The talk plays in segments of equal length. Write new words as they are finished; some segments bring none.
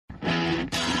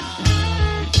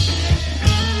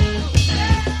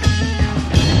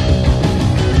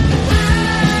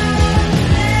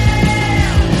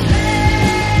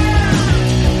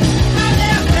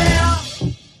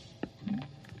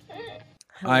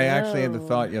I actually had the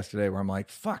thought yesterday where I'm like,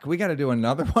 fuck, we got to do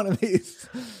another one of these.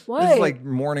 Why? This is like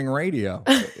morning radio.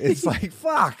 It's like,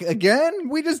 fuck, again?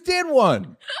 We just did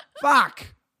one.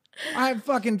 Fuck. I'm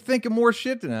fucking thinking more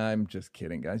shit than I'm just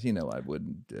kidding, guys. You know I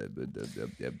wouldn't. Glug,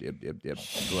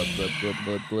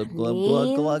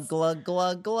 glug, glug,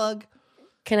 glug, glug.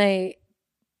 Can I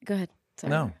go ahead?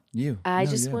 Sorry. No, you. I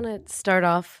just want to start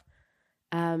off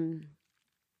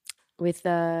with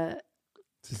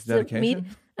This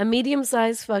dedication? a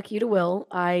medium-sized fuck you to Will.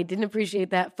 I didn't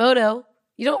appreciate that photo.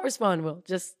 You don't respond, Will.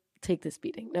 Just take this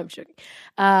beating. No, I'm joking.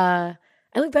 I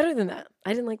look better than that.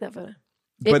 I didn't like that photo.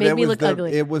 It made me look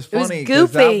ugly. It was funny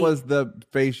because that was the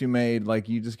face you made. Like,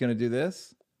 you just going to do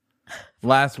this?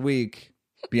 Last week,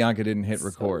 Bianca didn't hit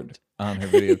record on her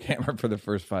video camera for the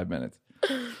first 5 minutes.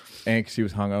 And she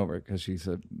was hungover because she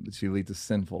leads a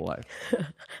sinful life.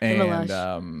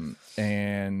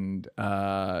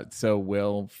 So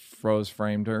Will freeze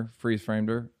framed her on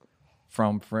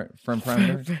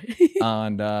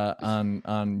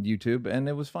YouTube, and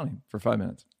it was funny for 5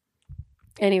 minutes.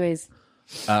 Anyways,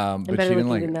 but she didn't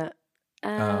like it. That.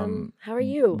 How are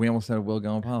you? We almost said Will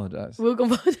go apologize. Will go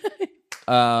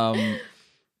apologize.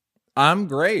 I'm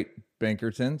great,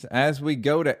 Binkertons. As we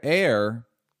go to air,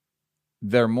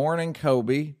 they're mourning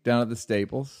Kobe down at the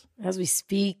Staples. As we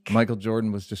speak. Michael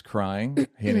Jordan was just crying.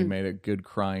 He made a good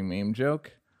crying meme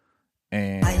joke.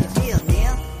 And How you feel,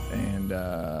 Neil?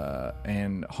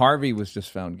 And Harvey was just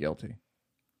found guilty.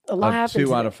 A lot happened.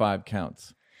 2 out of 5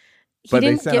 counts. But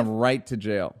they sent him right to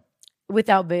jail.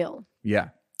 Without bail. Yeah.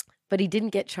 But he didn't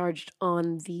get charged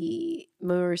on the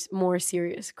more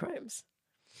serious crimes.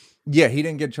 Yeah, he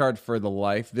didn't get charged for the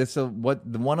life. One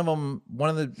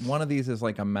of these is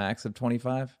like a max of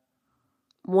 25.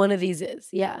 One of these is,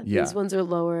 yeah. These ones are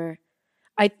lower.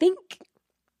 I think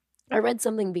I read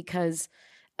something because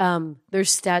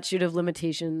there's statute of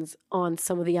limitations on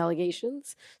some of the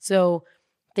allegations, so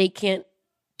they can't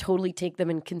totally take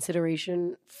them in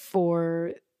consideration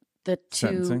for the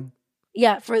sentencing.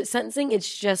 Yeah, for sentencing,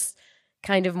 it's just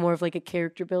kind of more of like a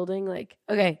character building. Like,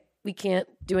 okay, we can't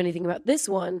do anything about this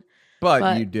one.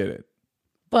 But you did it.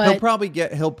 But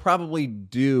he'll probably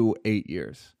do 8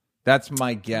 years. That's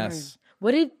my guess.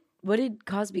 What did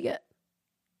Cosby get?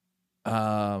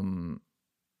 I don't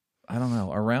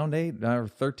know, around 8 or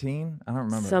 13. I don't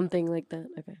remember. Something like that.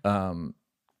 Okay.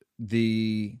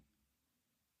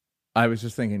 I was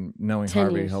just thinking, knowing 10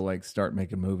 Harvey, years. he'll like start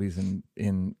making movies in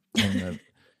the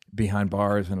behind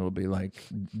bars, and it'll be like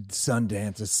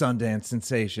Sundance, a Sundance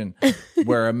sensation,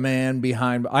 where a man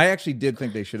behind. I actually did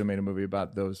think they should have made a movie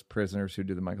about those prisoners who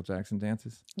do the Michael Jackson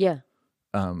dances. Yeah.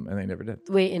 And they never did.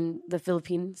 Wait, in the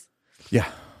Philippines?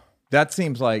 Yeah. That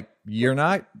seems like you don't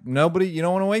want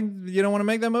to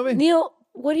make that movie? Neil,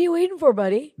 what are you waiting for,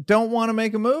 buddy? Don't want to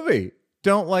make a movie.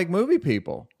 Don't like movie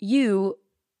people. You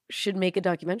should make a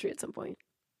documentary at some point.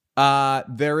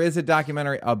 There is a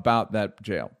documentary about that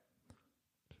jail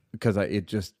because it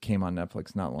just came on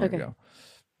Netflix not long ago.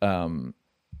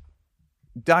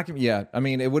 Yeah, I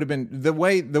mean, it would have been the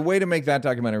way to make that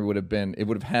documentary would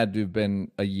have had to have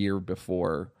been a year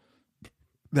before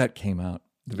that came out.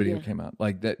 The video came out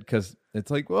like that because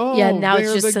it's like, oh, yeah, now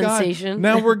it's just sensation.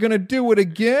 Now we're gonna do it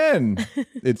again.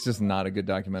 It's just not a good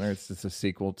documentary. It's just a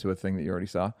sequel to a thing that you already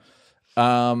saw.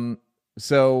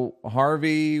 So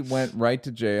Harvey went right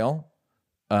to jail.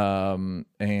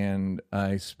 And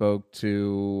I spoke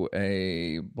to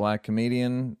a black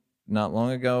comedian not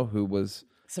long ago who was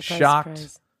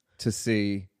shocked to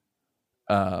see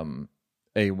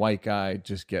a white guy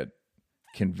just get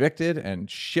convicted and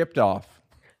shipped off.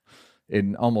 It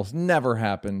almost never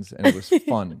happens, and it was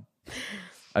fun.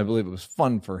 I believe it was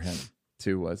fun for him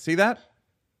to see that.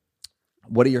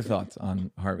 What are your thoughts on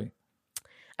Harvey?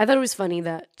 I thought it was funny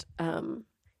that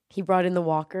he brought in the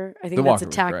walker. I think the that's walker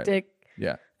a tactic.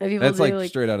 Yeah. That's like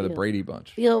straight out of the Brady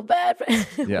Bunch. Feel bad.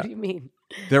 What Yeah. do you mean?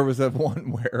 There was a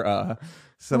one where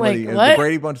somebody, Like, what? the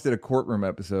Brady Bunch did a courtroom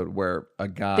episode where a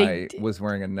guy did. was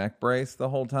wearing a neck brace the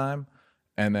whole time.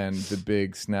 And then the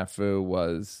big snafu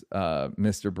was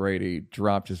Mr. Brady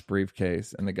dropped his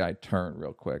briefcase and the guy turned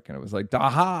real quick. And it was like,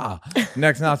 aha,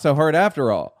 neck's not so hard after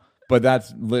all. But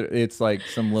it's like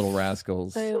some Little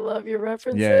Rascals. I love your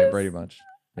references. Yeah, Brady Bunch.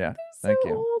 Yeah, thank so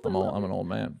you. old. I'm an old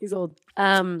man. He's old.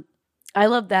 I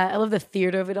love that. I love the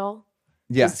theater of it all.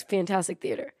 Yeah. It's fantastic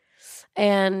theater.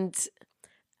 And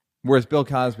whereas Bill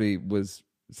Cosby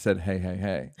said,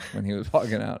 hey, when he was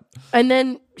walking out. And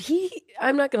then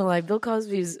I'm not going to lie, Bill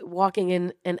Cosby's walking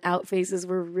in and out faces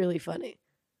were really funny.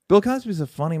 Bill Cosby's a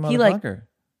funny motherfucker.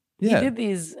 Yeah. He did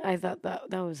these. I thought that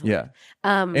was hilarious.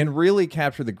 And really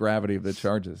captured the gravity of the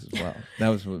charges as well. That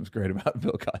was what was great about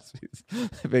Bill Cosby's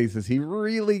basis. He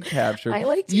really captured. I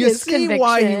liked you his see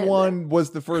why he conviction.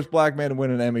 was the first black man to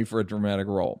win an Emmy for a dramatic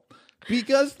role,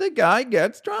 because the guy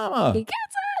gets drama. He gets it.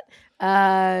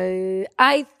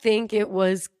 I think it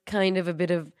was kind of a bit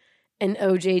of an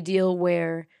OJ deal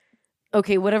where,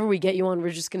 okay, whatever we get you on, we're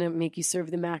just going to make you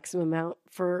serve the maximum amount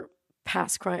for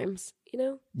past crimes, you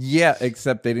know? Yeah,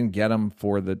 except they didn't get him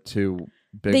for the two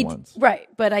big ones. Right.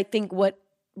 But I think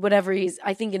whatever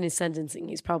I think in his sentencing,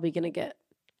 he's probably going to get,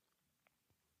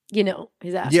 you know,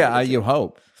 his ass. Yeah, you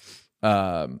hope.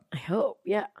 I hope.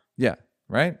 Yeah. Yeah.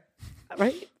 Right?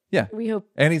 Right? Yeah. We hope.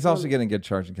 And he's also going to get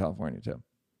charged in California, too.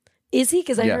 Is he?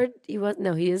 Because I heard he was.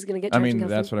 No, he is going to get charged in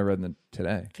California. That's what I read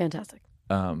today. Fantastic.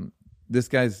 This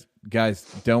guys,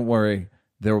 don't worry.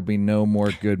 There will be no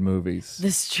more good movies.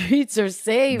 The streets are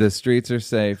safe. The streets are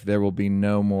safe. There will be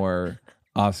no more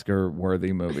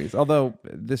Oscar-worthy movies. Although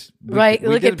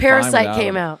look at Parasite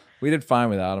came out. We did fine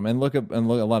without him, and look a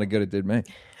lot of good it did me.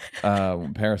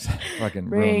 Parasite fucking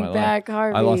ruined my life.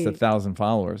 Harvey. I lost 1,000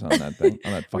 followers on that thing.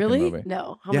 On that fucking movie. Really?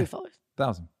 No. How many followers?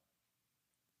 1,000.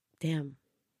 Damn.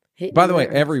 By the way,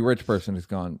 every rich person has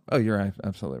gone, oh, you're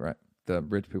absolutely right. The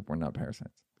rich people were not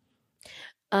parasites.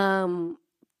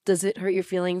 Does it hurt your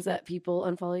feelings that people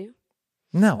unfollow you?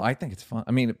 No, I think it's fun.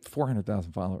 I mean,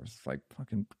 400,000 followers. It's like,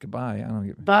 fucking goodbye. I don't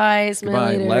give Bye,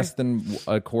 goodbye. Later. Less than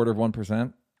a quarter of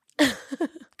 1%.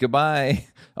 Goodbye.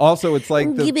 Also, it's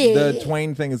like the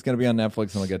Twain thing is going to be on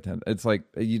Netflix and I'll get 10. It's like,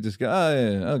 you just go, oh,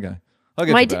 yeah, okay. I'll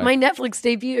get my Netflix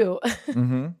debut.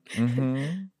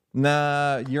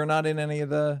 Nah, you're not in any of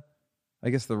the, I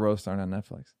guess the roasts aren't on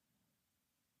Netflix.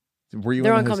 Were you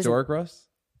in the historic roast?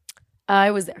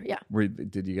 I was there, yeah.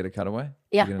 Did you get a cutaway?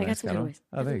 Yeah, I got some cutaways.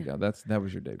 Oh, there you go. That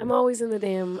was your debut. I'm always in the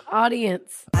damn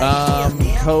audience.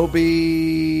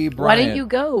 Kobe Bryant. Why didn't you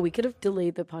go? We could have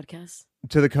delayed the podcast.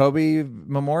 To the Kobe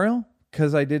Memorial?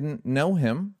 Because I didn't know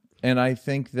him. And I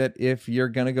think that if you're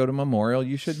going to go to Memorial,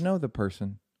 you should know the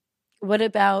person. What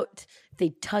about they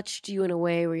touched you in a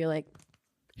way where you're like...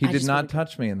 He did not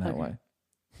touch me in that way.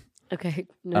 Okay,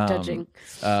 no touching.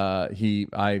 Were you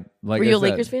a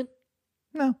Lakers fan?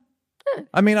 No.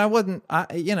 I mean, I wasn't.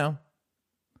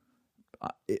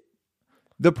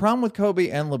 The problem with Kobe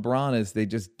and LeBron is they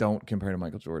just don't compare to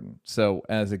Michael Jordan. So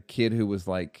as a kid who was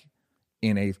like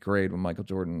in 8th grade when Michael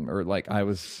Jordan, or like I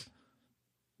was,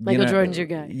 Michael Jordan's your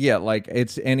guy. Yeah, like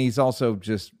and he's also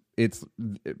just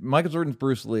Michael Jordan's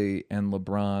Bruce Lee and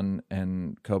LeBron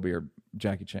and Kobe are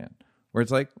Jackie Chan. Where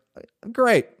it's like,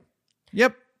 great,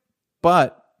 yep,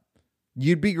 but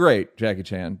you'd be great, Jackie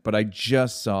Chan. But I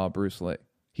just saw Bruce Lee.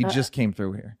 He just came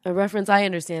through here. A reference I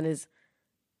understand is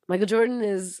Michael Jordan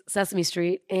is Sesame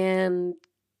Street and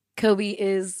Kobe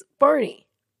is Barney.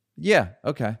 Yeah,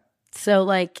 okay. So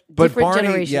like but different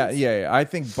Barney, generations. Yeah. I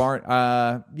think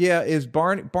is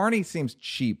Barney seems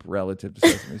cheap relative to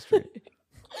Sesame Street.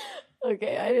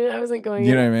 Okay, I wasn't going.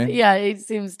 You know what I mean? Yeah, it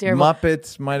seems terrible.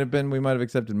 Muppets we might have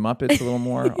accepted Muppets a little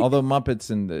more. Although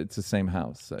Muppets it's the same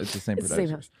house. So it's the same production.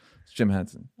 Same house. It's Jim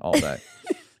Henson all day.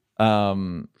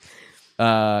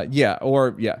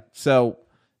 So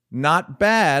not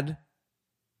bad,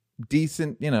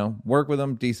 decent, work with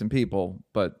them, decent people,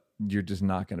 but you're just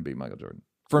not going to be Michael Jordan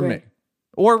for me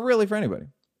or really for anybody.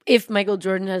 If Michael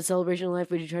Jordan had a celebration of life,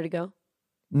 would you try to go?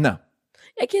 No.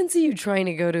 I can't see you trying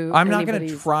to go to. I'm not going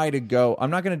to try to go.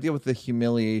 I'm not going to deal with the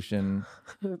humiliation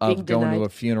of going to a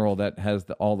funeral that has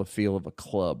all the feel of a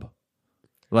club.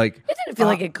 Like it didn't feel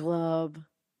like a club.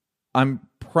 I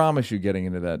promise you, getting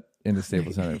into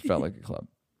Staples Center, it felt like a club.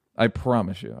 I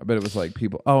promise you. I bet it was like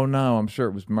people. Oh no, I'm sure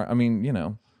it was.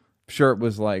 Sure it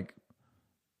was like.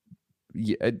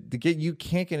 Yeah, you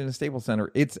can't get into Staples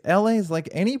Center. It's LA's like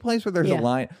any place where there's a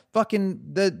line. Fucking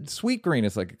the Sweet Green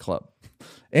is like a club.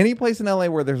 Any place in LA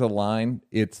where there's a line,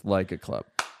 it's like a club.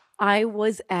 I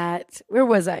was where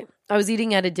was I? I was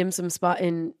eating at a dim sum spot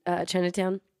in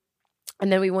Chinatown.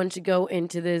 And then we wanted to go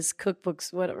into this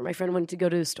cookbooks, whatever. My friend wanted to go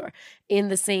to the store in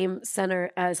the same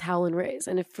center as Howlin' Ray's.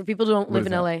 And for people who don't live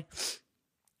in LA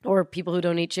or people who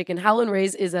don't eat chicken, Howlin'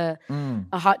 Ray's is a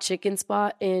hot chicken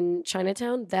spot in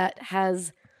Chinatown that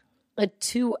has a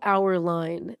 2-hour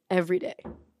line every day.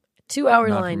 2-hour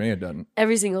line. Not for me, it doesn't.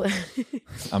 Every single day.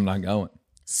 I'm not going.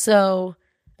 So,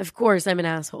 of course, I'm an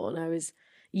asshole. And I was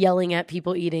yelling at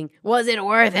people eating, was it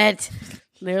worth it?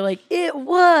 And they're like, it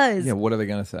was. Yeah, what are they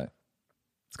going to say?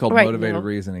 It's called motivated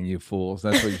reasoning, you fools.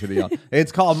 That's what you should have yelled.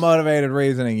 It's called motivated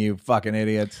reasoning, you fucking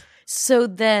idiots. So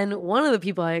then one of the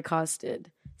people I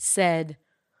accosted said,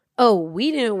 oh,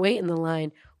 we didn't wait in the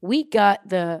line. We got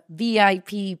the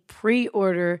VIP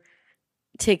pre-order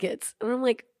tickets. And I'm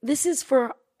like, this is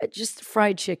for just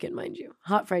fried chicken, mind you,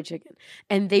 hot fried chicken.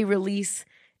 And they release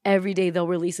every day, they'll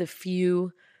release a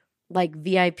few like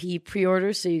VIP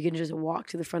pre-orders so you can just walk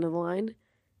to the front of the line.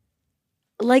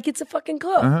 Like it's a fucking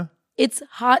club. Uh-huh. It's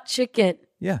hot chicken.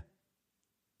 Yeah.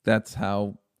 That's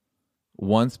how,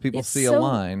 once people see a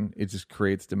line, it just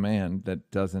creates demand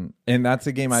that doesn't. And that's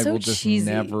a game I will just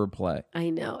never play. I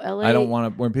know. LA. I don't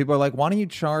want to. When people are like, why don't you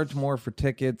charge more for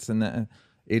tickets? And that,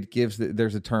 it gives,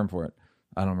 there's a term for it.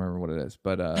 I don't remember what it is.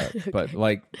 But, but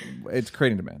like, it's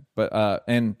creating demand. But,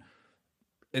 and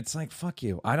it's like, fuck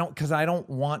you. Because I don't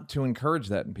want to encourage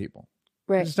that in people.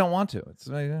 Right. I just don't want to. It's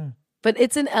But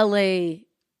it's an LA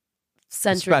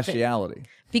centric speciality.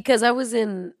 Because I was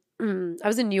in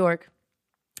New York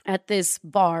at this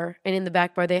bar, and in the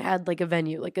back bar they had like a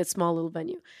venue, like a small little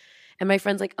venue. And my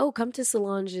friend's like, "Oh, come to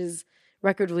Solange's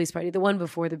record release party, the one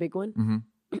before the big one."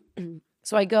 Mm-hmm.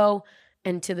 So I go,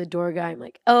 and to the door guy, I'm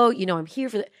like, "Oh, I'm here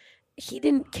for the." He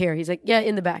didn't care. He's like, "Yeah,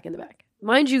 in the back, in the back."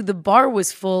 Mind you, the bar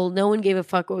was full. No one gave a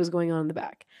fuck what was going on in the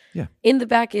back. Yeah. In the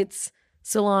back, it's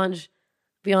Solange,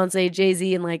 Beyonce,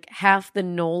 Jay-Z, and like half the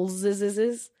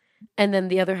Knowles-is. And then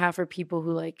the other half are people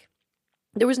who like,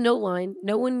 there was no line.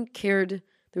 No one cared.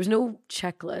 There was no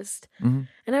checklist. Mm-hmm.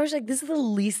 And I was like, this is the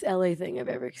least LA thing I've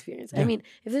ever experienced. Yeah. I mean,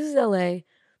 if this is LA,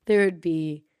 there would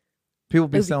be... People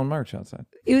would be selling merch outside.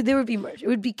 There would be merch. It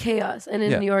would be chaos. And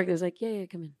in New York, it was like, yeah,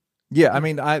 come in. Yeah, I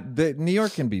mean, New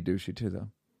York can be douchey too, though.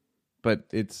 But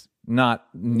it's not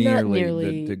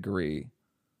nearly the degree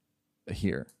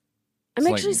here. I'm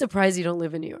actually surprised you don't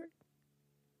live in New York.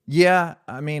 Yeah,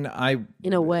 I mean,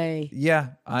 in a way. Yeah,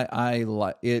 I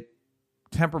like it.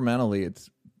 Temperamentally, it's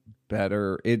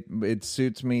better. It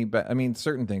suits me, but I mean,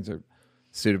 certain things are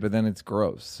suited, but then it's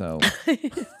gross. So,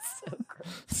 It's so gross.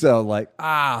 So like,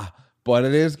 but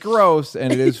it is gross,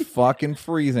 and it is fucking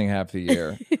freezing half the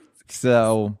year.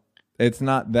 So it's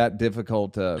not that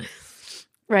difficult to.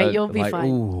 Right, you'll be like, fine.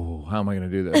 Ooh, how am I going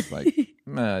to do this? Like,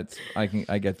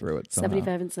 I get through it somehow.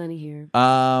 75 and sunny here.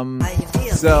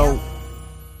 So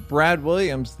Brad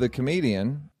Williams, the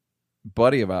comedian,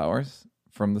 buddy of ours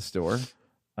from the store.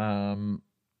 I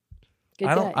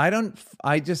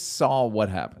just saw what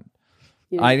happened.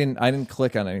 Yeah. I didn't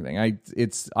click on anything.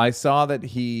 I saw that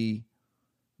he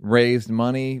raised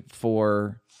money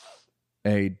for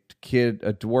a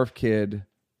dwarf kid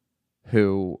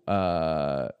who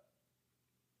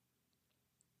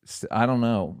I don't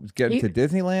know, getting to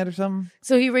Disneyland or something.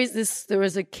 So he raised this. There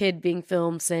was a kid being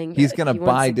filmed saying he's going to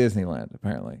buy Disneyland.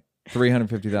 Apparently,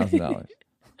 $350,000.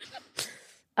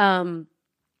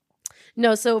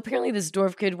 No. So apparently, this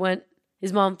dwarf kid went.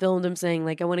 His mom filmed him saying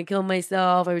like, "I want to kill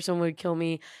myself. I wish someone would kill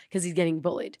me," because he's getting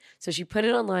bullied. So she put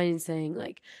it online saying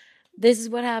like, "This is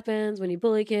what happens when you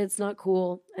bully kids. Not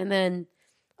cool." And then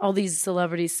all these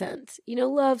celebrities sent,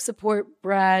 love, support.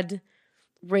 Brad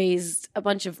raised a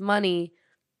bunch of money.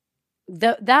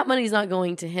 That money's not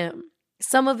going to him.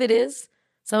 Some of it is.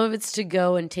 Some of it's to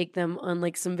go and take them on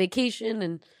like some vacation.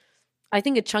 And I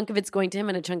think a chunk of it's going to him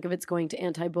and a chunk of it's going to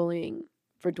anti-bullying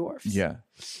for dwarfs. Yeah.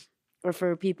 Or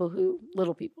for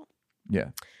little people.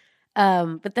 Yeah.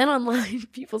 But then online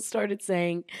people started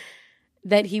saying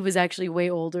that he was actually way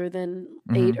older than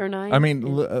 8 or 9.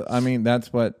 I mean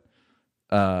that's what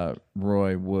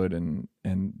Roy Wood and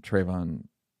Trayvon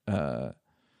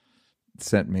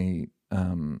sent me.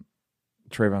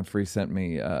 Trayvon Free sent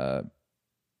me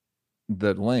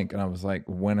the link, and I was like,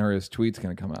 when are his tweets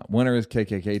going to come out? When are his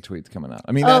KKK tweets coming out?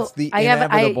 I mean, that's the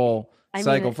inevitable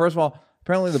cycle. First of all,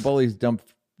 apparently the bullies dumped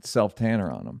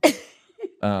self-tanner on him.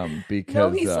 Because no,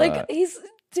 he's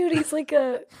like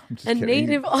a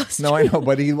native Australian. No, I know,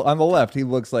 but he on the left, he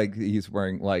looks like he's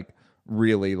wearing like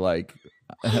really like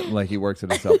he works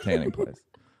at a self-tanning place.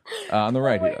 On the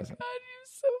right, he doesn't. God, you're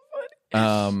so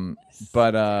funny.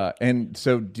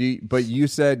 But you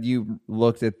said you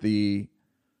looked at the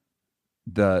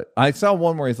I saw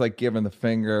one where he's like giving the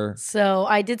finger. So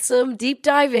I did some deep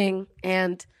diving,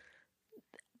 and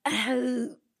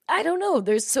I don't know.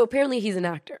 Apparently he's an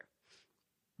actor.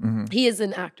 Mm-hmm. He is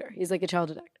an actor. He's like a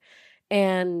childhood actor.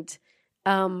 And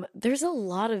there's a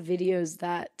lot of videos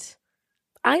that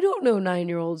I don't know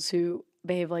 9-year-olds who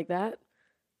behave like that.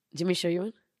 Let me show you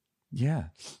one. Yeah.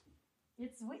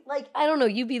 It's like, I don't know.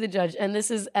 You be the judge. And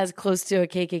this is as close to a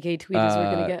KKK tweet as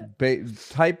we're going to get.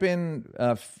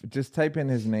 Just type in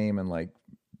his name and like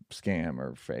scam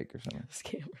or fake or something.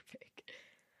 Scam or fake.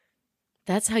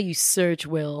 That's how you search,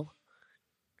 Will.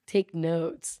 Take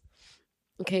notes.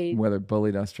 Okay. Whether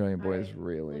bullied Australian boy is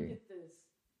really. Look at this.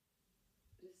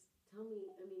 Just tell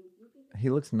me. He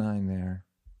looks 9 there.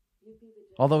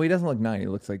 Although he doesn't look 9, he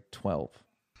looks like 12.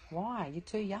 Why? You're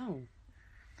too young.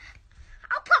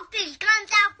 I put these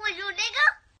guns out for you, nigga.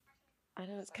 I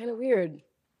know, it's kind of weird.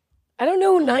 I don't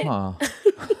know.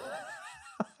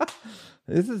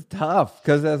 This is tough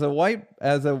because as a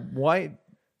white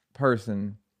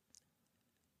person,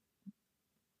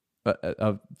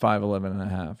 of 5'11" and a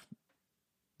half,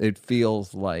 it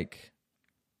feels like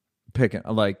picking.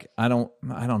 Like I don't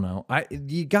know.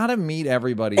 You got to meet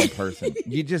everybody in person.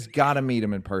 You just got to meet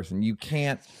them in person. You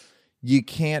can't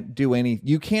do any.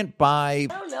 You can't buy.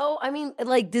 I don't know. I mean,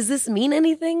 like, does this mean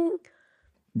anything?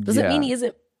 Does it mean he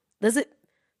isn't? Does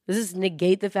this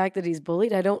negate the fact that he's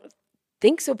bullied? I don't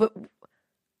think so, but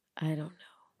I don't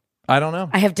know.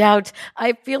 I have doubt.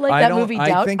 I feel like that movie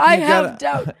Doubt. I have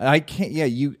doubt. I can't.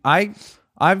 Yeah,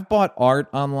 I've bought art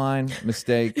online.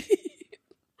 Mistake.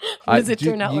 What does it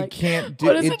turn out like? You can't do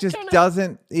it. Just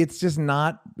doesn't. It's just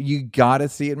not. You got to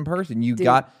see it in person. You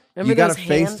got to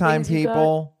FaceTime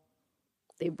people.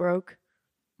 They broke.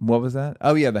 What was that?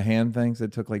 Oh yeah, the hand things.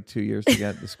 It took like 2 years to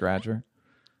get the scratcher.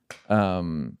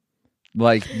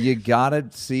 Like you gotta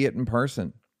see it in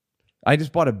person. I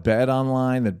just bought a bed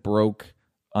online that broke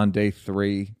on day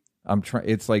 3. I'm trying.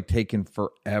 It's like taking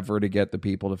forever to get the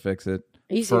people to fix it.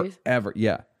 Are you serious? Forever.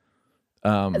 Yeah.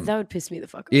 That would piss me the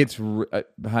fuck off. It's.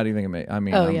 How do you think it made? I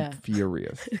mean, I'm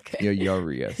furious. Okay.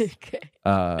 Furious. Okay.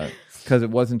 Because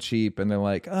it wasn't cheap, and they're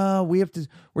like, "Oh,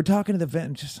 we're talking to the vet."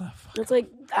 And just, it's like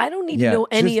I don't need to know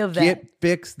any of that.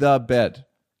 Fix the bed.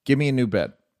 Give me a new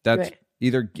bed. That's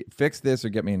either fix this or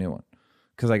get me a new one.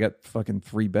 Because I got fucking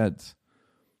 3 beds.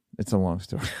 It's a long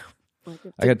story.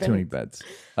 I got too many beds.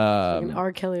 Like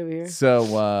R. Kelly over here.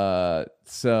 So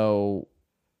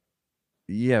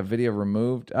yeah, video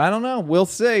removed. I don't know. We'll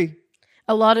see.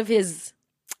 A lot of his,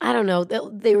 I don't know.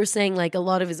 They were saying like a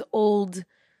lot of his old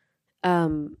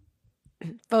photos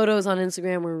on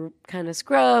Instagram were kind of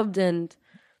scrubbed, and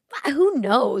who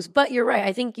knows? But you're right.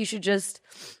 I think you should just.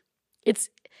 It's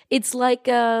like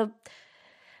a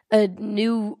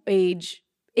new age.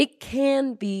 It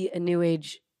can be a new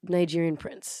age Nigerian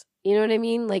prince. You know what I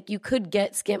mean? Like you could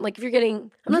get scammed. Like if you're getting,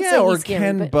 I'm not saying or he's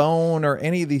Ken Bone or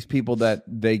any of these people that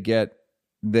they get.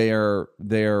 They're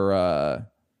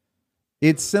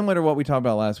it's similar to what we talked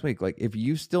about last week. Like if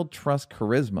you still trust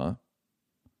charisma,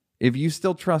 if you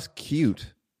still trust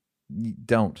cute,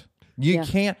 don't. You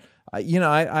can't. I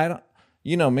don't.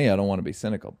 You know me. I don't want to be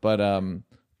cynical, but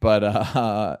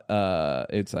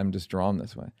it's. I'm just drawn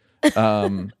this way.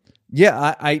 You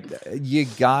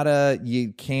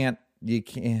can't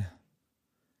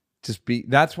just be.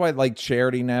 That's why like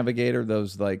Charity Navigator,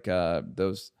 those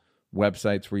those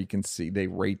websites where you can see they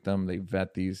rate them, they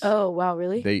vet these. Oh wow,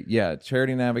 really?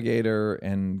 Charity Navigator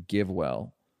and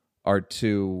GiveWell are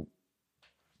 2.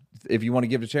 If you want to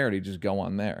give to charity, just go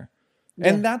on there. Yeah.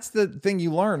 And that's the thing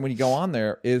you learn when you go on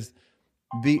there is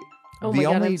the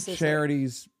only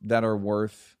charities that are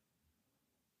worth.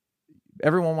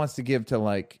 Everyone wants to give to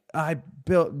like I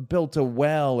built a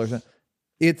well or something.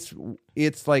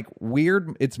 It's like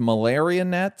weird. It's malaria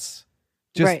nets.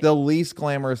 Just the least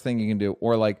glamorous thing you can do,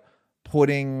 or like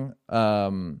putting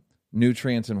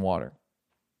nutrients in water.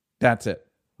 That's it.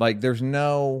 Like there's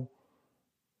no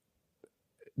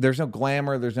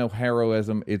glamour, there's no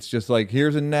heroism. It's just like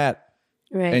here's a net,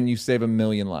 and you save 1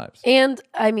 million lives. And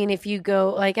I mean, if you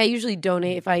go, like I usually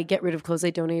donate. If I get rid of clothes,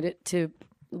 I donate it to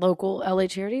local LA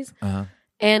charities,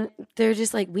 and they're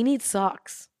just like, we need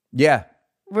socks. Yeah.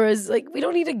 Whereas, like, we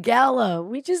don't need a gala.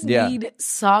 We just need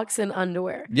socks and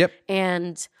underwear. Yep.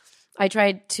 And I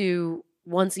tried to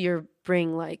once a year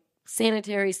bring like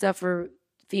sanitary stuff for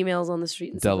females on the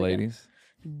street and stuff. Ladies.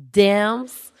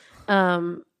 Dams.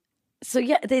 So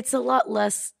yeah, it's a lot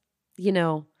less.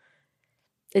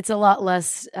 It's a lot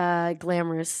less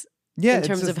glamorous. Yeah, in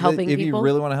terms of helping people. If you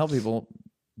really want to help people,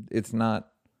 it's not.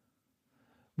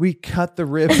 We cut the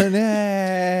ribbon.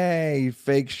 Hey,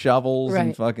 fake shovels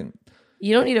and fucking.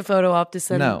 You don't need a photo op to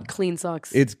send clean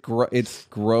socks. It's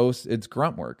gross. It's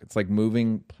grunt work. It's like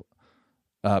moving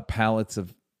pallets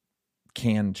of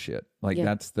canned shit. Like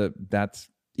that's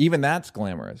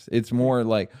glamorous. It's more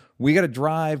like we got to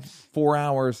drive 4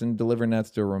 hours and deliver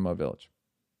nets to a remote village.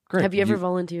 Great. Have you ever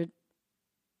volunteered?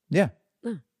 Yeah.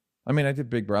 I mean, I did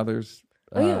Big Brothers,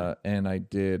 and I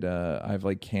did. I have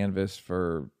like canvas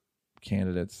for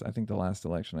candidates. I think the last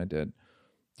election I did.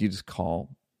 You just call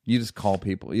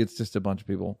people. It's just a bunch of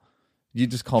people. You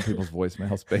just call people's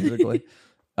voicemails, basically.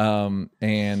 And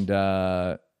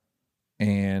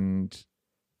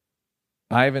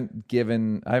I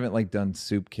haven't like done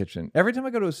soup kitchen. Every time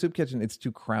I go to a soup kitchen, it's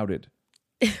too crowded.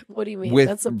 What do you mean?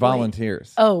 With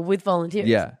volunteers. Oh, with volunteers.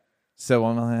 Yeah. So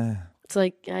I'm like, It's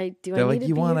like, They're like,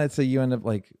 you want it, so you end up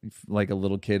like a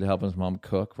little kid helping his mom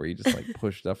cook, where you just like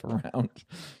push stuff around.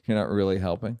 You're not really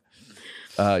helping.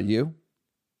 You?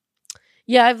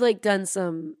 Yeah, I've like done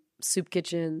some soup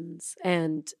kitchens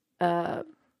and some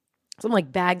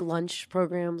like bag lunch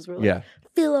programs where like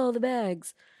fill all the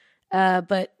bags.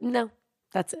 But no,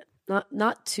 that's it.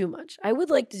 Not too much. I would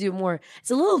like to do more.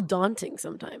 It's a little daunting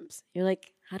sometimes. You're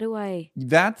like, how do I?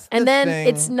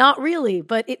 It's not really,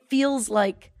 but it feels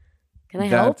like, can I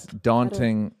help? That's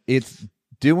daunting. It's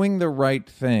doing the right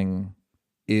thing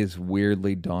is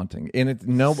weirdly daunting. And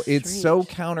it's so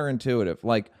counterintuitive.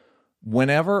 Like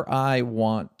whenever I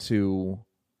want to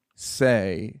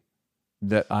say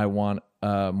that I want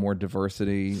more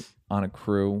diversity on a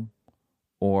crew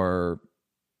or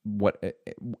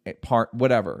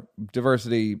whatever,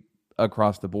 diversity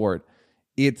across the board,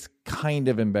 it's kind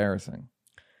of embarrassing.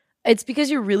 It's because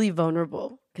you're really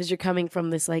vulnerable because you're coming from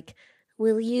this like,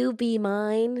 will you be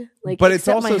mine? Like, but it's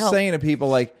also saying to people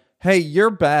like, hey,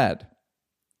 you're bad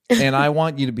and I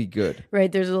want you to be good.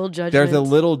 Right. There's a little judgment.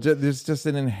 There's just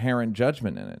an inherent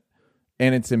judgment in it.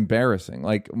 And it's embarrassing.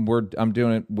 Like I'm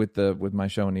doing it with my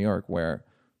show in New York where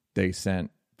they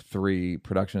sent 3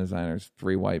 production designers,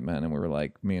 3 white men, and we were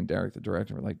like, me and Derek, the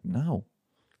director, were like, no,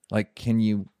 like,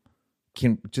 can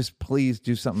just please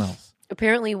do something else.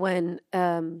 Apparently, when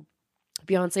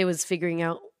Beyonce was figuring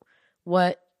out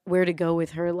where to go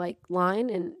with her like line,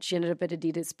 and she ended up at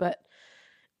Adidas, but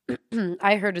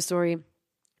I heard a story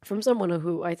from someone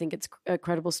who I think it's a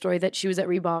credible story that she was at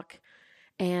Reebok,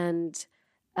 and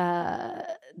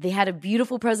they had a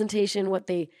beautiful presentation.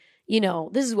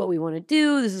 This is what we want to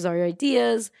do. This is our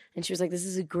ideas. And she was like, this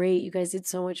is great. You guys did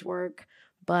so much work,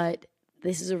 but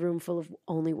this is a room full of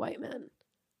only white men.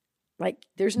 Like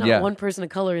there's not one person of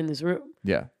color in this room.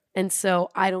 Yeah. And so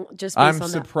I'm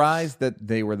surprised that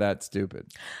they were that stupid.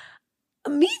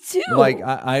 Me too. Like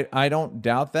I don't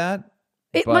doubt that.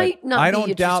 It might not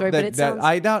be a true story, but it sounds...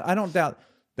 I don't doubt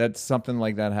that something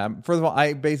like that happened. First of all,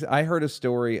 I heard a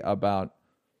story about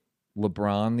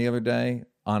LeBron the other day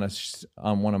on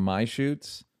one of my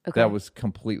shoots that was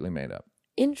completely made up.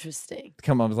 Interesting.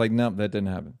 I was like, no, that didn't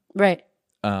happen. Right.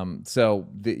 So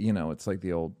it's like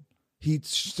the old, he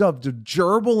shoved a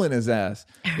gerbil in his ass.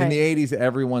 Right. In the 80s,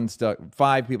 everyone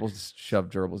 5 people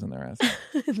shoved gerbils in their ass.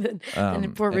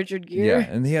 and poor Richard Gere. Yeah,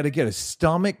 and he had to get his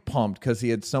stomach pumped because he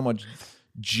had so much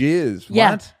jizz.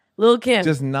 Yeah. What? Lil' Kim.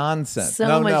 Just nonsense.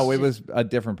 No, it was a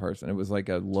different person. It was like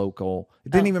a local.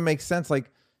 It didn't even make sense.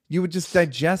 Like, you would just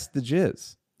digest the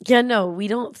jizz. Yeah, no, we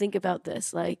don't think about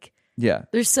this. Like,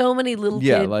 there's so many little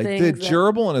kid like things. The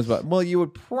gerbil in his butt. Well, you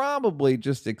would probably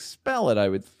just expel it, I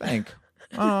would think.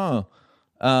 So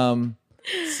probably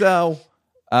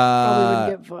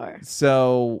wouldn't get far.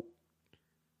 So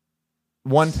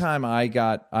one time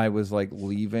I was like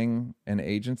leaving an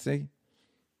agency.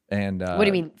 And what do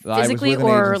you mean? Physically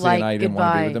or like and I didn't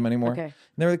want to be with them anymore. Okay. And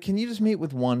they were like, can you just meet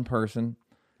with one person?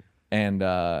 And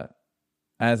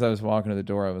as I was walking to the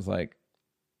door, I was like,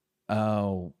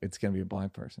 oh, it's going to be a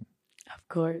black person. Of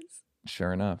course.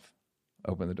 Sure enough.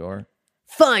 Open the door.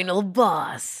 Final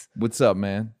boss. What's up,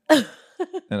 man? And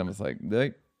I was like,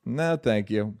 no, thank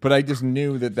you. But I just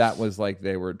knew that was like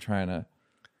they were trying to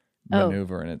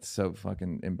maneuver, and it's so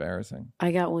fucking embarrassing.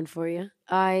 I got one for you.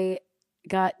 I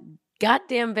got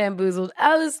goddamn bamboozled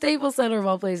out of the Staples Center of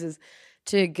all places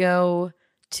to go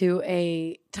to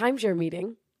a timeshare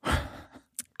meeting.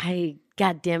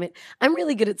 God damn it. I'm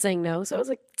really good at saying no. So I was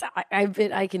like,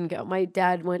 I can go. My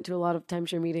dad went to a lot of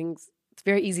timeshare meetings. It's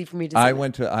very easy for me to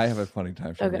say. I have a funny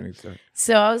timeshare meeting.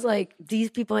 So I was like, these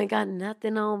people ain't got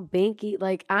nothing on Binky.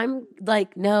 Like, I'm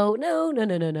like, no.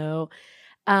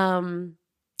 And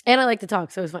I like to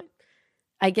talk, so it was fine.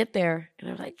 I get there and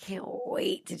I was like, can't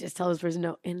wait to just tell this person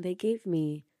no. And they gave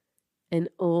me an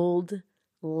old,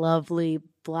 lovely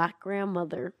black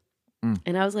grandmother.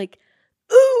 And I was like,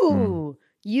 ooh,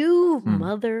 you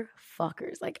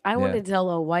motherfuckers. Like, I wanted to tell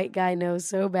a white guy no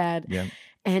so bad. Yeah.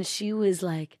 And she was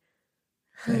like,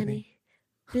 honey,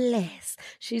 bless.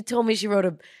 She told me she wrote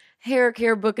a hair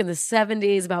care book in the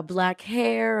 70s about black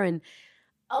hair. And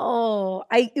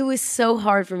it was so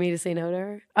hard for me to say no to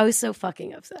her. I was so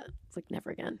fucking upset. It's like, never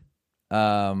again.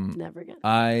 Never again.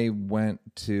 I went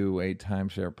to a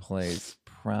timeshare place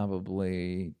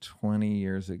probably 20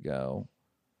 years ago.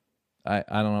 I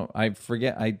don't know. I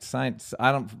forget. I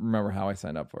don't remember how I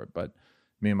signed up for it, but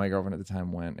me and my girlfriend at the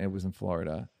time went. It was in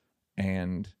Florida,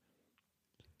 and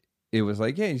it was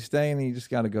like, yeah, you stay and you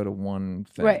just got to go to one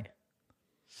thing. Right.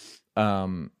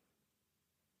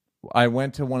 I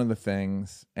went to one of the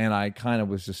things, and I kind of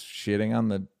was just shitting on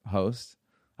the host.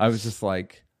 I was just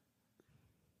like,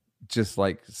 just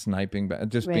like sniping back,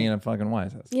 just being a fucking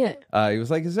wise ass. Yeah. He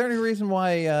was like, is there any reason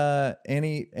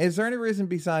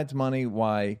besides money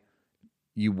why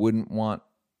you wouldn't want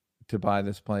to buy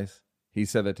this place? He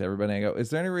said that to everybody. I go, is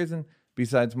there any reason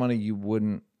besides money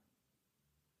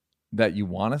that you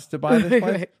want us to buy this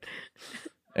place? Right.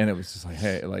 And it was just like,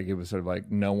 hey, like it was sort of like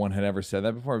no one had ever said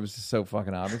that before. It was just so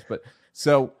fucking obvious. But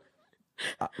so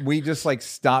we just like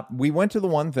stopped. We went to the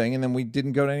one thing and then we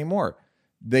didn't go to any more.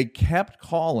 They kept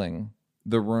calling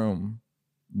the room,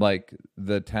 like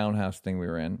the townhouse thing we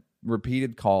were in,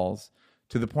 repeated calls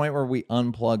to the point where we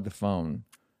unplugged the phone.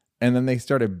 And then they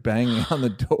started banging on the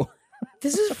door.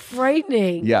 This is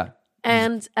frightening. Yeah.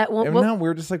 And at one no, we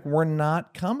were just like, we're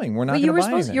not coming. We're not going to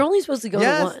buy anything. You're only supposed to go to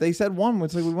one. Yes, they said one.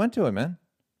 It's like, we went to it, man.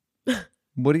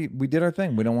 We did our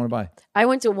thing. We don't want to buy. I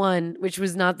went to one, which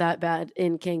was not that bad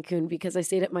in Cancun because I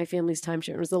stayed at my family's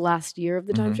timeshare. It was the last year of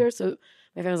the timeshare. So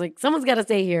my family was like, someone's got to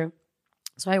stay here.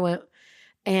 So I went.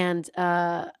 And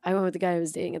I went with the guy I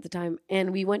was dating at the time.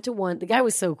 And we went to one. The guy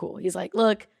was so cool. He's like,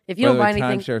 look, if you don't buy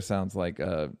anything. Timeshare sounds like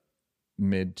a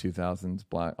mid-2000s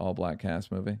all-black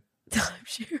cast movie.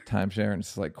 Timeshare. And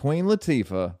it's like Queen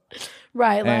Latifah.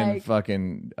 Right. And like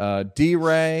fucking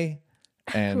D-Ray.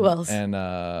 And who else? And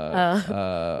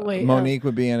Monique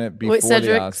would be in it before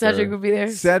the Oscar. Cedric would be there.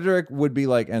 Cedric would be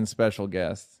like, and special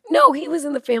guests. No, he was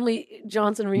in the Family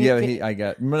Johnson reunion. Yeah, I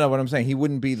got. No, what I'm saying, he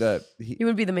wouldn't be the. He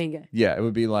would be the main guy. Yeah, it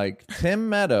would be like Tim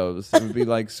Meadows. It would be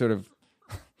like sort of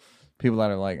people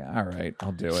that are like, all right,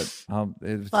 I'll do it.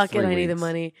 Fuck it, I need the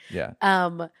money. Yeah.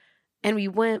 And we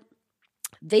went.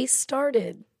 They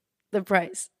started the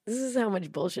price. This is how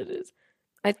much bullshit it is.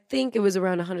 I think it was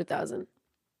around 100,000.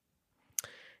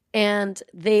 And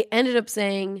they ended up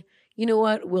saying, you know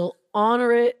what, we'll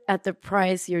honor it at the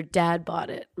price your dad bought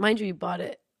it. Mind you, he bought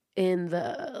it in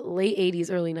the late 80s,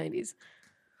 early 90s.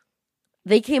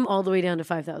 They came all the way down to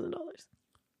 $5,000.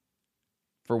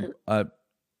 For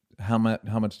how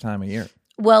much time a year?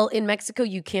 Well, in Mexico,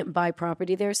 you can't buy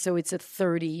property there, so it's a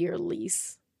 30-year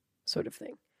lease sort of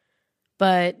thing.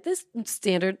 But this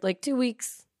standard, like 2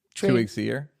 weeks. Trade. 2 weeks a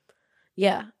year?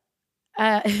 Yeah.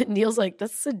 Neil's like,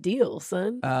 that's a deal,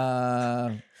 son.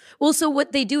 Well, so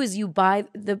what they do is you buy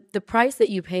the price that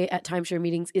you pay at timeshare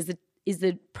meetings is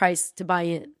the price to buy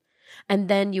in, and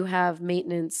then you have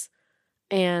maintenance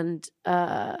and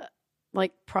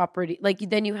like property, like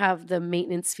then you have the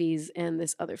maintenance fees and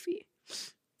this other fee.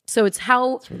 So it's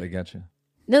how that's where they get you.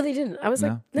 No, they didn't. I was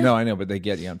like, no, I know, but they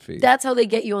get you on fees. That's how they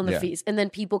get you on the fees, and then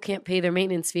people can't pay their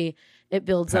maintenance fee. It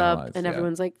builds up, and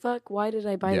everyone's like, "Fuck, why did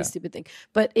I buy this stupid thing?"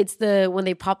 But it's when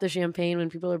they pop the champagne when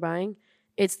people are buying,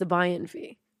 it's the buy-in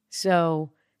fee.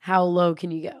 So how low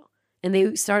can you go? And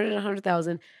they started at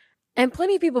 100,000, and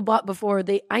plenty of people bought before.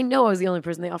 I know I was the only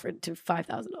person they offered to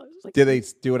 $5,000. Like, did they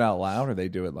do it out loud, or they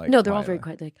do it like? No, they're all very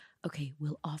quiet. They're like, okay,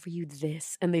 we'll offer you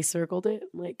this, and they circled it.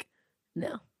 I'm like,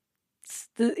 no.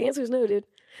 The answer is no, dude.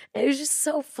 And it was just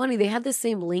so funny. They had the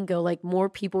same lingo. Like more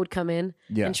people would come in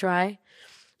and try.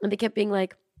 And they kept being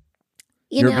like,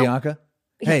 You're Bianca?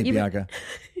 Hey, Bianca.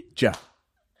 Jeff.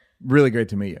 Really great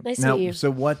to meet you. Nice to meet you. So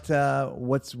what's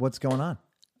going on?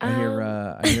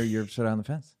 I hear you're sort of on the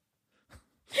fence.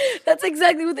 That's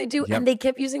exactly what they do. Yep. And they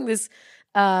kept using this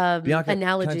Bianca,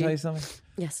 analogy. Can I tell you something?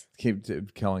 Yes.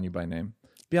 Keep calling you by name.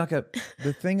 Bianca,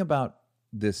 the thing about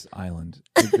this island,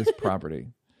 this property.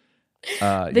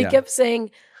 They kept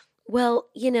saying, well,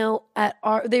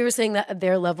 they were saying that at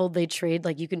their level they trade,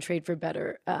 like you can trade for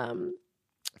better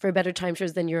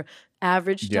timeshares than your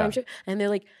average timeshare. And they're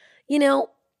like,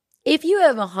 if you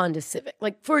have a Honda Civic,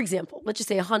 like for example, let's just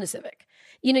say a Honda Civic,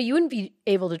 you wouldn't be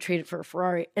able to trade it for a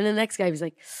Ferrari. And the next guy was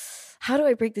like, how do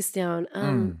I break this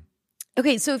down?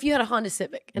 Okay, so if you had a Honda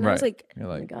Civic, and I was like, oh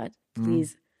my God,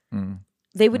 please.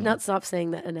 They would not stop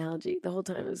saying that analogy the whole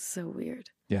time. It was so weird.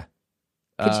 Yeah.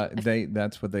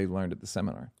 That's what they learned at the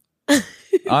seminar.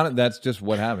 That's just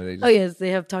what happened. They they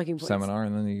have talking points. Seminar,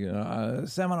 and then you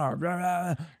seminar. Blah,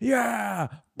 blah, yeah.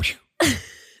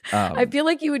 I feel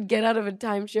like you would get out of a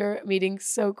timeshare meeting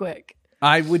so quick.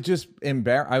 I would just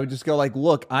I would just go like,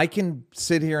 look, I can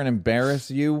sit here and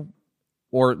embarrass you,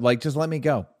 or like, just let me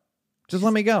go. Just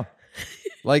let me go.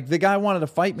 Like the guy wanted to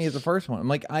fight me at the first one. I'm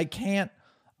like, I can't.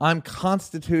 I'm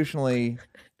constitutionally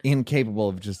incapable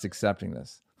of just accepting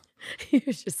this. He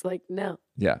was just like, no.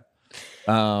 Yeah.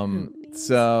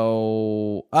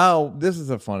 So, this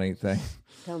is a funny thing.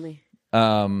 Tell me.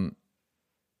 I don't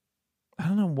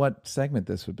know what segment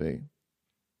this would be.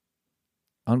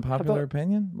 Unpopular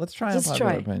opinion? Let's try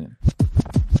unpopular opinion.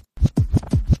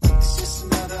 It's just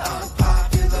another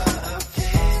unpopular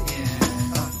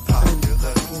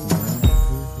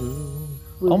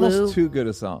opinion. Almost too good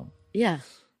a song. Yeah.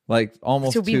 Like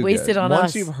almost to be too wasted good. on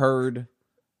Once us. you've heard,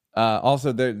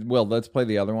 also there. Well, let's play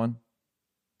the other one,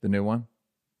 the new one.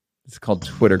 It's called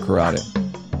Twitter Karate.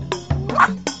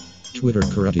 Twitter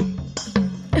Karate.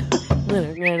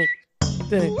 Twitter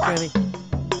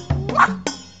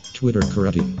Karate. Twitter Karate. Twitter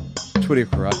Karate. Twitter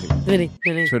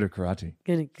Twitter Karate.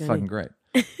 Karate. It's fucking great.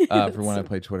 For when I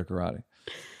play Twitter Karate.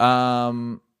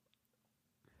 You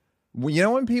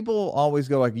know when people always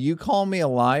go like, "You call me a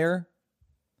liar."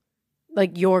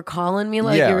 Like you're calling me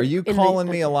like yeah, you're are you in calling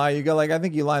me a liar? You go like, I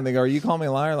think you lie. And they go, are you calling me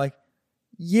a liar? Like,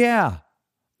 yeah,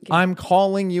 I'm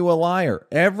calling you a liar.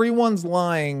 Everyone's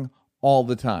lying all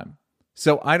the time.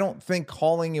 So I don't think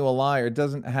calling you a liar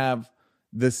doesn't have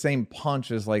the same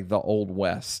punch as like the Old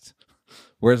West.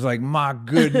 Where it's like, my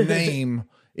good name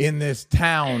in this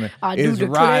town is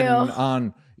riding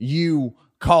on you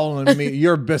calling me,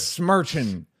 you're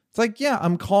besmirching. It's like, yeah,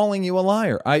 I'm calling you a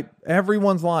liar.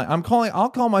 Everyone's lying. I'll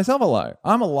call myself a liar.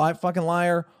 I'm a fucking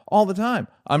liar all the time.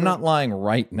 I'm not lying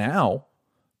right now,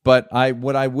 but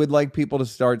what I would like people to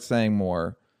start saying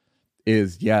more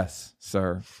is, yes,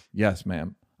 sir. Yes,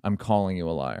 ma'am. I'm calling you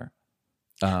a liar.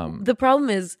 The problem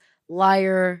is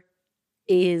liar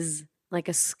is like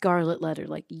a scarlet letter.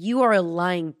 Like you are a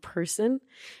lying person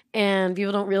and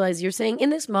people don't realize you're saying in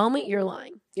this moment you're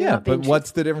lying. You're not being but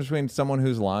what's the difference between someone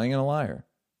who's lying and a liar?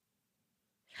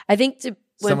 I think when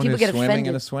Someone people who's get swimming offended,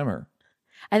 and a swimmer.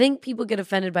 I think people get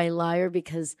offended by liar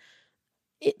because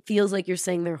it feels like you're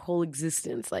saying their whole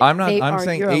existence. Like I'm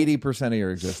saying 80% of your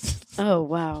existence. Oh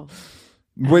wow.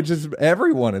 Which is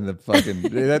everyone in the fucking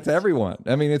that's everyone.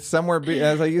 I mean, it's somewhere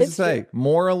as I used to say,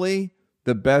 morally,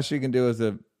 the best you can do as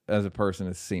a person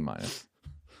is C-.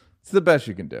 It's the best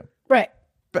you can do. Right.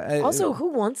 But, also, who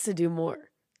wants to do more?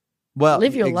 Well,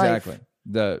 live your exactly.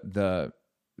 life.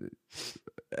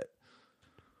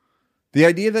 The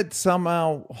idea that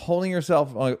somehow holding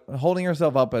yourself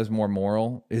up as more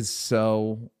moral is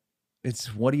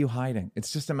it's what are you hiding?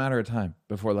 It's just a matter of time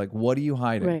before like, what are you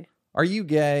hiding? Right. Are you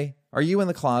gay? Are you in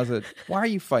the closet? Why are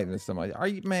you fighting this so much? Are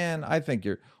you, man, I think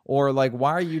you're, or like,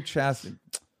 why are you chastising?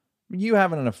 You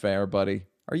having an affair, buddy?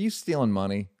 Are you stealing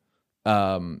money?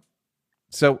 So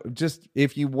just,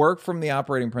 if you work from the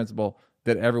operating principle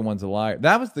that everyone's a liar,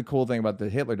 that was the cool thing about the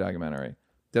Hitler documentary.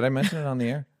 Did I mention it on the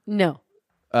air? No.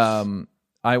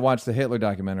 I watched the Hitler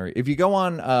documentary. If you go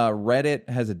on Reddit,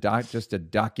 has just a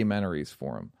documentaries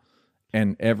forum,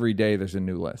 and every day there's a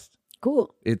new list.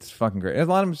 Cool. It's fucking great. A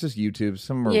lot of them is just YouTube.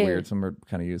 Some are weird. Some are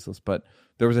kind of useless. But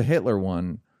there was a Hitler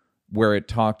one where it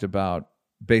talked about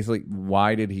basically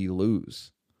why did he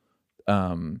lose,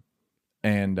 and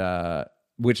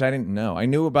which I didn't know. I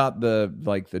knew about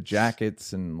the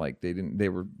jackets and like they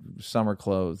were summer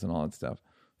clothes and all that stuff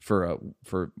on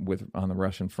the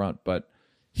Russian front. But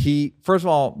he, first of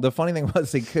all, the funny thing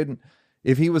was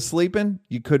if he was sleeping,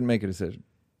 you couldn't make a decision.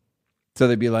 So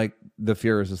they'd be like, the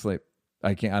Führer's asleep.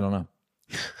 I don't know.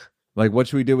 Like, what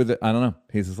should we do with it? I don't know.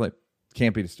 He's asleep.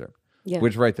 Can't be disturbed. Yeah.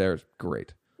 Which right there is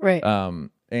great. Right. But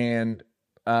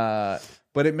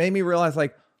it made me realize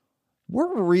like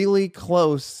we're really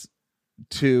close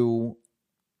to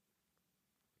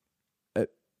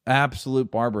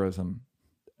absolute barbarism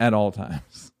at all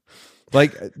times.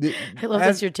 Like, I love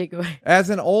that's your takeaway. As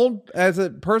a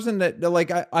person that like,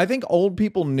 I think old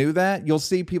people knew that. You'll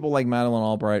see people like Madeleine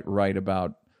Albright write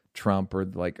about Trump or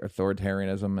like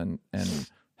authoritarianism and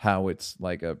how it's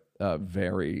like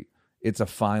it's a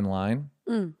fine line.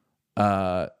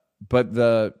 But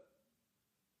the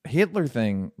Hitler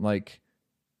thing, like,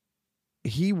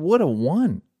 he would have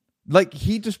won. Like,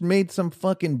 he just made some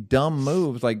fucking dumb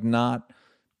moves, like not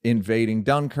invading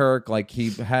Dunkirk. Like,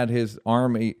 he had his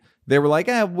army. They were like,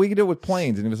 we can do it with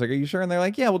planes. And he was like, are you sure? And they're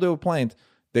like, yeah, we'll do it with planes.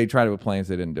 They tried it with planes.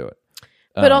 They didn't do it.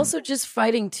 But also just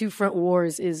fighting two front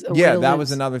wars is a way to that lose.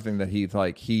 was another thing that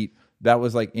that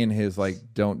was like in his like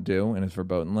don't do in his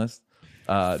verboten list.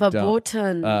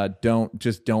 Verboten.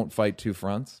 Don't fight two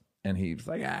fronts. And he's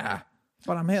like,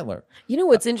 but I'm Hitler. You know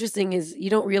what's interesting is you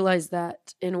don't realize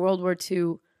that in World War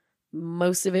II,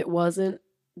 most of it wasn't.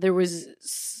 There was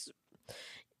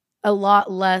a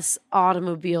lot less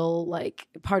automobile like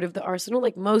part of the arsenal.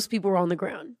 Like most people were on the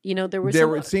ground. You know,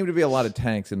 there seemed to be a lot of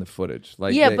tanks in the footage.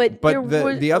 Like but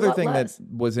the other thing that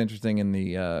was interesting in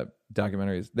the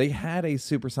documentary is they had a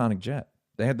supersonic jet.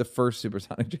 They had the first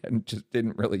supersonic jet and just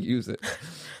didn't really use it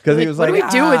because he was like, "What do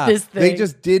we do with this thing?" They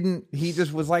just didn't. He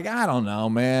just was like, "I don't know,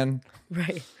 man."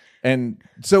 Right. And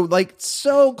so, like,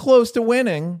 so close to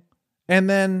winning, and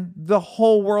then the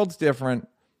whole world's different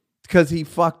because he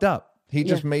fucked up. He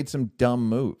just made some dumb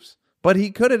moves, but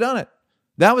he could have done it.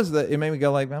 It made me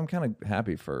go like, I'm kind of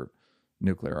happy for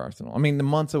nuclear arsenal. I mean, the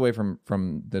months away from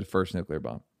the first nuclear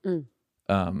bomb.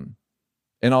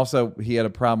 And also he had a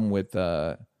problem with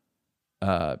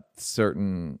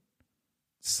certain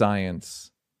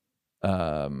science,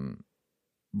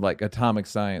 like atomic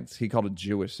science. He called it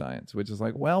Jewish science, which is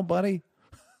like, well, buddy,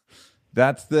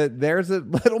 there's a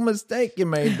little mistake you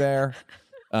made there.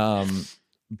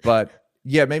 But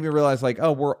yeah, it made me realize like,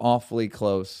 oh, we're awfully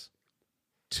close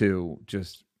to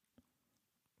just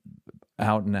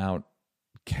out and out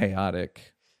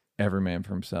chaotic, every man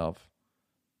for himself.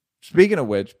 Speaking of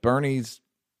which, Bernie's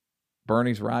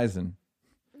rising.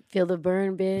 Feel the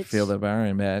burn, bitch. Feel the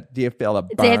burn, bitch. Do you feel the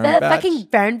burn, Did the bitch? fucking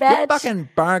burn, bitch? The fucking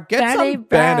burn. Get Bernie some Bro.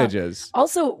 bandages.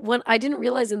 Also, when I didn't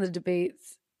realize in the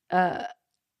debates, I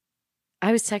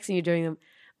was texting you during them.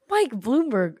 Mike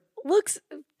Bloomberg looks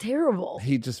terrible.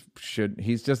 He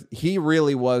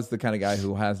really was the kind of guy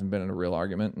who hasn't been in a real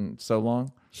argument in so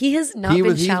long. He has not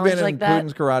been challenged been like in that.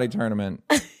 Putin's karate tournament.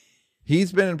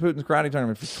 He's been in Putin's karate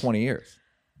tournament for 20 years.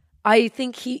 I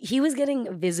think he was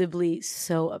getting visibly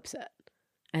so upset.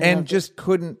 And just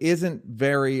isn't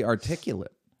very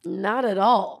articulate. Not at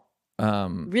all.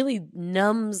 Really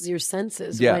numbs your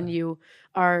senses when you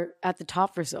are at the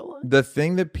top for so long. The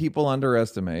thing that people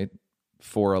underestimate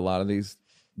for a lot of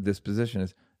this position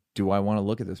is, do I want to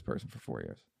look at this person for 4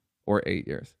 years or 8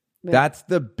 years? Right. That's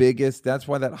the biggest. That's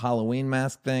why that Halloween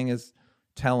mask thing is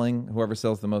telling. Whoever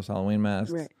sells the most Halloween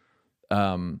masks. Right.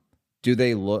 Do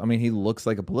they look? I mean, he looks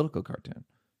like a political cartoon.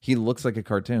 He looks like a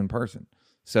cartoon person.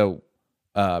 So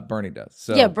Bernie does.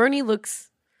 So yeah, Bernie looks.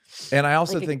 And I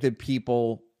also think that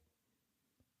people.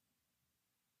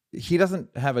 He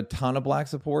doesn't have a ton of black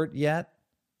support yet.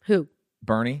 Who?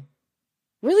 Bernie.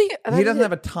 Really? He doesn't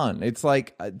have a ton. It's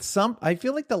like I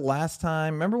feel like the last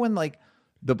time, remember when like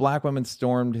the black women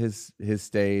stormed his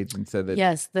stage and said that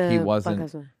he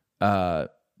wasn't. I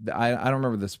don't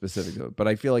remember the specifics of it, but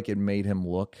I feel like it made him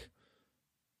look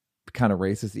kind of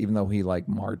racist, even though he like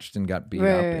marched and got beat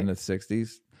up in the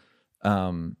 60s.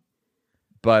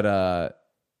 But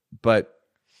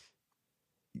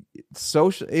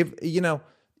social,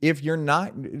 if you're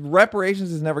not,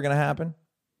 reparations is never going to happen.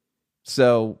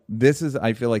 So this is,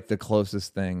 I feel like, the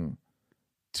closest thing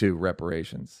to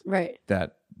reparations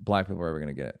that black people are ever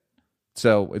going to get.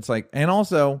 So it's like, and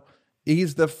also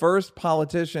he's the first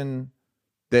politician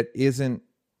that isn't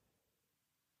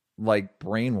like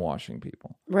brainwashing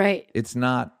people. Right. It's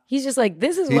not. He's just like,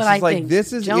 this is what I think.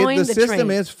 This is the system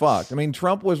is fucked. I mean,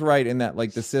 Trump was right in that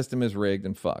like the system is rigged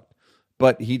and fucked,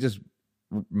 but he just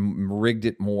rigged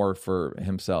it more for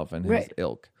himself and his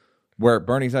ilk. Where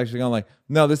Bernie's actually going like,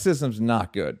 no, the system's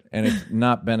not good, and it's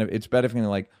not it's benefiting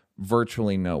like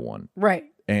virtually no one. Right.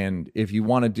 And if you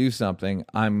want to do something,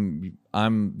 I'm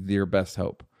your best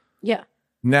hope. Yeah.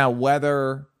 Now,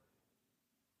 whether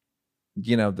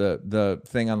the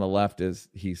thing on the left is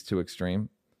he's too extreme,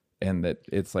 and that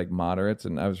it's like moderates,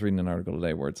 and I was reading an article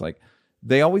today where it's like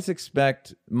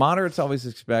moderates always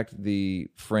expect the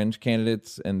fringe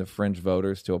candidates and the fringe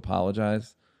voters to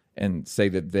apologize and say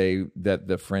that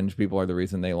the fringe people are the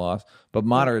reason they lost, but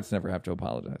moderates never have to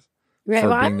apologize. Right,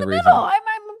 well, I'm in the middle. I'm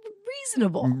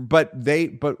reasonable. But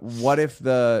what if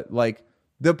the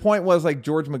point was like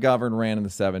George McGovern ran in the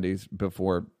 70s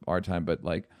before our time, but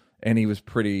like, and he was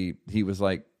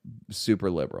like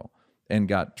super liberal and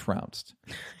got trounced,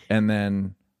 and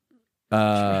then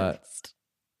but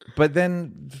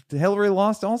then Hillary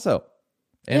lost also,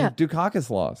 and Dukakis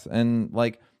lost, and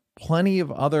like plenty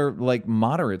of other like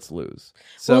moderates lose.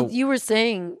 So you were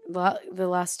saying the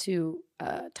last two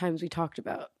times we talked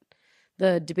about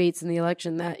the debates in the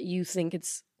election that you think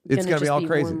it's going to be all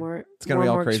crazy. It's going to be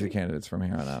all crazy candidates from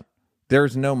here on out.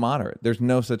 There's no moderate. There's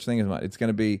no such thing as moderate. It's going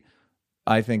to be,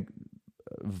 I think,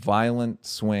 violent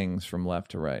swings from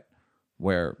left to right,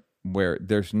 where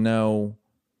there's no,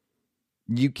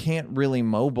 you can't really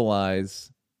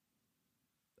mobilize.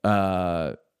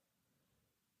 You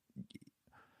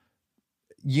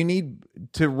need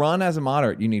to run as a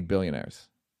moderate. You need billionaires.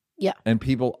 Yeah. And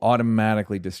people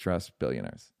automatically distrust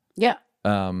billionaires. Yeah.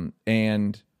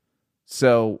 And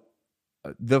so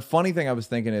the funny thing I was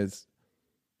thinking is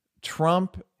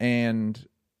Trump and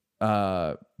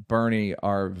Bernie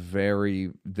are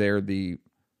they're the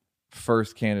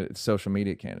first social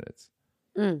media candidates.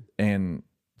 And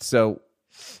so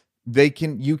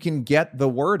you can get the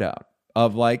word out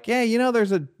of like, yeah,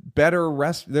 there's a better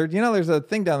there's a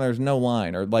thing down there's no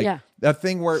line, or like a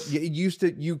thing where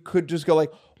you could just go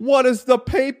like, what does the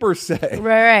paper say?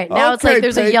 Right. Now it's like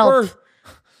there's paper. A Yelp.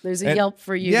 There's a Yelp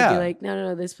for you to be like,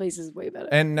 no, this place is way better.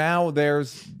 And now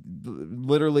there's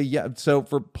literally, so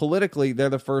for politically, they're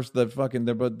the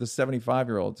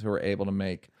 75-year-olds who are able to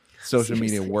make social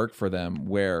media work for them,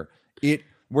 where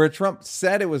Trump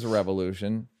said it was a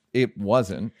revolution, it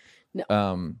wasn't.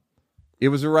 No. It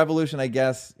was a revolution, I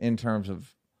guess, in terms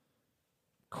of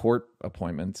court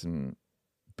appointments,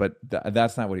 but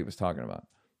that's not what he was talking about.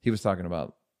 He was talking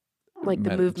about like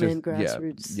the movement,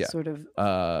 grassroots sort of.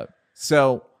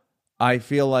 So I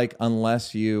feel like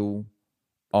unless you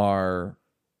are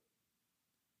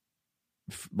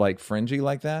like fringy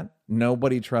like that,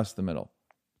 nobody trusts the middle.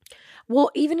 Well,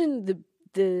 even in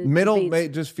the middle,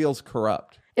 debates, just feels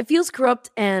corrupt. It feels corrupt,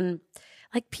 and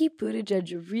like Pete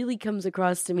Buttigieg really comes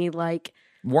across to me like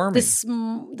wormy,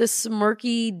 the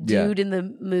smirky dude in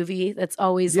the movie that's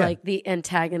always like the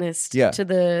antagonist to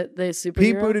the superhero.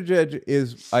 Pete Buttigieg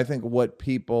is, I think, what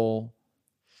people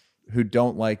who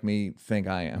don't like me think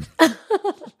I am.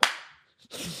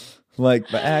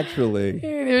 Like, but actually,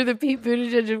 they're the Pete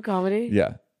Buttigieg of comedy.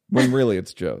 Yeah, when really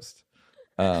it's Jost.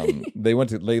 They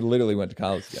literally went to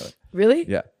college together. Really?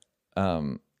 Yeah.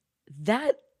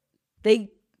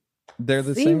 They're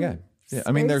the same guy. Yeah,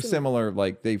 I mean they're similar.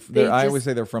 Like I always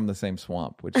say they're from the same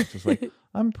swamp, which is just like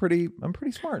I'm pretty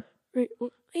smart. Right.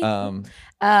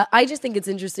 I just think it's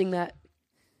interesting that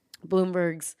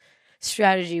Bloomberg's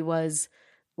strategy was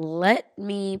let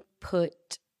me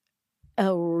put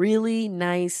a really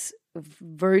nice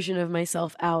version of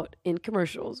myself out in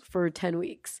commercials for 10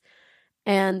 weeks.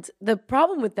 And the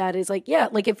problem with that is like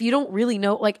if you don't really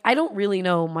know, like I don't really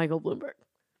know Michael Bloomberg.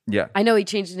 Yeah. I know he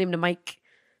changed his name to Mike.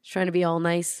 He's trying to be all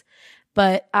nice.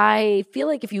 But I feel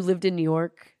like if you lived in New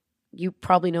York, you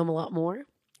probably know him a lot more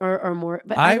or more.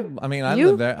 But I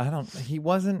lived there. He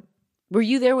wasn't. Were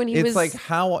you there when he was? It's like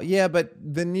but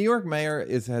the New York mayor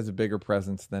has a bigger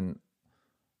presence than,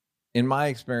 in my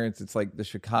experience, it's like the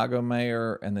Chicago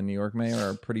mayor and the New York mayor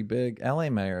are pretty big. LA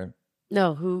mayor.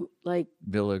 No, who like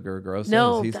Villagrosa?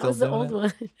 No, is he that still was the doing old it?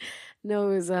 one.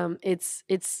 No, it was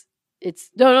it's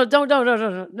no, don't,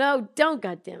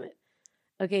 God damn it.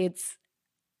 Okay, it's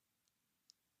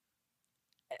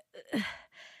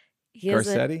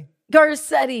Garcetti,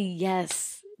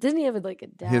 yes. Didn't he have like a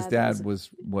dad? His dad was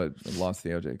what lost the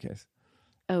OJ case.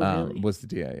 Oh, really? Was the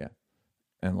DA, yeah,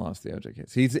 and lost the OJ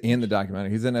case. He's in the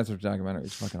documentary. He's in that documentary.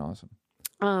 It's fucking awesome.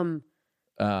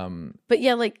 But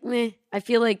yeah, like I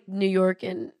feel like New York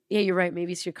and you're right.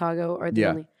 Maybe Chicago are the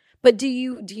only. But do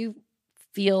you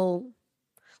feel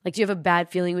like, do you have a bad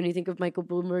feeling when you think of Michael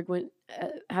Bloomberg when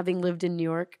having lived in New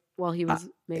York while he was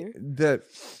mayor?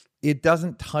 It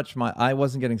doesn't touch I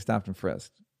wasn't getting stopped and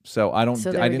frisked, so I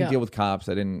didn't deal with cops.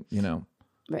 I didn't,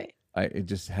 right. It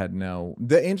just had no.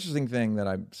 The interesting thing that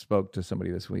I spoke to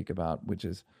somebody this week about, which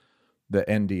is the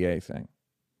NDA thing.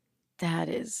 That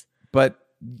is, but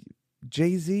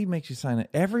Jay-Z makes you sign it.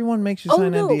 Everyone makes you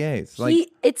sign NDAs.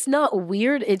 It's not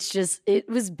weird. It's just it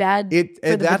was bad.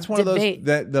 That's one debate. Of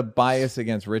those the bias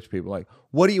against rich people. Like,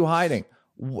 what are you hiding?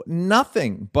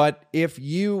 Nothing. But if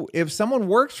someone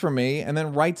works for me and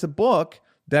then writes a book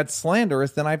that's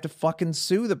slanderous, then I have to fucking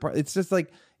sue it's just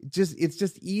like it's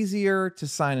just easier to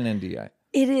sign an NDA.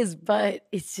 It is, but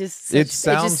it's just it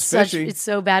sounds fishy. It's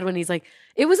so bad when he's like,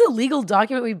 it was a legal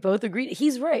document. We both agreed.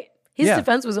 He's right. His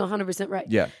defense was 100% right.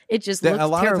 Yeah. It just looked a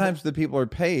lot terrible. of times the people are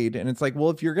paid, and it's like,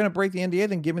 well, if you're going to break the NDA,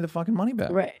 then give me the fucking money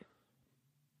back. Right.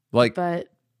 Like, but.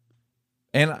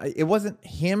 And it wasn't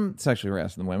him sexually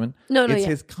harassing the women. No, it's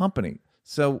his company.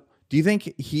 So do you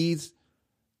think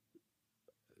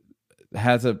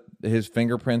has his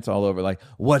fingerprints all over, like,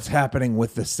 what's happening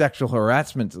with the sexual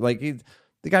harassment? Like,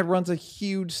 the guy runs a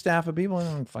huge staff of people. I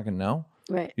don't fucking know.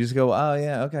 Right. You just go, oh,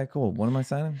 yeah, okay, cool. What am I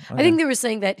signing? Okay. I think they were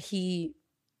saying that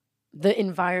the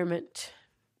environment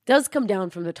does come down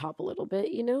from the top a little bit,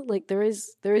 like there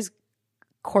is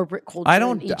corporate culture.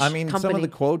 Company. Some of the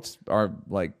quotes are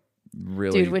like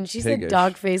really, dude, when she piggish. said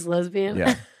dog-faced lesbian,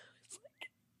 yeah.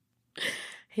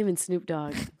 Him and Snoop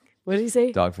Dogg. What did he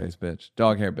say? Dog-faced bitch.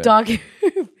 Dog-hair bitch.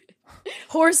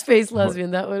 Horse-faced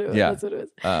lesbian. That's what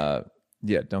it was.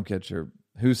 Yeah, don't get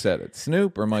who said it?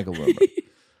 Snoop or Michael Bloomberg?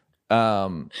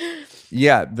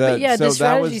 The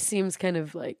strategy seems kind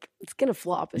of like it's gonna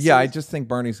flop. I just think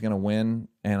Bernie's gonna win,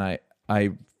 and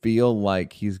I feel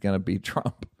like he's gonna beat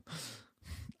Trump.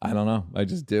 I don't know. I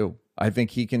just do. I think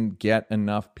he can get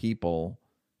enough people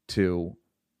to.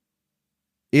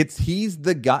 He's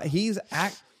the guy.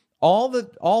 All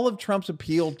of Trump's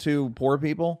appeal to poor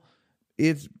people.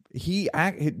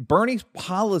 Bernie's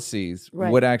policies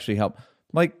would actually help.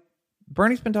 Like,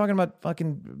 Bernie's been talking about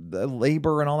fucking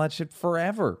labor and all that shit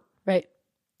forever. Right.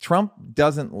 Trump's,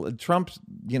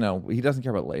 he doesn't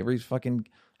care about labor. He's fucking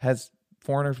has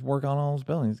foreigners work on all his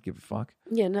buildings. Give a fuck.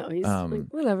 Yeah, no, he's like,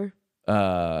 whatever.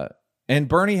 And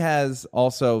Bernie has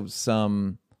also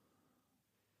some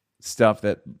stuff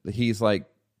that he's like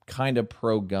kind of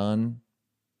pro-gun.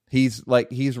 He's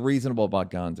reasonable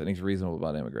about guns and he's reasonable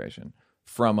about immigration.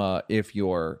 From if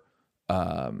you're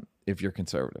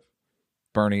conservative,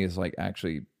 Bernie is like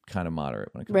actually kind of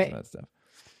moderate when it comes to that stuff.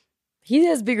 He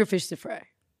has bigger fish to fry.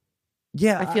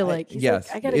 Yeah, I feel like he's yes.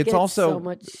 like, I gotta it's get also so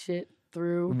much shit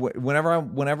through.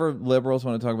 Whenever liberals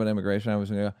want to talk about immigration, I was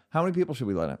going to go, how many people should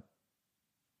we let in?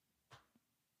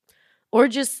 Or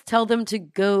just tell them to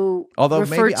go. Although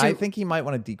maybe I think he might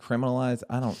want to decriminalize.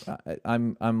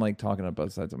 I'm like talking on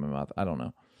both sides of my mouth. I don't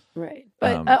know. Right,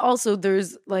 but also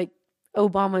there's like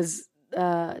Obama's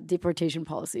deportation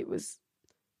policy was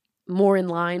more in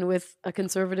line with a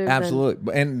conservative.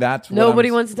 Absolutely, and that's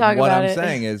nobody wants to talk about it. What I'm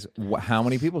saying is, how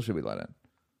many people should we let in?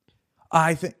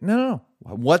 I think no.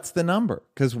 What's the number?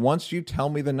 Because once you tell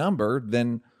me the number,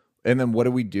 then what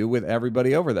do we do with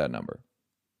everybody over that number?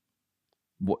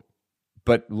 What?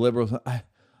 But liberals,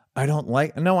 I don't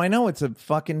like. No, I know it's a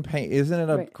fucking pain. Isn't it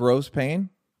a gross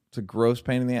pain? It's a gross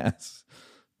pain in the ass.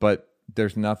 But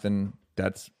there's nothing.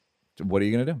 What are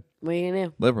you gonna do? What are you gonna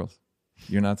do? Liberals,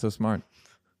 you're not so smart.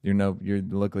 You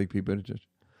look like Pete Buttigieg.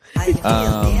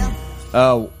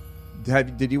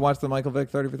 Did you watch the Michael Vick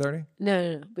 30 for 30?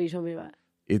 No. But you told me about it.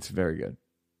 It's very good.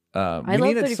 We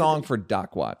need a song for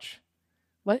Doc Watch.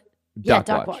 What? Doc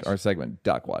Watch. Our segment,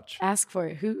 Doc Watch. Ask for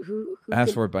it. Who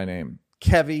Ask for it by name.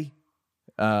 Kevy,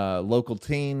 local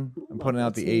teen. I'm putting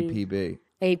out the APB.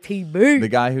 APB. The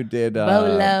guy who did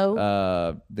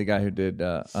Bolo. The guy who did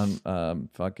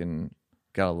fucking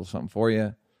got a little something for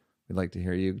you. We'd like to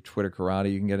hear you. Twitter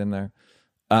Karate, you can get in there.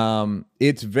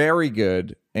 It's very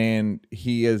good, and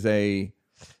he is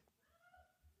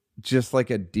just like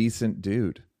a decent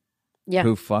dude. Yeah.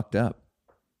 Who fucked up.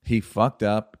 He fucked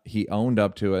up. He owned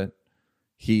up to it.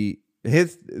 The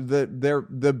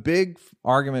big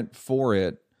argument for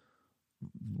it,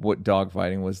 what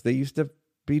dogfighting was, they used to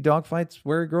be dogfights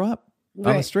where he grew up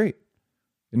on the street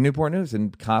in Newport News,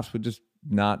 and cops would just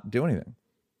not do anything.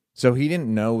 So he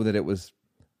didn't know that it was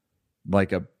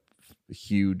like a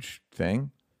huge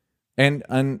thing.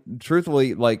 And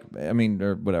truthfully, like, I mean,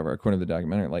 or whatever, according to the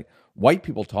documentary, like white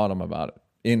people taught him about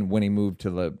it when he moved to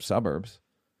the suburbs.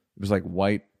 It was like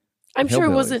white. I'm sure it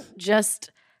wasn't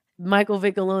just Michael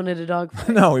Vick alone at a dogfight.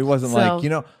 No, he wasn't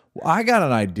like, I got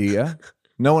an idea.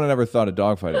 No one had ever thought of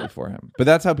dogfighting before him. But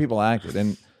that's how people acted.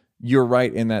 And you're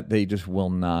right in that they just will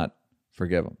not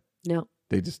forgive him. No.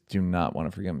 They just do not want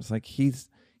to forgive him. It's like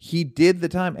he did the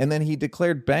time, and then he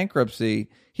declared bankruptcy.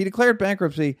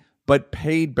 But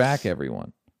paid back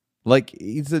everyone. Like,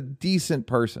 he's a decent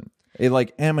person. A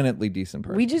eminently decent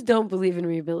person. We just don't believe in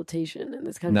rehabilitation in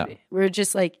this country. No. We're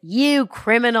just like, you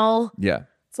criminal. Yeah.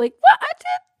 It's like, what? I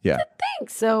did the thing.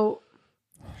 So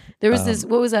there was this,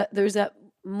 what was that? There was that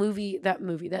movie,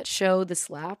 that show, The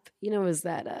Slap. It was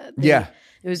that, it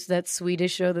was that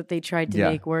Swedish show that they tried to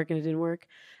make work and it didn't work.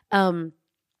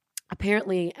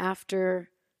 Apparently after,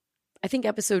 I think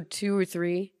episode 2 or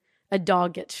 3, a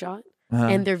dog gets shot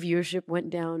and their viewership went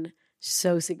down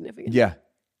so significantly. Yeah.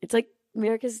 It's like,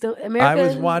 America. I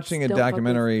was watching a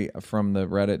documentary from the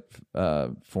Reddit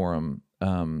forum,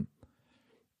 or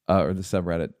the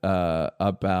subreddit,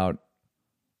 about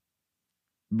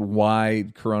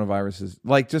why coronavirus is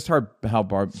like just how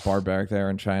barbaric they are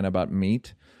in China about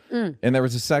meat. And there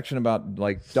was a section about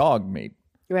like dog meat,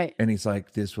 right? And he's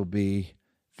like, "This will be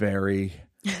very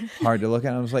hard to look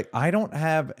at." And I was like, I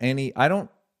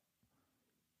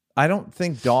don't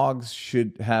think dogs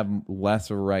should have less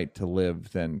of a right to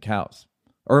live than cows,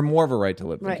 or more of a right to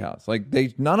live than cows. Like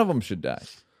none of them should die.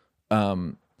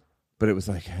 But it was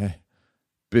like,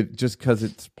 but just because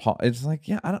it's like,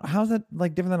 how's that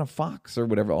like different than a fox or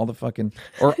whatever? All the fucking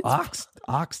or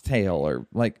oxtail or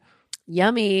like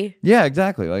yummy. Yeah,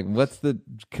 exactly. Like,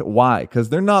 why? Because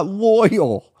they're not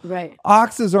loyal. Right.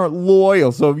 Oxes aren't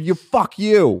loyal. So fuck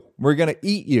you. We're gonna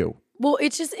eat you. Well,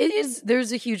 it is.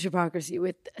 There's a huge hypocrisy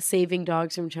with saving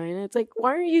dogs from China. It's like,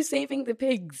 why are you saving the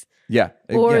pigs? Yeah.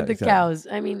 Or the cows?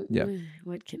 I mean,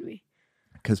 what can we?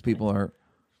 Because people are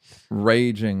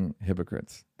raging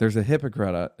hypocrites. There's a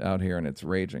hypocrite out here and it's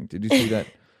raging. Did you see that?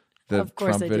 The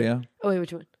Trump video? Did. Oh, wait,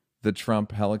 which one? The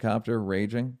Trump helicopter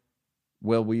raging?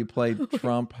 Will you play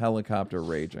Trump helicopter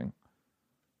raging?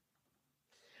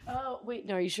 Oh, wait.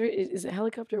 No, are you sure? Is it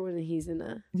helicopter when he's in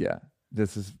a... Yeah.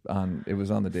 It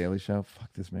was on The Daily Show.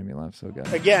 Fuck, this made me laugh so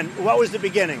good. Again, what was the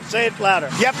beginning? Say it louder.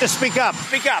 You have to speak up.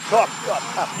 Speak up. Talk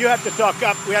up. You have to talk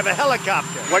up. We have a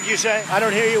helicopter. What'd you say? I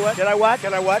don't hear you. What? Did I what?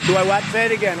 Did I what? Do I what? Say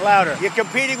it again, louder. You're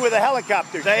competing with a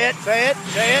helicopter. Say it. Say it.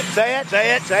 Say it. Say it.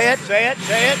 Say it. Say it. Say it.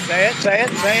 Say it. Say it. Say it.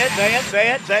 Say it.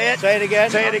 Say it. Say it. Say it. Say it again.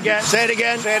 Say it again. Say it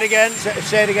again. Say it again.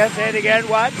 Say it again. Say it again.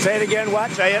 What? Say it again.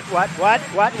 What? Say it. What? What?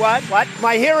 What? What? What?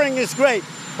 My hearing is great.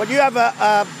 But you have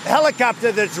a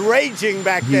helicopter that's raging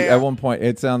back there. At one point,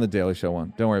 it's on the Daily Show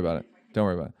one. Don't worry about it.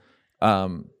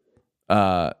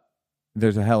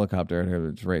 There's a helicopter out here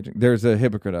that's raging. There's a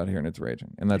hypocrite out here and it's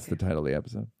raging, and that's the title of the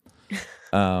episode.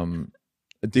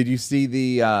 Did you see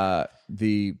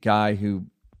the guy who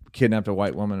kidnapped a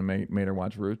white woman and made her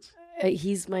watch Roots?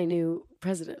 He's my new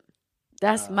president.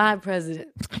 That's my president.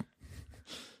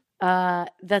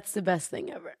 That's the best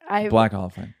thing ever. Black Hall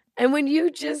of Fame. And when you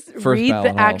just First read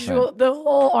ballot the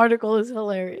whole article is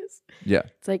hilarious. Yeah.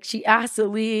 It's like she asked to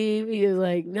leave. He was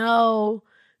like, no,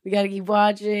 we got to keep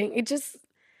watching.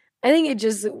 I think it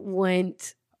just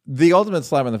went. The ultimate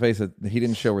slap in the face that he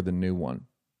didn't show her the new one.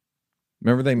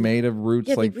 Remember they made a Roots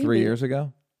like 3 years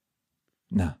ago?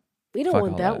 No. We don't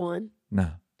want that one. No.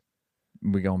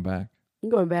 We going back. I'm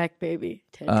going back, baby.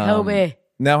 Toby.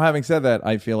 Now, having said that,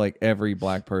 I feel like every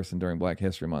black person during Black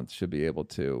History Month should be able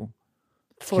to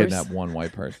kidnap one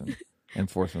white person and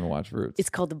force them to watch Roots. It's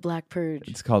called the Black Purge.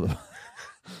 It's called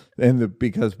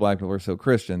because black people are so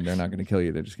Christian, they're not going to kill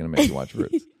you. They're just going to make you watch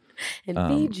Roots. And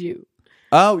feed you.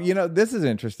 Oh, this is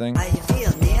interesting. How you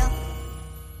feel,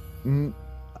 Neil?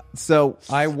 So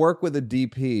I work with a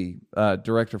DP,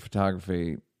 director of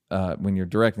photography. When you're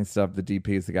directing stuff, the DP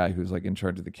is the guy who's like in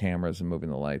charge of the cameras and moving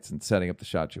the lights and setting up the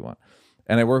shots you want.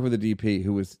 And I work with a DP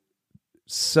who was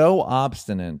so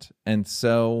obstinate and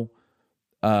so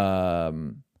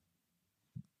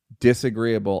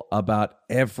disagreeable about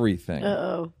everything.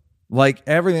 Uh-oh. Like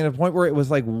everything, to the point where it was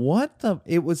like,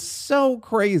 it was so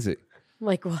crazy.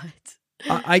 Like what?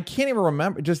 I can't even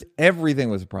remember. Just everything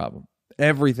was a problem.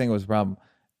 Everything was a problem.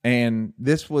 And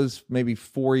this was maybe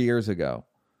 4 years ago.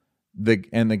 The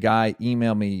guy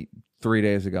emailed me 3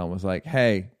 days ago and was like,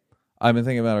 hey, I've been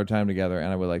thinking about our time together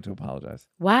and I would like to apologize.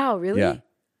 Wow, really? Yeah.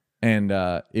 And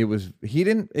he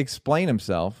didn't explain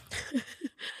himself,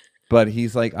 but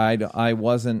he's like, I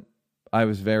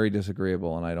was very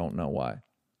disagreeable and I don't know why.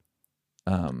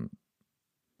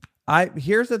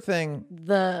 Here's the thing.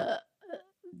 The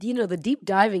deep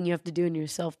diving you have to do in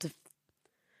yourself to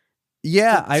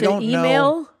I don't email?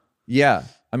 know. Yeah.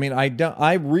 I mean,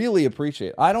 I really appreciate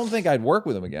it. I don't think I'd work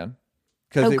with him again.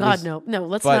 Oh, God, no. No,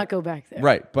 let's not go back there.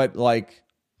 Right. But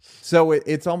so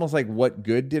it's almost like, what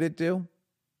good did it do?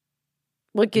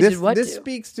 What good did what do? This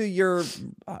speaks to your,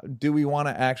 do we want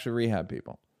to actually rehab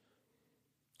people?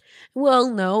 Well,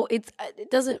 no,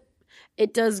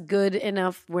 it does good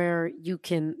enough where you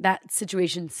can, that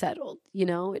situation settled,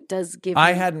 it does give.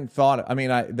 I hadn't thought,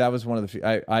 that was one of the few,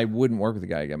 I wouldn't work with the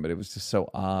guy again, but it was just so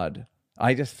odd.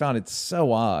 I just found it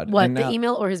so odd. What, the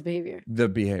email or his behavior? The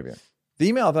behavior. The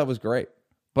email I thought was great,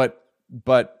 but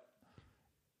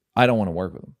I don't want to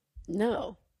work with him.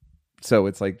 No. So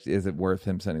it's like, is it worth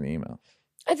him sending the email?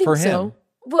 I think so.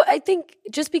 Well, I think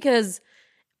just because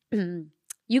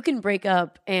you can break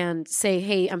up and say,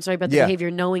 hey, I'm sorry about the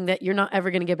behavior, knowing that you're not ever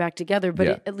going to get back together, but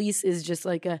it at least is just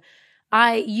like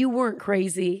you weren't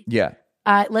crazy. Yeah.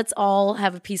 Let's all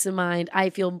have a peace of mind.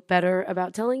 I feel better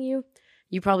about telling you.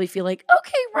 You probably feel like,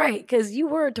 okay, right, because you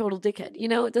were a total dickhead.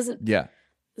 It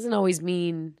doesn't always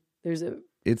mean there's a...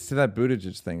 It's to that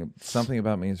Buttigieg thing. Something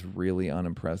about me is really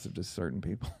unimpressive to certain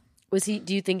people.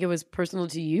 Do you think it was personal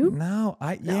to you? No,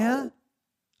 yeah.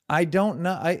 I don't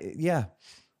know. A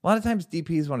lot of times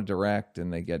DPs want to direct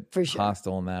and they get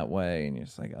hostile in that way. And you're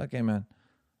just like, okay, man,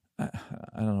 I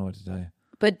don't know what to tell you.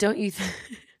 But don't you think...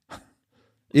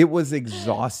 It was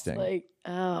exhausting. Like,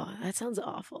 oh, that sounds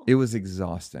awful. It was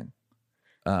exhausting.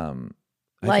 I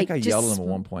think I yelled at him at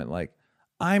one point, like,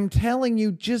 I'm telling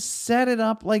you, just set it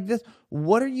up like this.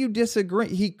 What are you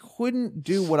disagreeing? He couldn't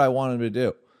do what I wanted him to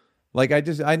do. Like,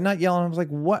 I'm not yelling. I was like,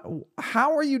 what?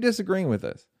 How are you disagreeing with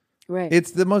this? Right.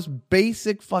 It's the most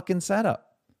basic fucking setup.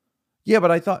 Yeah, but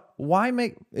I thought,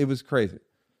 it was crazy.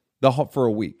 For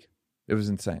a week. It was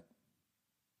insane.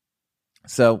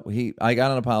 So I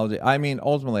got an apology. I mean,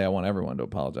 ultimately, I want everyone to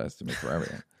apologize to me for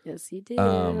everything. Yes, you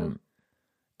do.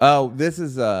 This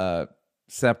is a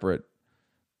separate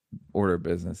order of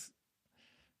business.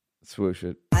 Swoosh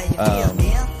it.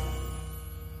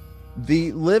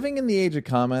 The living in the age of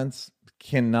comments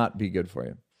cannot be good for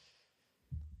you.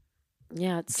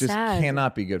 Yeah, it's just sad.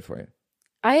 Cannot be good for you.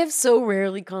 I have so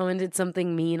rarely commented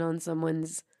something mean on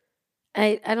someone's.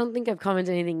 I don't think I've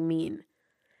commented anything mean.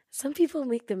 Some people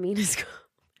make the meanest comments.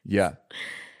 Yeah.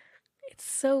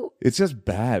 It's just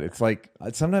bad. It's like,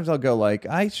 sometimes I'll go like,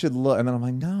 I should look. And then I'm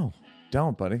like, no,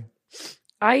 don't, buddy.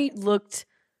 I looked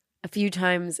a few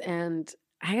times and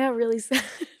I got really sad.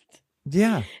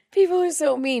 Yeah. People are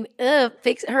so mean. Ugh,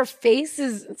 her face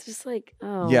is, it's just like,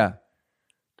 oh. Yeah.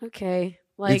 Okay.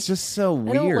 Like, it's just so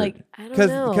weird. I don't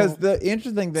know. Because the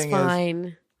interesting thing it's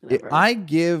fine. I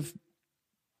give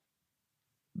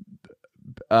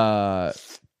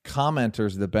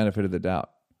commenters the benefit of the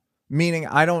doubt. Meaning,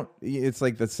 it's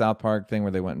like the South Park thing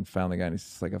where they went and found the guy and he's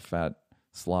just like a fat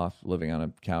sloth living on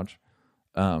a couch.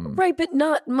 Right, but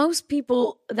not most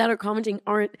people that are commenting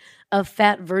aren't a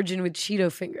fat virgin with Cheeto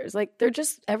fingers. Like, they're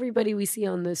just everybody we see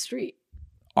on the street.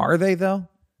 Are they, though?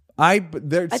 Somebody think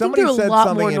they're a said lot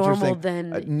something more normal interesting.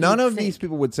 than None you'd of these think.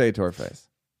 people would say it to our face.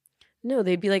 No,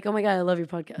 they'd be like, "Oh my god, I love your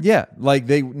podcast." Yeah, like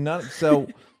so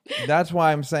that's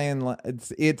why I'm saying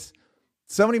it's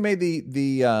somebody made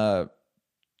the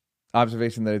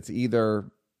observation that it's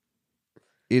either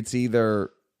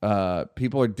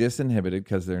people are disinhibited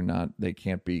because they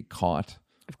can't be caught,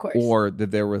 Of course. or that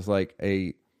there was like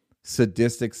a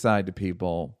sadistic side to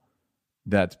people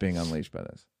that's being unleashed by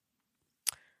this.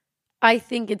 I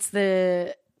think it's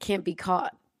the can't be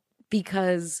caught,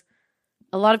 because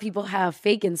a lot of people have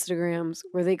fake Instagrams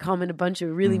where they comment a bunch of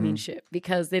really mean shit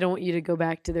because they don't want you to go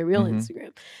back to their real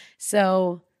Instagram.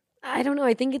 So I don't know.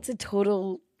 I think it's a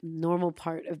total normal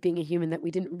part of being a human that we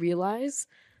didn't realize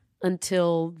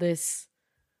until this,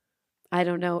 I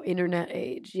don't know, internet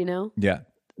age, you know? Yeah.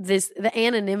 The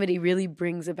anonymity really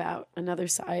brings about another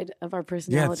side of our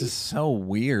personality. Yeah, it's just so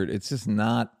weird. It's just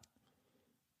not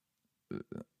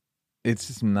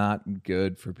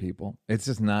good for people. It's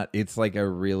just not. It's like a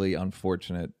really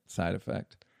unfortunate side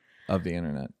effect of the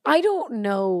internet. I don't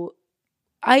know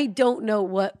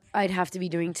what I'd have to be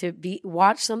doing to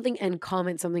watch something and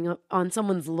comment something on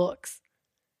someone's looks.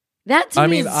 That to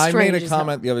me is I strange made a as hell.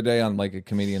 comment the other day on like a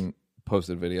comedian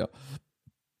posted video,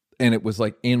 and it was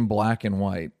like in black and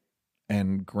white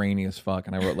and grainy as fuck,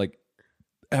 and I wrote like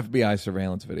FBI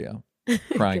surveillance video,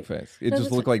 crying face. It just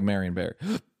looked like Marion Barry.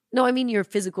 No, I mean your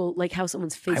physical, like how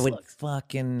someone's face I would looks.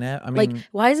 fucking. I mean, Like,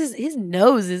 why is his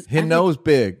nose is his nose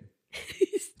big.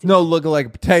 No, looking like a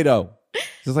potato.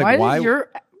 Just like why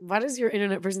does your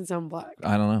internet person sound black?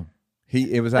 I don't know.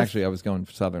 It was actually I was going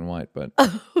Southern white, but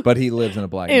he lives in a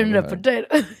black Internet neighborhood.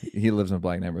 potato. He lives in a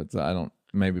black neighborhood, so I don't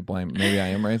maybe I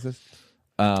am racist.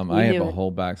 I have a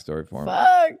whole backstory for him.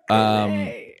 Fuck.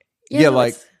 Yeah,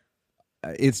 like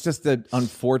it's just an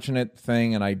unfortunate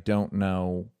thing, and I don't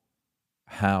know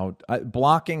how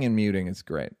blocking and muting is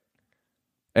great,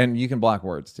 and you can block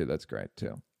words too. That's great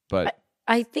too. But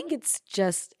I think it's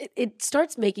just it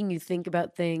starts making you think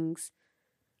about things.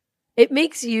 It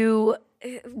makes you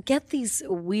get these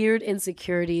weird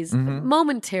insecurities,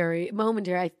 momentary.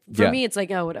 For me, it's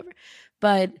like, oh, whatever.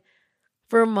 But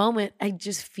for a moment, I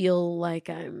just feel like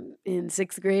I'm in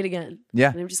 6th grade again.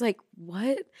 Yeah. And I'm just like,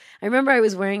 what? I remember I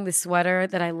was wearing the sweater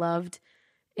that I loved,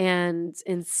 and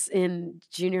in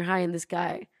junior high, and this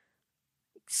guy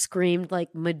screamed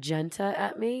like magenta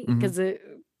at me because the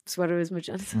sweater was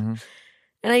magenta.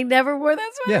 And I never wore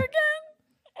that sweater again.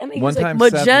 And he was like,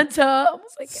 magenta. I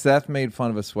was like, Seth made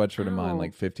fun of a sweatshirt of mine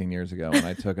like 15 years ago, and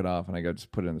I took it off and I go,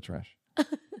 just put it in the trash.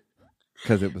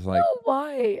 Because it was like, oh,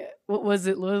 why? What was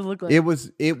it? What did it look like? it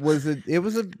was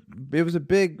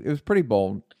pretty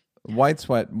bold.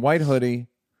 White hoodie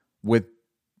with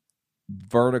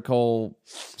vertical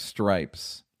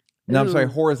stripes. No, I'm sorry,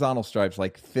 horizontal stripes,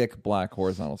 like thick black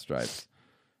horizontal stripes.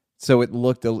 So it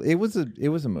was a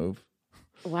move.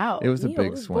 Wow. It was a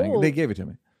big swing. bold. They gave it to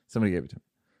me. Somebody gave it to me.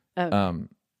 Oh.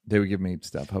 They would give me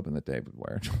stuff hoping that Dave would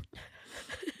wear it.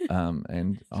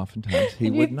 And oftentimes he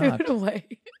And would you threw not. it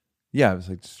away. Yeah, I was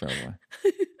like, just throw it away.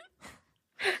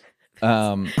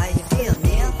 How you feel,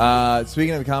 Neil?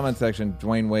 Speaking of the comment section,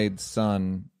 Dwayne Wade's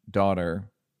son, daughter,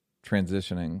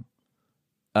 transitioning.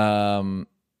 Everyone's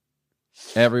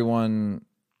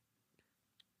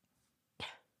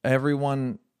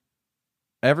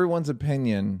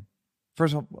opinion.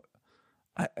 First of all,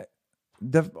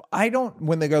 I don't.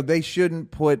 When they go, they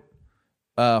shouldn't put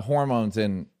hormones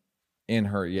in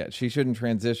her yet. She shouldn't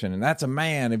transition, and that's a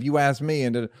man. If you ask me,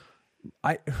 and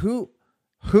who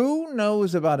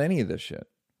knows about any of this shit?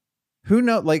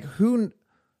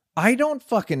 I don't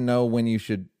fucking know when you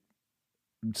should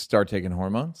start taking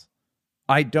hormones.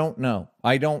 I don't know.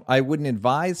 I wouldn't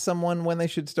advise someone when they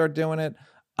should start doing it.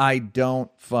 I don't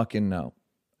fucking know.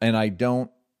 And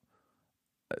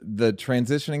the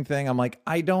transitioning thing, I'm like,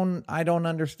 I don't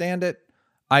understand it.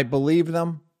 I believe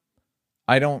them.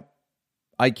 I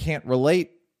can't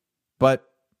relate, but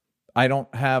I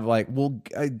don't have like, well,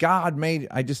 God made,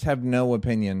 I just have no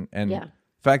opinion. And the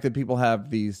fact that people have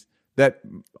these, that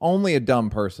only a dumb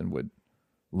person would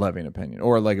levy an opinion,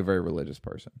 or like a very religious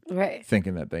person, Right.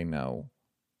 thinking that they know,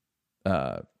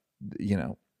 I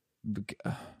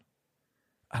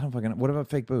don't fucking know. What about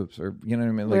fake boobs? Or, you know what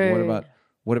I mean? Like, Right.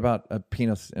 what about a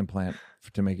penis implant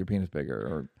to make your penis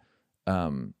bigger,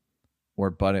 or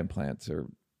butt implants,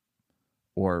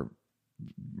 or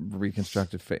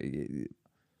reconstructive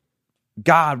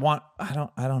God want. I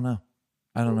don't know.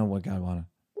 I don't know what God wanted.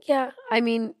 Yeah, I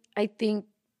mean, I think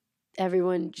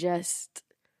everyone just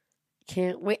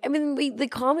can't wait. I mean, the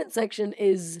comment section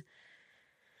is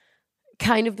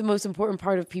kind of the most important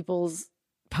part of people's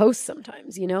posts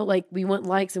sometimes, you know? Like, we want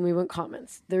likes and we want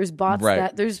comments. There's bots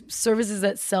there's services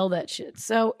that sell that shit.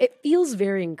 So it feels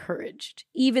very encouraged,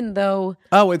 even though...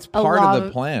 Oh, it's part of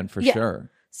the plan, for sure.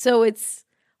 So it's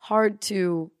hard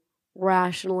to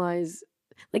rationalize...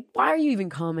 Like, why are you even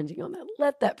commenting on that?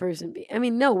 Let that person be. I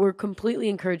mean, no, we're completely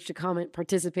encouraged to comment,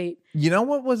 participate. You know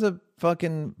what was a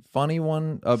fucking funny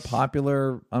one, a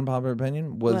popular, unpopular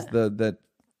opinion? Was that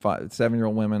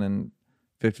 7-year-old women and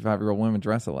 55-year-old women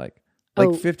dress alike.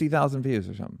 Like 50,000 views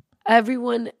or something.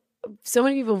 So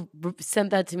many people sent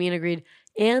that to me and agreed.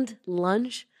 And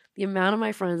lunch, the amount of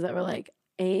my friends that were like,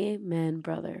 amen,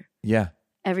 brother. Yeah.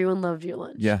 Everyone loved your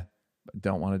lunch. Yeah.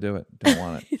 Don't want to do it. Don't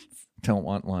want it. Don't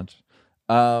want lunch.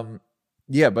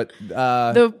 Yeah, but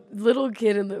the little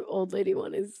kid and the old lady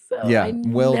one is so. Yeah,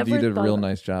 Will, you did a real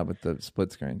nice job with the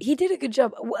split screen. He did a good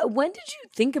job. When did you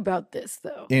think about this,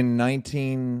 though? In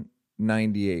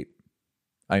 1998,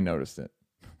 I noticed it.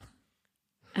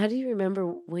 How do you remember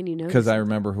when you noticed? Because I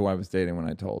remember who I was dating when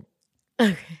I told.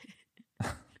 Okay.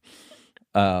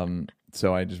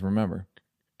 So I just remember.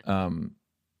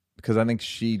 Because I think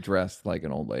she dressed like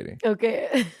an old lady.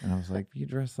 Okay. And I was like, do you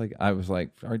dress like a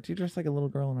little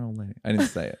girl and an old lady? I didn't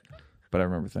say it, but I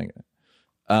remember thinking it.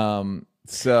 And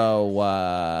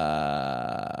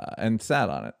sat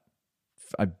on it.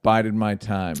 I bided my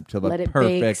time till the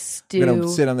perfect. I'm going to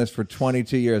sit on this for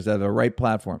 22 years at the right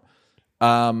platform.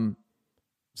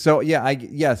 So yeah,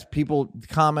 yes, people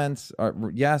comments are,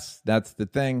 yes, that's the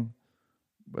thing.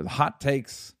 With hot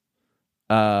takes.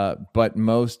 But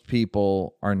most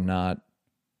people are not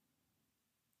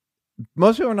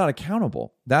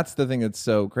accountable. That's the thing that's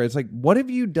so crazy. It's like, what have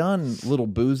you done, Little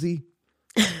Boozy?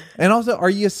 And also, are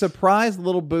you surprised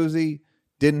Little Boozy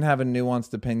didn't have a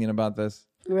nuanced opinion about this?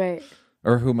 Right.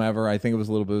 Or whomever. I think it was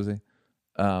Little Boozy.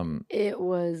 It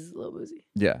was Little Boozy.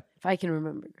 Yeah. If I can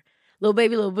remember. Little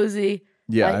Baby, Little Boozy.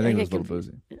 Yeah, I think it was Little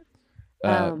Boozy.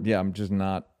 Yeah. I'm just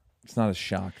not, it's not a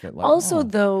shock that like. Also,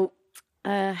 though,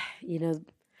 you know,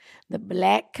 the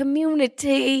black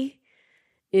community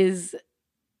there's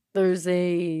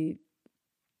a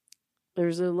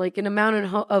like an amount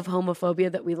of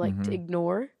homophobia that we like to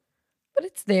ignore, but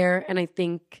it's there. And I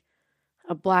think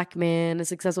a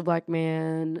successful black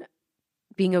man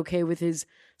being okay with his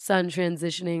son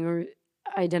transitioning or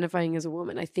identifying as a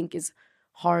woman, I think is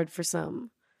hard for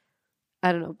some,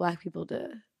 I don't know, black people to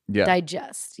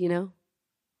digest, you know?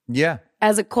 Yeah.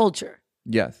 As a culture.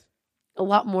 Yes. A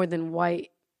lot more than white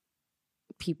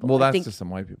people. Well, that's just some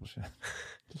white people shit.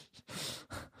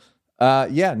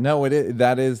 Yeah, no, it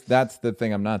is. That's the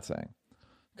thing I'm not saying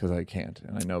because I can't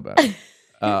and I know better.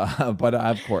 But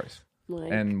of course.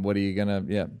 Like, and what are you gonna?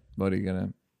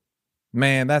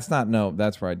 Man, that's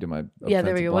where I do my. Yeah,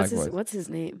 there we go. What's his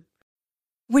name?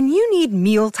 When you need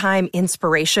mealtime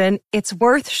inspiration, it's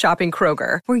worth shopping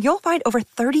Kroger, where you'll find over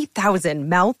 30,000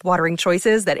 mouth-watering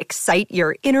choices that excite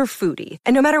your inner foodie.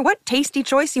 And no matter what tasty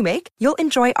choice you make, you'll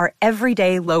enjoy our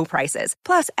everyday low prices,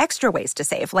 plus extra ways to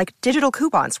save, like digital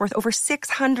coupons worth over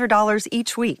 $600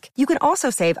 each week. You can also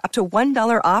save up to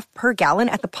 $1 off per gallon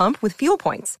at the pump with fuel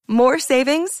points. More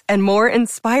savings and more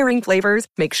inspiring flavors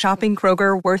make shopping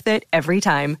Kroger worth it every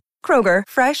time. Kroger,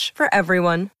 fresh for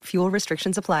everyone. Fuel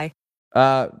restrictions apply.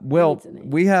 Will,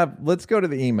 let's go to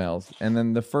the emails, and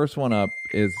then the first one up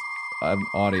is an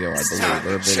audio, I believe,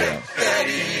 or a video.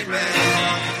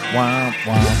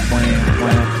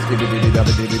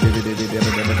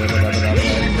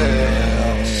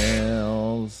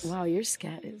 Wow, your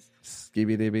scat is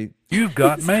skibby-dibby. You've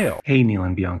got mail. Hey, Neil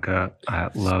and Bianca. I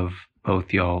love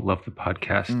both y'all. Love the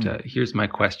podcast. Here's my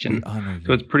question.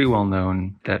 So it's pretty well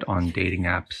known that on dating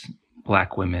apps,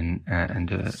 Black women and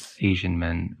Asian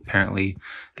men, apparently,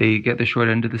 they get the short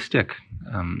end of the stick.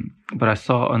 But I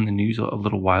saw on the news a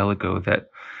little while ago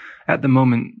that at the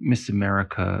moment, Miss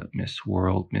America, Miss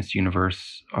World, Miss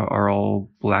Universe are all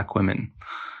Black women.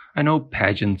 I know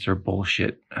pageants are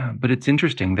bullshit, but it's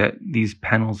interesting that these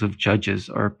panels of judges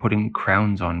are putting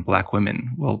crowns on Black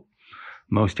women. Well,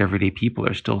 most everyday people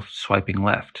are still swiping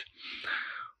left.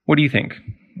 What do you think?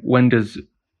 When does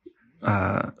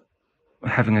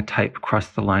having a type cross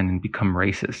the line and become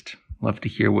racist? Love to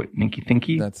hear what Ninky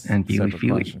Thinky and Beely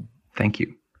Feely. Thank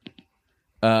you.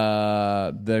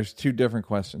 There's two different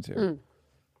questions here.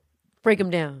 Break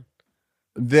them down.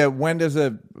 When does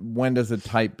a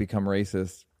type become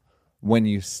racist? When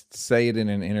you say it in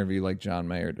an interview like John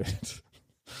Mayer did.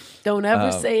 Don't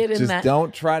ever say it in just that.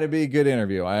 Don't try to be a good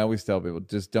interview. I always tell people,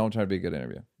 just don't try to be a good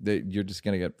interview. You're just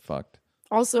going to get fucked.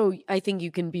 Also, I think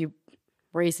you can be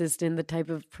racist in the type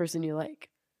of person you like.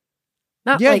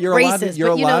 Not yeah, like you're racist,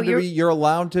 allowed to be. You're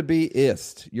allowed to be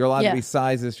ist. You're allowed Yeah. to be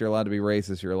sizist. You're allowed to be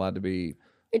racist. You're allowed to be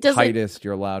It doesn't. heightist.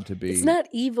 You're allowed to be. It's not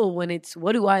evil when it's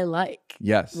what do I like?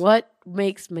 Yes. What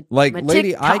makes my Like, my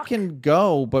lady, I TikTok? can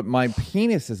go, but my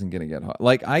penis isn't going to get hard.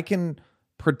 Like, I can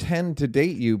pretend to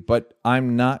date you, but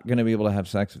I'm not going to be able to have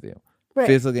sex with you. Right.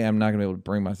 Physically, I'm not going to be able to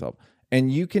bring myself.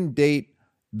 And you can date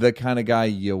the kind of guy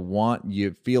you want,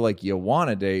 you feel like you want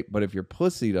to date, but if your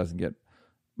pussy doesn't get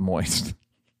moist,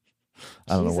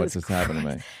 I don't know what Jesus just happened to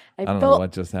me. Christ. I don't know felt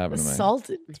what just happened to me.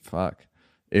 assaulted. Fuck.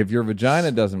 If your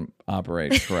vagina doesn't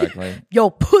operate correctly, Yo,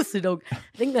 pussy dog. I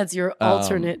think that's your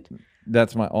alternate.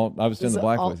 that's my alt. I was doing Is the it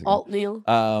black voice again. alt Neil.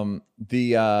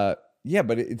 Yeah,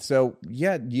 but it's so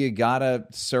you gotta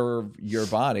serve your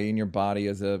body, and your body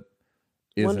is a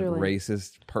Wonderland.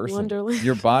 racist person. Wonderland.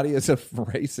 Your body is a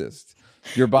racist.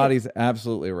 Your body's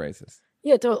absolutely racist.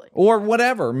 Yeah, totally. Or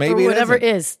whatever. Maybe or whatever it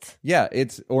isn't. is. Yeah,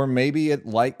 or maybe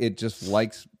it just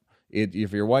likes it.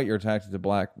 If you're white, you're attracted to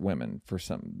black women for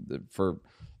some.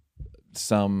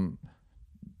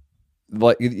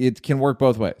 Like it can work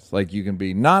both ways. Like you can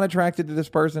be not attracted to this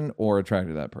person or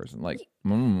attracted to that person. Like,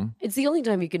 It's the only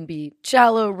time you can be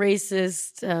shallow,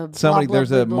 racist. somebody, blah, there's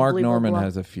blah, a blah, Mark blah, blah, Norman blah.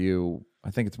 has a few.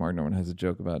 I think it's Mark Norman has a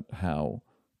joke about how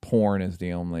porn is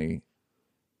the only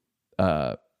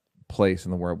place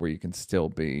in the world where you can still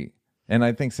be, and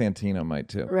I think Santino might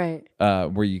too. Right.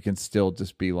 Where you can still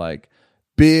just be like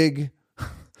big,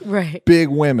 Right. big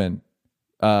women,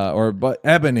 but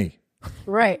Ebony.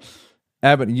 Right.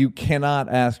 Ebony, you cannot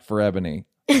ask for Ebony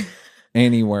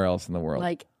anywhere else in the world.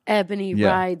 Like Ebony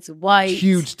Yeah. rides white.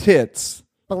 Huge tits.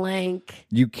 Blank.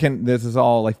 You can. This is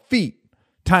all like feet,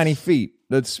 tiny feet,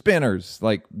 the spinners.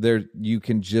 Like there, you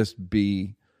can just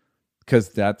be, because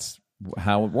that's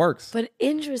how it works. But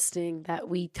interesting that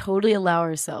we totally allow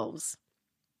ourselves.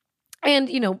 And,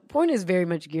 porn is very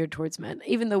much geared towards men,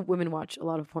 even though women watch a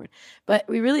lot of porn. But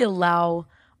we really allow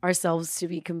ourselves to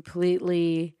be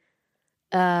completely,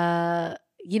 have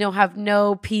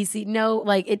no PC,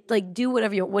 do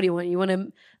whatever you want. What do you want? You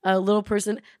want a little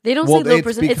person? They don't say little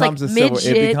person. It's like midgets.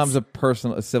 It becomes a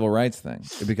civil rights thing.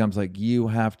 It becomes like you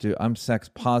have to. I'm sex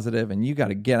positive, and you got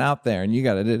to get out there, and you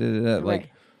got to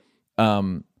like.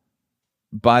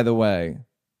 By the way,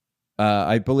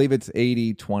 I believe it's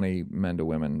 80-20 men to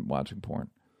women watching porn.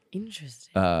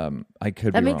 Interesting. I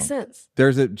could that be makes wrong. sense.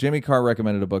 There's Jimmy Carr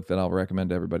recommended a book that I'll recommend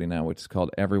to everybody now, which is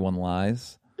called Everyone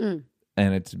Lies. And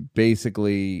it's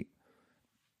basically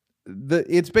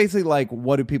like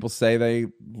what do people say they're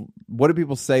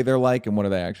like, and what are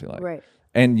they actually like? Right.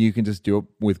 And you can just do it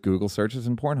with Google searches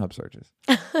and Pornhub searches.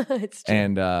 It's true.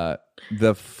 And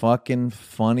the fucking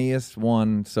funniest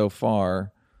one so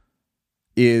far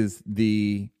is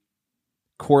the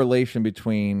correlation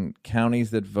between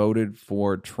counties that voted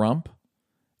for Trump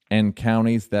and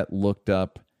counties that looked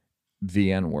up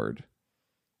the N-word.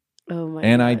 Oh my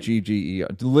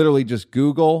Nigger. Literally just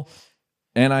Google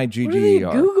Nigger. What are they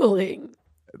Googling?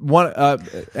 One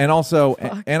and also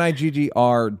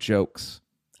Nigger jokes.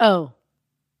 Oh.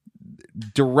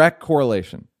 Direct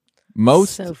correlation.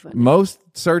 Most So funny. most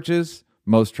searches,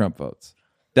 most Trump votes.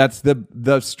 That's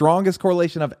the strongest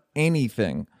correlation of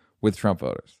anything with Trump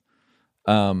voters.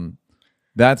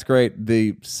 That's great.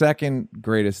 The second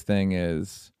greatest thing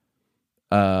is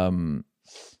so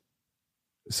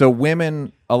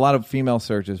women, a lot of female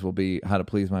searches will be how to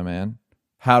please my man,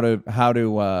 how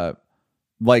to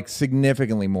like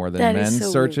significantly more than That is men's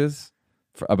so searches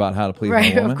about how to please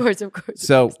Right, my woman. of course.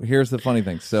 So here's the funny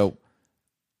thing. So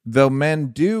though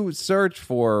men do search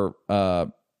for,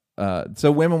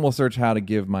 so women will search how to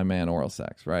give my man oral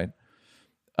sex, right?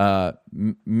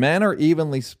 Men are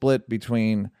evenly split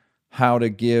between how to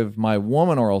give my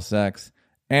woman oral sex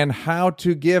and how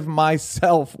to give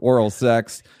myself oral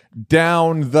sex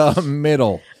down the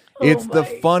middle. It's the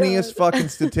funniest fucking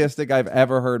statistic I've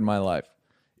ever heard in my life.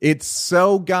 It's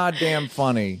so goddamn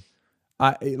funny.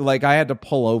 I had to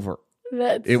pull over.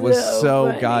 It was so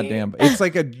funny. goddamn. It's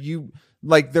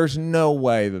like there's no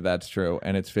way that's true,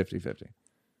 and it's 50-50.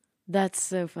 That's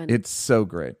so funny. It's so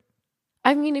great.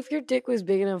 I mean, if your dick was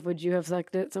big enough, would you have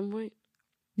sucked it at some point?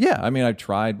 Yeah, I mean, I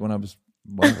tried when I was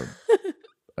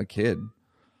a kid.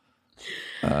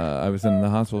 I was in the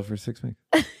hospital for 6 weeks.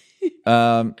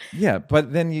 Yeah,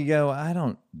 but then you go,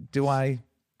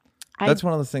 that's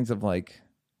one of those things of like,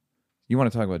 you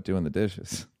want to talk about doing the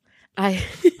dishes. I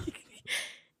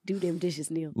do damn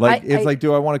dishes, Neil.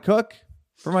 Do I want to cook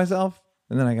for myself?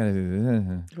 And then I got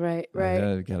to right.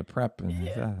 I got to prep.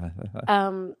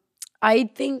 And I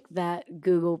think that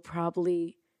Google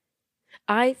probably.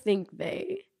 I think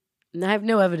they. And I have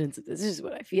no evidence of this. This is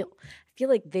what I feel. I feel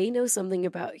like they know something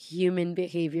about human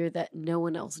behavior that no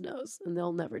one else knows, and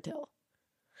they'll never tell.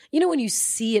 You know, when you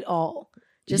see it all,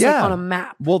 just like on a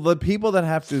map. Well, the people that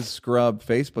have to scrub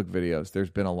Facebook videos, there's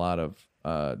been a lot of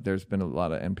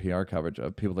NPR coverage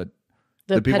of people that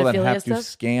the people that have to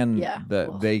scan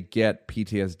they get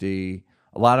PTSD.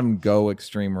 A lot of them go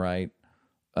extreme right.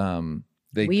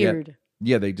 Weird.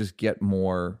 They just get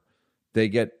more.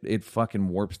 It fucking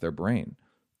warps their brain.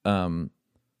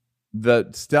 The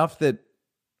stuff that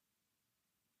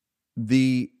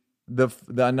the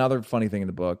another funny thing in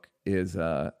the book is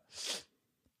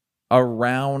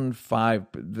around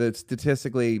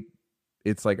statistically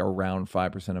it's like around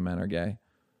 5% of men are gay.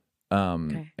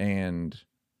 And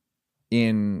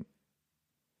in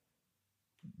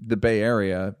the Bay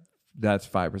Area, that's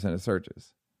 5% of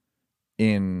searches.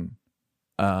 In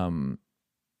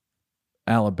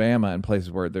Alabama and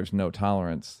places where there's no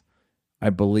tolerance, I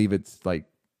believe it's like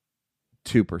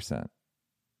 2%.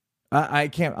 I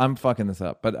can't. I'm fucking this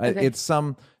up, but it's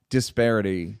some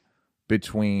disparity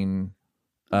between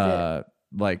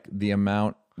like the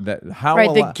amount that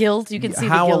the guilt you can see.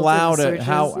 How the guilt allowed? Searches,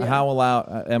 how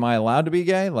allowed? Am I allowed to be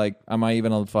gay? Like, am I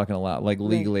even fucking allowed? Like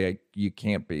legally, you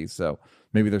can't be. So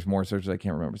maybe there's more searches. I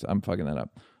can't remember. So I'm fucking that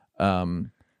up.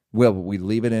 Well, we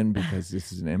leave it in because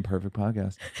this is an imperfect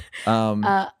podcast.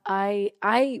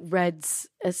 I read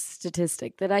a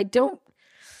statistic that I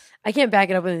can't back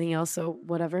it up with anything else, so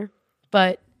whatever.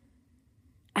 But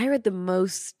I read the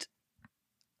most,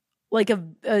 like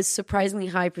a surprisingly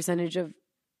high percentage of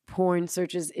porn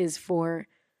searches is for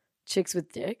chicks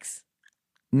with dicks.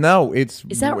 No, it's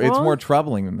wrong? more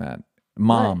troubling than that.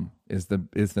 Mom is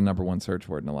the number one search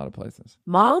word in a lot of places.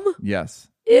 Mom? Yes.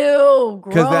 Ew,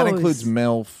 gross. Because that includes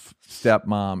MILF,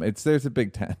 stepmom. There's a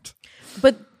big tent.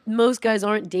 But most guys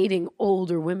aren't dating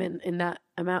older women in that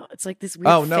amount. It's like this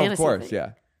weird fantasy no, of course, thing.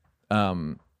 yeah.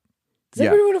 Does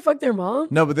everybody want to fuck their mom?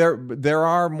 No, but there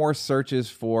are more searches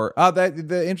for.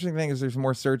 The interesting thing is there's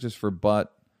more searches for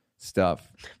butt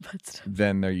stuff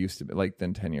than there used to be, like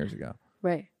than 10 years ago.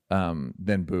 Right.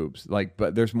 Than boobs,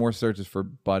 but there's more searches for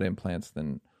butt implants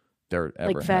than there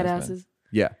ever like fat has asses. Been.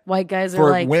 Yeah, white guys for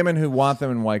are like women who want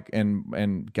them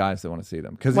and guys that want to see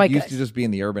them because it used to just be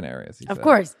in the urban areas. Of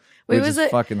course, wait, was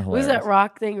it fucking hilarious? Was that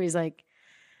rock thing where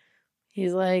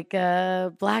he's like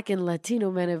black and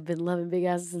Latino men have been loving big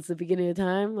asses since the beginning of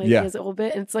time. Like he has a whole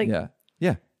bit, and it's like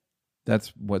yeah,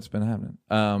 that's what's been happening.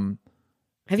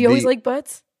 Have you always liked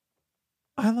butts?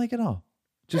 I like it all.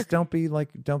 Just don't be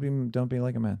like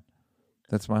a man.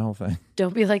 That's my whole thing.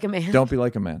 Don't be like a man. Don't be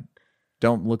like a man.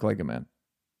 Don't look like a man.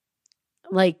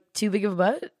 Like too big of a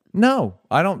butt? No,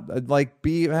 I don't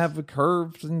have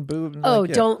curves and boobs. And don't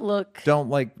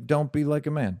be like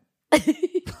a man.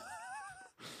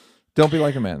 Don't be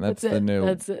like a man. That's the new.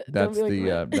 That's it. That's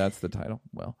the that's the title.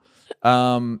 Well,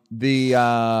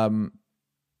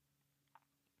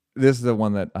 this is the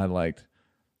one that I liked.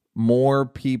 More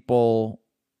people.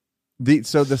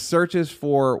 So the searches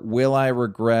for will I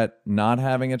regret not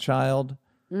having a child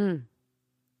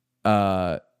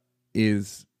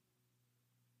is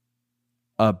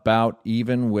about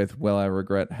even with will I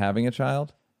regret having a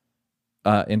child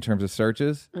in terms of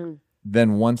searches.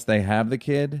 Then once they have the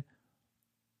kid,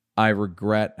 I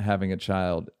regret having a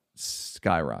child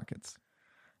skyrockets.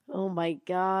 Oh my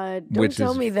God. Don't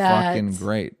tell me that. Fucking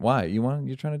great. Why?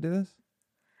 You're trying to do this?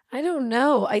 I don't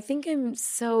know. I think I'm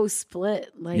so split.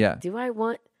 Do I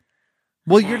want...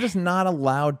 Well, you're just not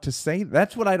allowed to say.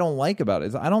 That's what I don't like about it.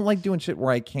 Is I don't like doing shit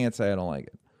where I can't say I don't like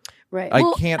it. Right.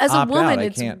 I can't as a opt woman, out.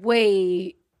 it's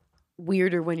way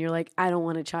weirder when you're like, I don't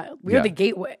want a child. We're the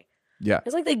gateway. Yeah.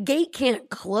 It's like the gate can't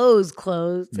close.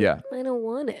 Yeah. I don't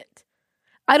want it.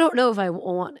 I don't know if I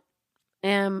want it.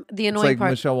 The annoying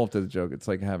part. Michelle Wolf did the joke. It's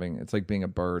like being a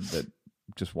bird that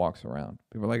just walks around.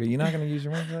 People are like, are you not going to use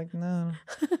your wings? You're like, no.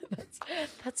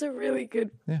 That's a really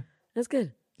good. Yeah. That's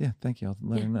good. Yeah. Thank you. I'll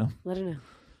let her know. Let her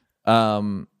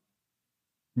know.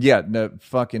 Yeah, no,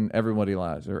 fucking Everybody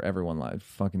Lies or Everyone Lies.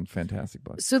 Fucking fantastic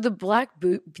book. So the Black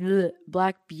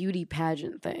Beauty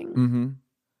pageant thing. Mm-hmm.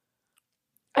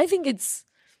 I think it's.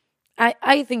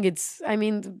 I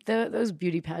mean, those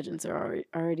beauty pageants are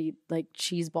already like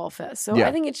cheeseball fest. So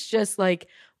I think it's just like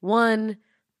one.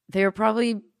 They're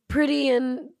probably pretty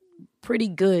and pretty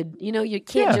good. You know, you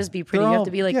can't just be pretty. You have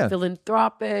to be like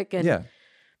philanthropic and.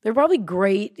 They're probably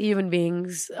great human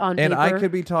beings on paper. And I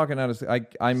could be talking out of...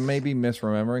 I may be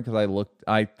misremembering because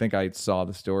I think I saw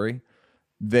the story.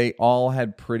 They all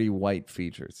had pretty white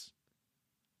features.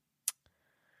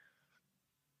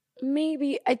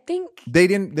 Maybe. I think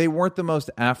they weren't the most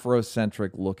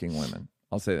Afrocentric looking women.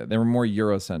 I'll say that. They were more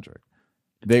Eurocentric.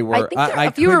 They were. I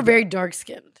think a few were very dark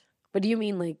skinned. But do you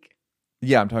mean like?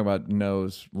 Yeah, I'm talking about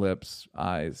nose, lips,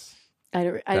 eyes. I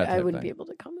wouldn't be able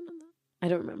to comment on that. I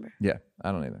don't remember. Yeah,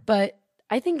 I don't either. But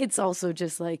I think it's also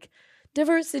just like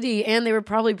diversity, and they were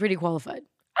probably pretty qualified.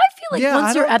 I feel like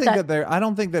once you're at that, I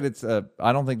don't think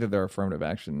that they're affirmative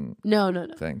action. No.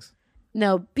 Things.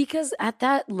 No, because at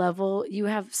that level, you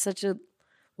have such a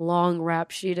long rap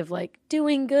sheet of like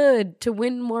doing good to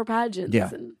win more pageants. Yeah,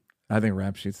 I think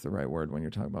rap sheet's the right word when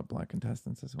you're talking about black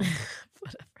contestants as well.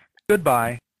 Whatever.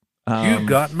 Goodbye. You've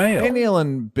got mail. Hey, Neil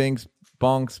and Binks,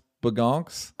 Bonks,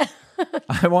 Bagonks.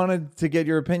 I wanted to get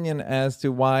your opinion as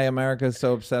to why America is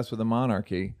so obsessed with the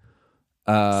monarchy.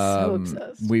 So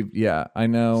obsessed. I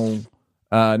know.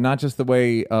 Not just the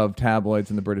way of tabloids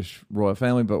and the British royal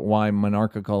family, but why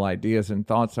monarchical ideas and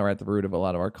thoughts are at the root of a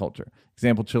lot of our culture.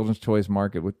 Example, children's toys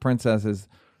market with princesses.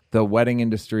 The wedding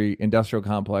industry, industrial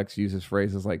complex uses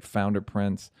phrases like founder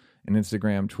prince, and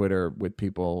Instagram, Twitter with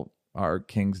people are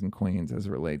kings and queens as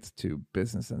it relates to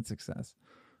business and success.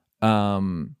 I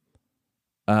mean,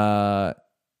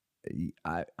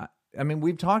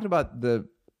 we've talked about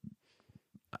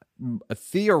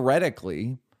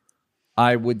theoretically,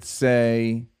 I would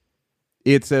say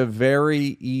it's a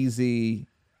very easy,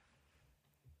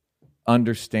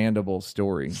 understandable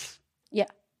story. Yeah.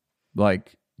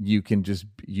 Like you can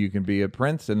be a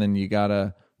prince, and then you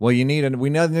gotta. Well, we need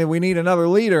another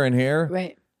leader in here,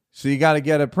 right? So you got to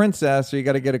get a princess, or you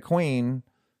got to get a queen.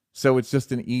 So it's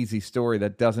just an easy story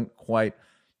that doesn't quite.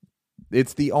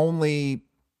 It's the only.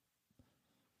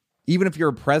 Even if you're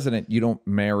a president, you don't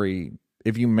marry.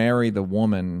 If you marry the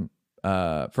woman.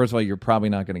 First of all, you're probably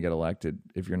not going to get elected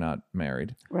if you're not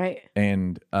married. Right.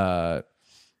 And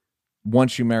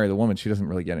once you marry the woman, she doesn't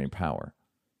really get any power.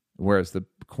 Whereas the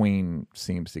queen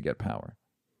seems to get power.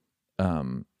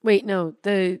 Wait, no.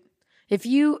 If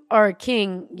you are a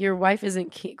king, your wife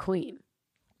isn't queen.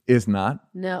 Is not?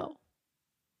 No.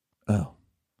 Oh.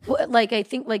 Well, like, I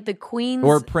think like the queen's...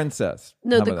 Or princess.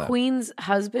 No, the queen's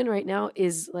husband right now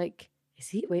is like... Is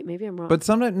he? Wait, maybe I'm wrong. But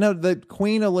sometimes the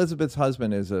Queen Elizabeth's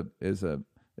husband is a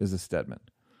Stedman.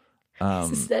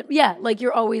 Yeah, like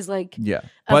you're always like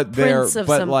but prince of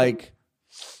something. Like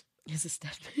is a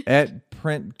Stedman at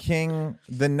King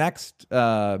the next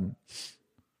Prince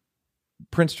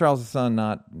Charles' son,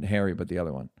 not Harry, but the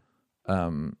other one,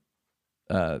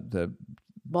 the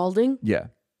Balding. Yeah,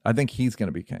 I think he's going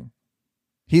to be king.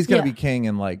 He's going to be king,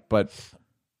 and but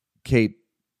Kate.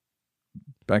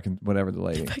 Back in whatever the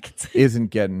lady isn't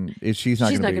getting, she's not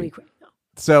going to be queen. No.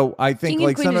 So I think king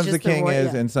like sometimes the king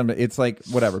is, and some it's like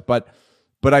whatever. But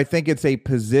I think it's a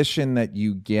position that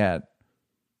you get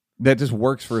that just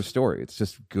works for a story. It's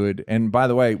just good. And by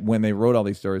the way, when they wrote all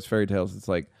these stories, fairy tales, it's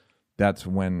like that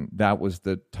was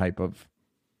the type of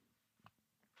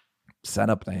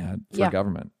setup they had for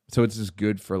government. So it's just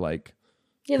good for like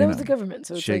that was the government.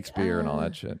 So it's Shakespeare and all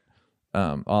that shit,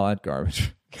 all that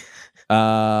garbage.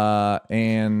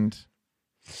 And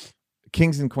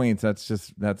kings and queens, that's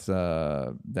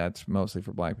mostly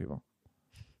for black people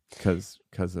because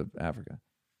of Africa.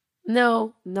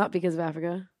 No, not because of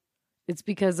Africa. It's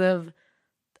because of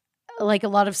like a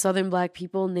lot of Southern black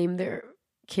people name their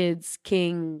kids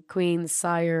king, queen,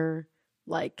 sire,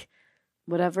 like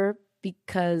whatever,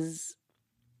 because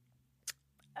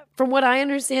from what I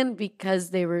understand, because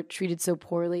they were treated so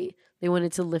poorly, they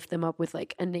wanted to lift them up with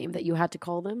like a name that you had to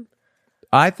call them.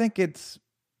 I think it's.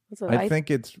 I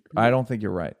don't think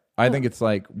you're right. I think it's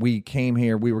like we came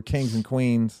here. We were kings and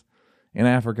queens in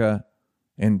Africa,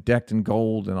 and decked in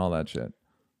gold and all that shit.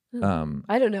 I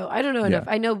don't know. I don't know enough.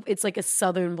 I know it's like a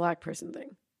Southern black person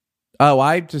thing. Oh,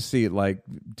 I just see it like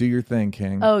do your thing,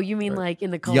 king. Oh, you mean like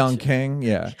in the culture? Young king,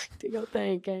 yeah. Do your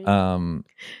thing, king. I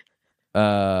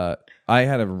thought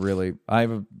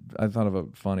of a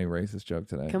funny racist joke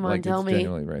today. Come on, like tell me.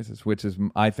 Genuinely racist, which is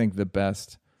I think the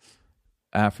best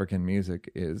African music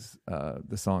is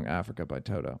the song "Africa" by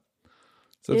Toto.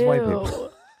 So it's white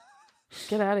people.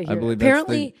 Get out of here. I believe that's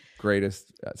the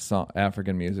greatest song,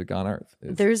 African music on earth.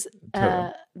 There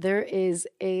is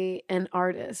an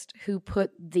artist who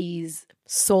put these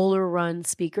solar run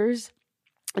speakers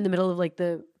in the middle of like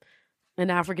an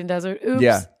African desert. Oops.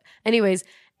 Yeah. Anyways,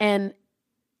 and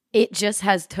it just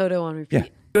has Toto on repeat. Yeah.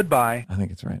 Goodbye. I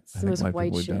think it's right. It's the most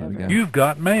white shit ever. You've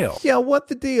got mail. Yeah, what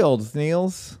the deals,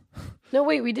 Niels? No,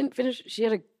 wait, we didn't finish. She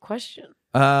had a question.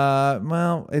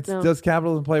 Well, does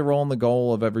capitalism play a role in the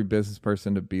goal of every business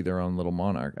person to be their own little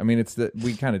monarch? I mean,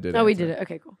 we kind of did it. Oh, we did it.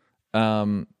 Okay, cool.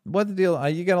 What the deal?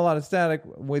 You got a lot of static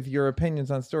with your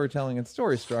opinions on storytelling and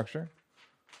story structure.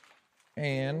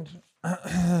 And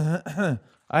I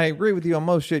agree with you on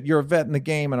most shit. You're a vet in the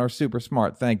game and are super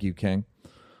smart. Thank you, King.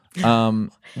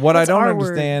 What I don't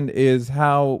understand is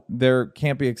how there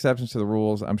can't be exceptions to the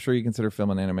rules. I'm sure you consider film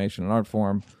and animation an art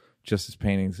form, just as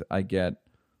paintings I get.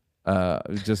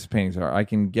 Just as paintings are. I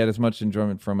can get as much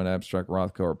enjoyment from an abstract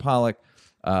Rothko or Pollock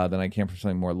than I can from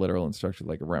something more literal and structured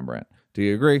like a Rembrandt. Do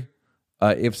you agree?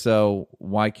 If so,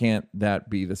 why can't that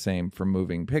be the same for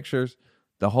moving pictures?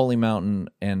 The Holy Mountain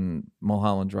and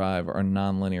Mulholland Drive are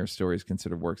non-linear stories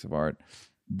considered works of art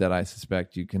that I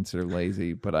suspect you consider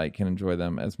lazy, but I can enjoy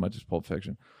them as much as Pulp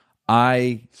Fiction.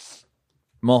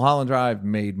 Mulholland Drive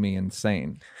made me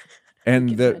insane.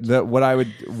 And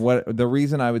the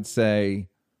reason I would say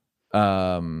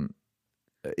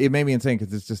it made me insane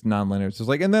because it's just non-linear. It's just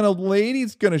like, and then a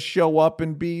lady's gonna show up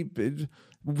and be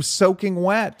soaking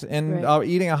wet and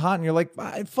eating a hot, and you're like,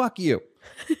 fuck you.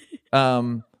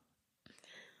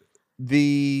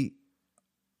 The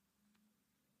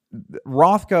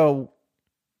Rothko,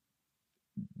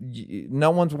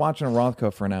 no one's watching a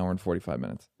Rothko for an hour and 45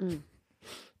 minutes.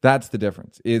 That's the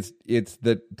difference. It's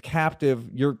the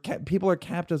captive. People are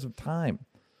captives of time,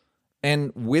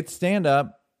 and with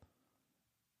stand-up,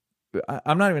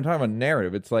 I'm not even talking about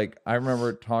narrative. It's like I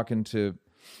remember talking to,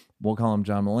 we'll call him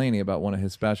John Mulaney, about one of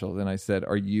his specials, and I said,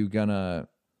 "Are you gonna?"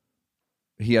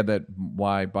 He had that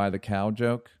 "why buy the cow"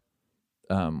 joke.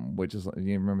 Which is,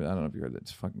 you remember, I don't know if you heard that.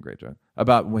 It's a fucking great joke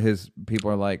about his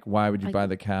people are like, why would you buy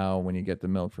the cow when you get the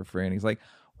milk for free? And he's like,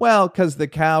 well, because the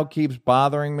cow keeps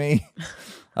bothering me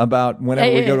about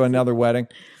whenever we go to another wedding.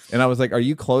 And I was like, are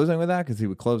you closing with that? Because he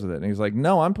would close with it. And he's like,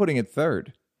 no, I'm putting it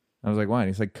third. I was like, why? And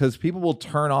he's like, because people will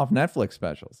turn off Netflix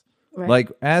specials. Right.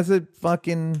 Like, as a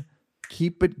fucking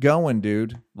keep it going,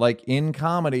 dude. Like, in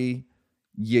comedy,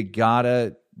 you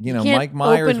gotta, Mike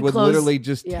Myers would literally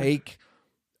just take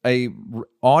a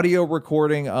audio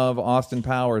recording of Austin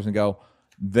Powers and go,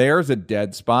 there's a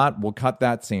dead spot, we'll cut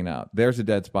that scene out. There's a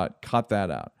dead spot, cut that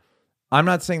out. I'm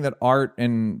not saying that art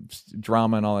and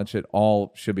drama and all that shit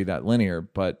all should be that linear,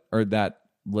 or that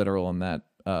literal and that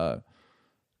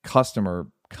customer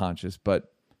conscious,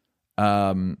 but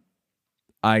I've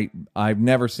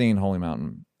never seen Holy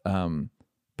Mountain,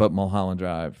 but Mulholland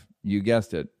Drive, you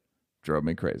guessed it, drove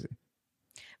me crazy.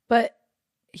 But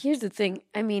here's the thing.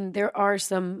 I mean, there are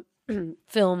some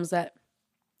films that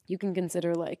you can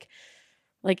consider like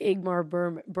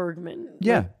Ingmar Bergman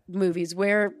movies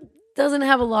where it doesn't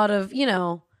have a lot of,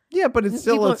 Yeah, but it's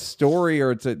still a story,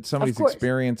 or it's somebody's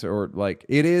experience, or like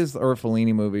it is, or a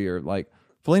Fellini movie, or like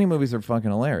Fellini movies are fucking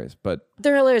hilarious, but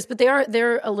they're hilarious, but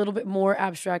they're a little bit more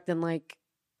abstract than like.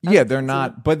 Yeah, they're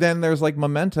not. But then there's like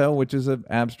Memento, which is an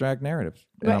abstract narrative,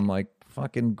 and I'm like,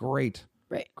 fucking great.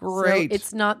 Right. Great. So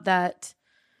it's not that.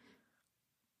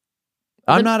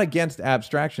 I'm not against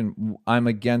abstraction. I'm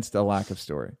against a lack of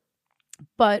story.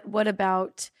 But what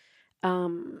about,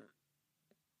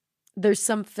 there's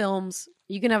some films,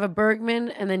 you can have a Bergman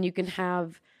and then you can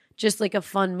have just like a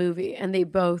fun movie, and they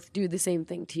both do the same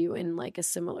thing to you in like a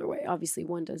similar way. Obviously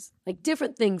one does like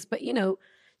different things, but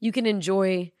you can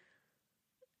enjoy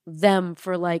them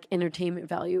for like entertainment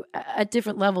value at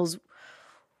different levels.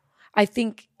 I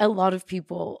think a lot of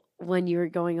people, when you were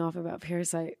going off about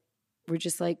Parasite, were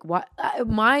just like, why?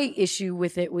 My issue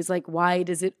with it was like, why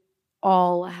does it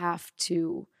all have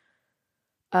to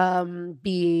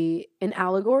be an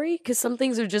allegory? Because some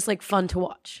things are just like fun to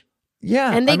watch.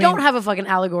 Yeah. And they don't have a fucking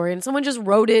allegory, and someone just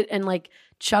wrote it and like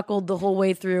chuckled the whole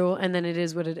way through, and then it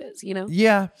is what it is,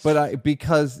 Yeah, but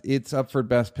because it's up for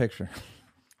Best Picture.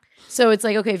 So it's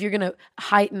like, okay, if you're gonna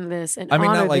heighten this and honor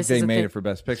not like this they made it for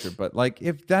Best Picture, but like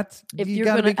if you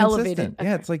gotta be consistent. Okay.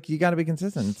 Yeah, it's like you gotta be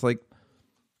consistent. It's like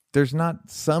there's not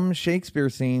some Shakespeare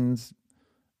scenes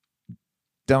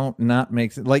don't not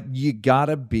make sense. Like you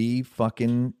gotta be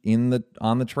fucking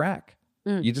on the track.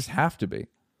 You just have to be.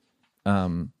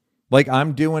 Like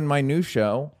I'm doing my new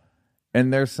show,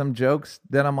 and there's some jokes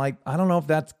that I'm like, I don't know if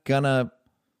that's gonna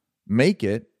make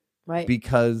it, right?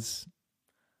 Because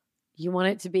you want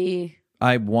it to be.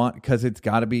 Because it's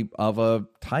got to be of a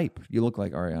type. You look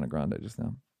like Ariana Grande just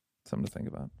now. Something to think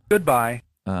about. Goodbye.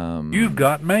 You've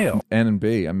got mail. N and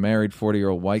B. I'm married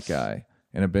 40-year-old white guy,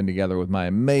 and have been together with my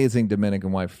amazing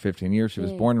Dominican wife for 15 years. She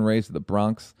was born and raised in the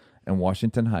Bronx and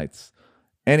Washington Heights.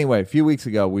 Anyway, a few weeks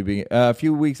after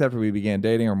we began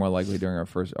dating, or more likely during our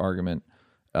first argument,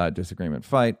 disagreement,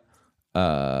 fight,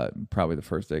 probably the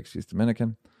first day because she's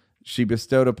Dominican, she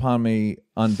bestowed upon me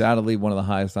undoubtedly one of the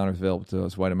highest honors available to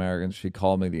us white Americans. She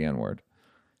called me the N-word.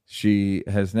 She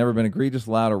has never been egregious,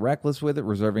 loud, or reckless with it,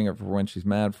 reserving it for when she's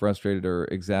mad, frustrated, or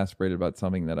exasperated about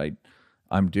something that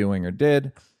I'm doing or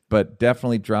did, but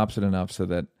definitely drops it enough so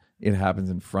that it happens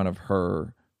in front of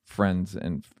her friends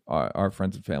and our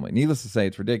friends and family. Needless to say,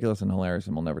 it's ridiculous and hilarious,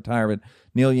 and we'll never tire of it.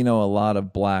 Neil, you know a lot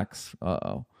of blacks.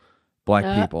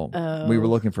 Black people. We were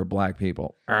looking for black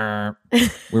people. We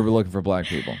were looking for black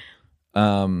people.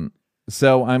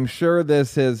 So I'm sure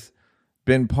this has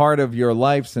been part of your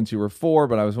life since you were 4,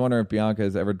 but I was wondering if Bianca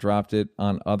has ever dropped it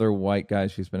on other white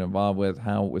guys she's been involved with,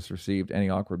 how it was received, any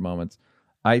awkward moments.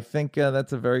 I think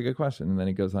that's a very good question. And then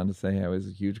he goes on to say, hey, I was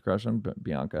a huge crush on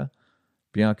Bianca.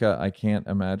 Bianca, I can't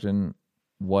imagine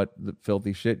what the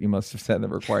filthy shit you must have said that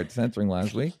required censoring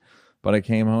last week, but I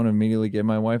came home and immediately gave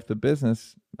my wife the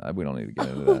business. We don't need to get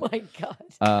into that. Oh my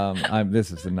God.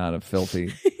 This is not a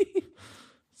filthy.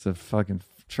 It's a fucking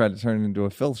try to turn it into a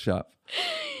filth shop.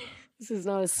 This is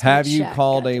not a sweet Have you shack,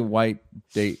 called a white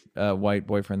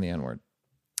boyfriend the N-word?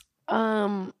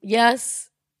 Yes,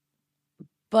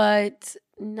 but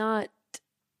not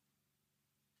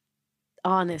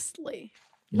honestly.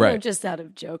 You know, just out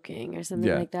of joking or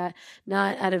something like that.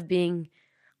 Not out of being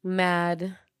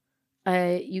mad.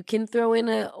 You can throw in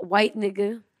a white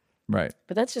nigga. Right.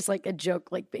 But that's just like a joke,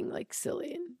 like being like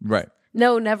silly. And right.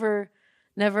 No, never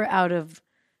out of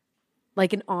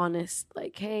like an honest,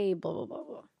 like, hey, blah, blah, blah,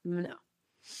 blah. No.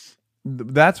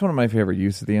 That's one of my favorite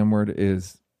use of the N-word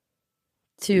is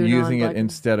using it non-black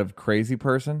instead of crazy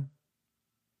person.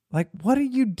 Like, what are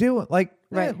you doing? Like,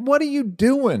 Right. What are you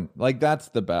doing? Like, that's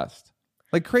the best.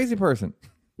 Like, crazy person.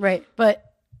 Right.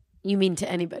 But you mean to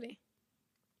anybody?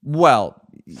 Well,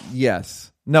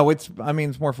 yes. No, it's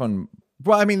more fun.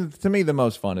 Well, I mean, to me, the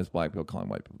most fun is black people calling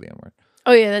white people the N-word.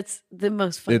 Oh, yeah, that's the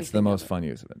most fun. It's the most fun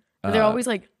use of it. But they're always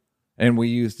like... And we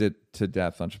used it to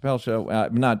death on Chappelle's show.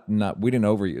 We didn't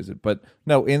overuse it. But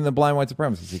no, in the Blind White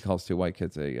Supremacist, he calls 2 white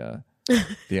kids the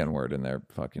N-word, and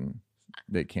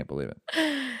they can't believe it.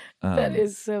 That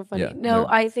is so funny. Yeah, no,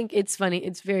 I think it's funny.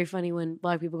 It's very funny when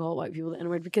black people call white people the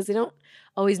N-word because they don't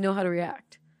always know how to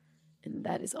react. And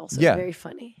that is also very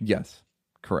funny. Yes,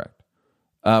 correct.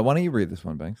 Why don't you read this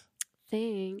one, Banks?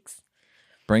 Thanks.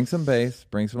 Bring some bass,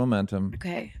 bring some momentum.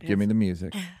 Okay. Give me the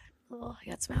music. Oh, I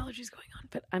got some allergies going on,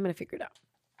 but I'm going to figure it out.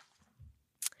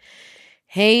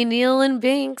 Hey, Neil and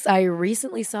Binks. I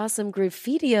recently saw some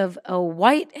graffiti of a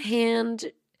white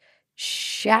hand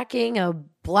shacking a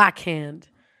black hand.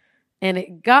 And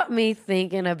it got me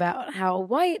thinking about how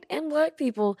white and black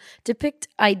people depict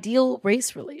ideal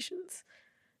race relations.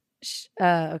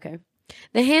 Okay.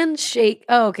 The handshake.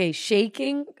 Oh, okay.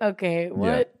 Shaking. Okay.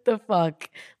 What the fuck?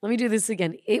 Let me do this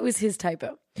again. It was his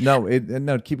typo. No,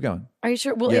 keep going. Are you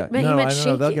sure? Well, he meant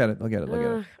shaking. They'll get it.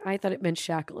 I thought it meant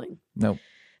shackling. No.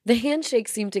 The handshake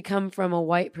seemed to come from a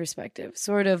white perspective,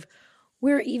 sort of,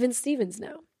 we're even Stevens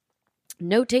now.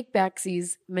 No take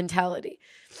backsies mentality.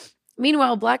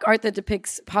 Meanwhile, black art that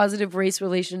depicts positive race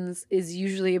relations is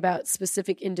usually about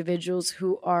specific individuals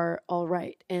who are all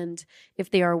right. And if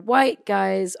they are white,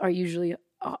 guys are usually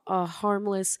a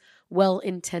harmless,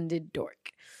 well-intended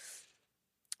dork.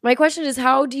 My question is,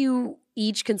 how do you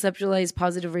each conceptualize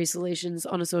positive race relations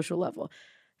on a social level?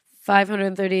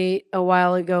 538 a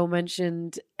while ago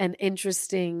mentioned an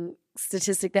interesting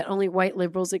statistic that only white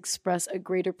liberals express a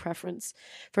greater preference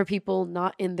for people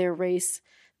not in their race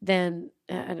than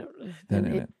in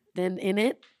it.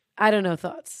 I don't know.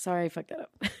 Thoughts. Sorry, I fucked that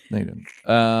up. No, you didn't.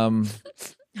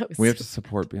 We have to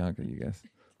support Bianca, you guys.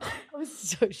 That was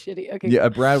so shitty. Okay. Yeah,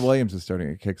 Brad Williams is starting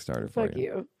a Kickstarter for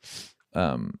you.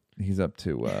 He's up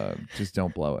to just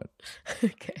don't blow it.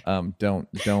 Okay. Don't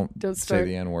say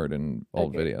the N-word in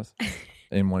old videos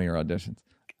in one of your auditions.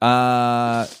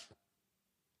 I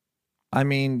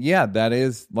mean, yeah, that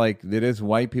is like it is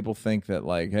white people think that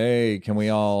like, hey, can we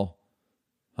all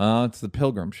it's the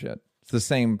Pilgrim shit. It's the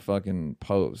same fucking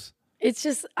pose. It's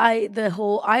just I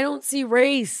don't see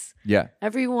race. Yeah.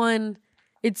 Everyone,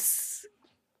 it's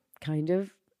kind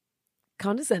of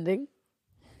condescending.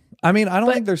 I mean, I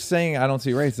don't think they're saying I don't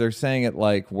see race. They're saying it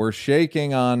like we're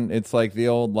shaking on. It's like the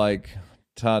old like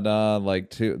ta-da,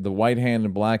 like the white hand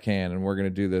and black hand, and we're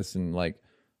gonna do this and like,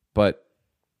 but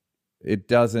it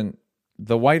doesn't.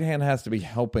 The white hand has to be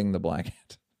helping the black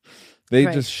hand. They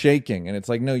just shaking, and it's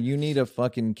like, no, you need a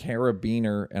fucking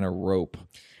carabiner and a rope.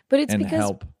 But it's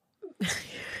because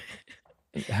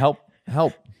help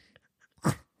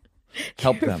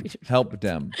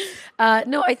them.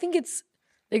 No, I think it's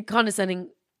the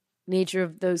condescending nature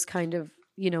of those kind of,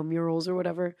 murals or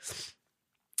whatever,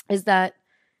 is that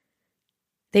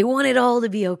they want it all to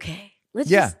be okay.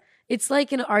 It's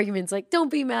like in arguments, like, don't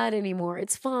be mad anymore.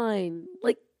 It's fine.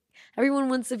 Like, everyone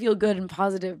wants to feel good and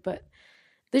positive, but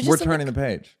we're turning the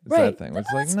page. It's that thing.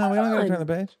 It's like, no, we don't got to turn the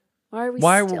page.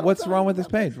 Why are we? What's wrong with this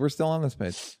page? We're still on this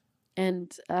page.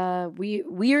 And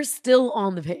we are still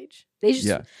on the page. They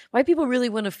just white people really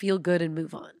want to feel good and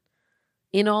move on.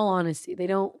 In all honesty, they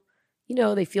don't.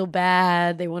 They feel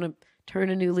bad. They want to turn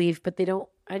a new leaf, but they don't.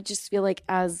 I just feel like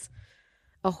as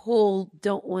a whole,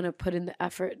 don't want to put in the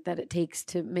effort that it takes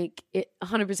to make it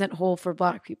 100% whole for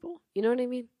Black people. You know what I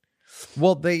mean?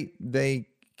 Well, they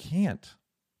can't.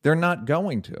 They're not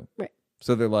going to. Right.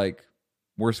 So they're like,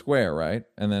 we're square, right?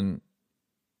 And then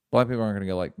Black people aren't going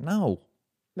to go like, no,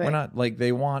 we're not. Like,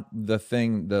 they want the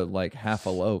thing, the like half a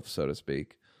loaf, so to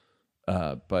speak.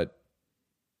 But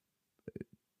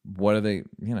what are they,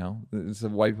 it's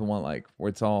what white people want, like, where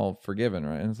it's all forgiven,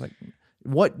 right? And it's like,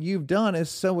 what you've done is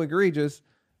so egregious.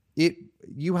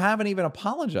 You haven't even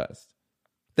apologized.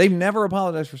 They've never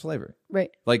apologized for slavery. Right.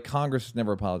 Like, Congress has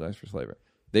never apologized for slavery.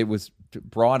 It was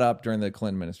brought up during the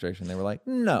Clinton administration. They were like,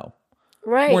 no,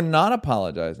 we're not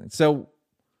apologizing. So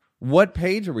what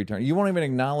page are we turning? You won't even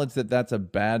acknowledge that that's a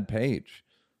bad page,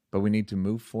 but we need to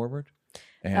move forward.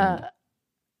 And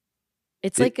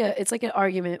it's like an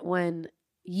argument when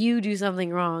you do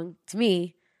something wrong to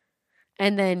me,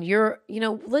 and then we're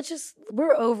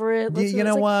over it. You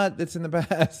know what? It's in the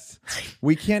past.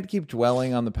 We can't keep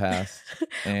dwelling on the past.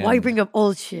 Why you bring up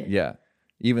old shit? Yeah.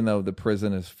 Even though the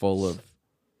prison is full of,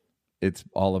 it's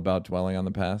all about dwelling on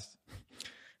the past.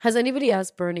 Has anybody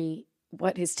asked Bernie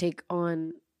what his take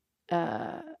on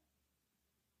the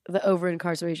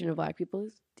over-incarceration of Black people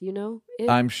is? Do you know?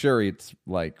 I'm sure it's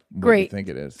like what you think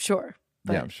it is. Sure.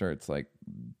 But yeah, I'm sure it's like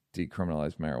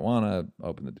decriminalize marijuana,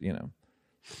 open the,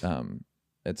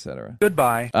 etc.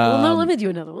 Goodbye. No, let me do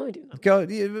another one. Go,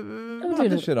 pop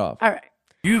this shit off. All right.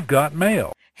 You've got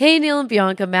mail. Hey, Neil and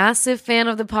Bianca, massive fan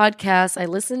of the podcast. I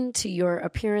listened to your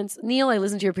appearance. Neil, I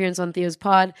listened to your appearance on Theo's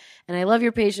pod, and I love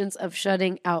your patience of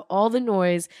shutting out all the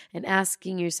noise and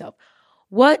asking yourself,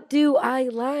 what do I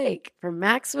like for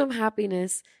maximum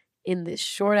happiness in this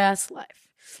short-ass life?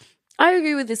 I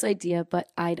agree with this idea, but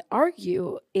I'd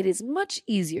argue it is much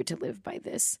easier to live by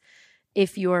this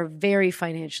if you're very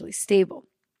financially stable.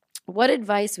 What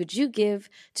advice would you give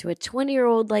to a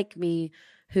 20-year-old like me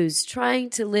who's trying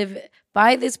to live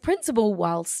by this principle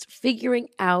whilst figuring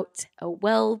out a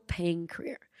well-paying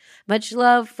career? Much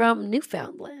love from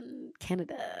Newfoundland,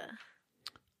 Canada.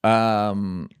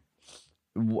 The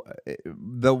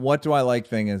what do I like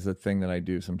thing is a thing that I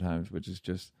do sometimes, which is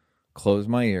just close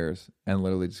my ears and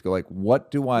literally just go like,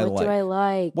 what do I like? What do I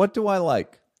like? What do I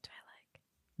like?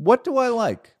 What do I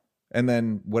like? And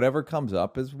then whatever comes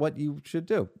up is what you should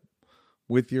do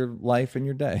with your life and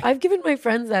your day. I've given my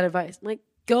friends that advice. I'm like,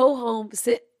 go home,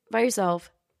 sit by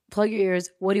yourself, plug your ears.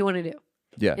 What do you want to do?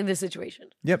 Yeah. In this situation?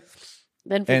 Yep.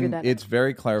 Then figure that out. It's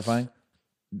very clarifying.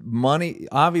 Money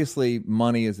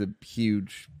is a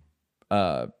huge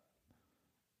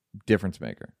difference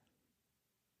maker.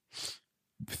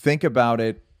 Think about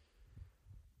it.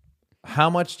 How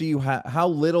much do you have? How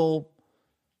little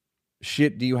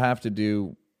shit do you have to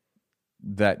do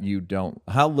that you don't?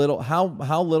 How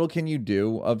little can you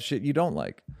do of shit you don't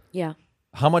like? Yeah.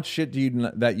 How much shit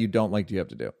that you don't like do you have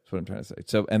to do? That's what I'm trying to say.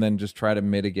 So, and then just try to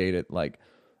mitigate it. Like,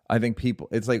 I think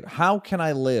it's like, how can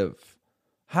I live?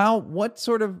 What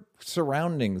sort of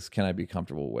surroundings can I be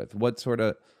comfortable with? What sort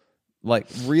of, like,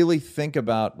 really think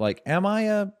about, like, am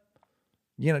I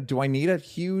do I need a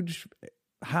huge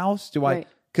house?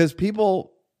 Because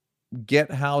people get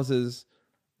houses.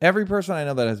 Every person I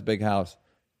know that has a big house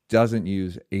doesn't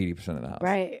use 80% of the house.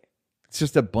 Right. It's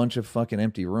just a bunch of fucking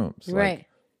empty rooms. Right. Like,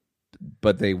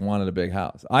 but they wanted a big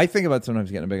house. I think about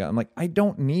sometimes getting a big house. I'm like, I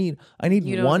need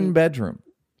one bedroom.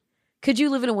 Could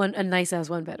you live in a nice ass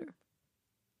one bedroom?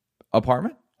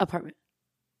 Apartment?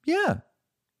 Yeah.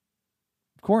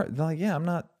 Of course. Like, yeah, I'm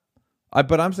not.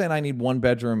 But I'm saying I need one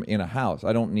bedroom in a house.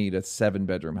 I don't need a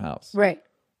 7-bedroom house. Right.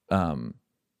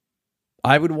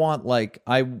 I would want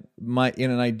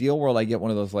in an ideal world, I get one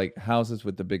of those like houses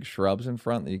with the big shrubs in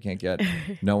front that you can't get.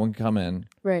 No one come in.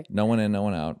 Right. No one in, no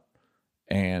one out.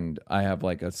 And I have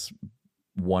like a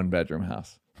 1-bedroom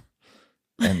house.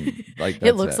 And like that's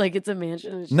it looks like it's a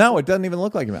mansion. No, it doesn't even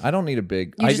look like a mansion. I don't need a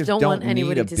big. You I just don't want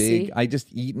anybody need a to big. see? I just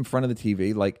eat in front of the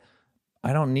TV. Like,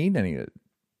 I don't need any of it.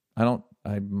 I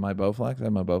have my Bowflex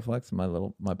in my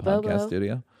podcast Bobo.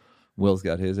 studio. Will's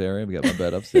got his area. We got my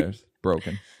bed upstairs.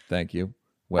 Broken. Thank you.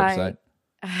 Website.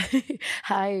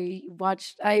 I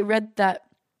read that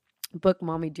book,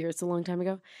 Mommy Dearest, a long time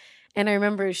ago. And I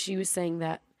remember she was saying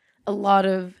that a lot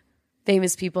of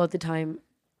famous people at the time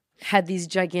had these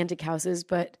gigantic houses,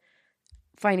 but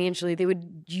financially they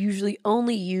would usually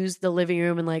only use the living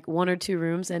room and like 1 or 2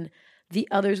 rooms, and the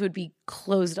others would be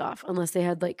closed off unless they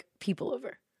had like people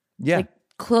over. Yeah. Like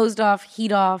closed off,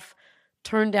 heat off,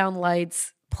 turned down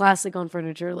lights, plastic on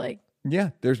furniture. Like,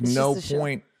 yeah, there's no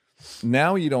point.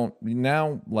 now you don't.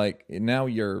 Now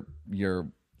your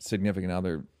significant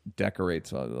other decorates.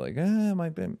 So like, my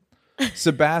baby.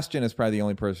 Sebastian is probably the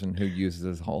only person who uses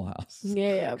his whole house.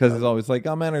 Yeah, because it's always like,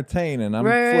 I'm entertaining, I'm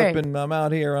flipping, I'm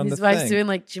out here on his the thing. wife's doing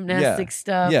like gymnastic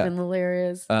stuff and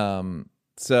hilarious.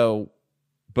 So,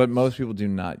 but most people do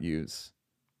not use.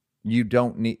 You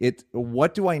don't need it.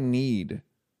 What do I need?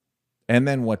 And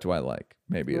then what do I like?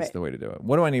 Maybe it's the way to do it.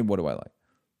 What do I need? What do I like?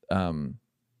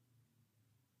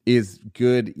 Is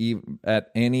good even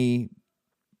at any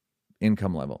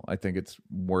income level. I think it's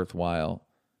worthwhile.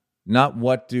 Not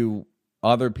what do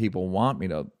other people want me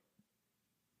to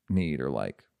need or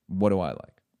like. What do I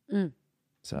like?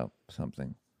 So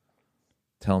something.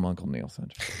 Tell him Uncle Neil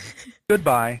sent you.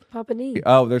 Goodbye. Papa Neil.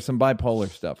 Oh, there's some bipolar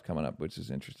stuff coming up, which is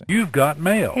interesting. You've got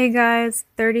mail. Hey guys,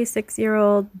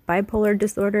 36-year-old bipolar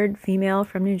disordered female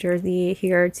from New Jersey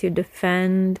here to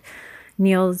defend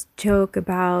Neil's joke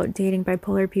about dating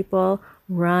bipolar people.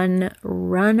 Run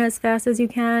as fast as you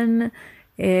can.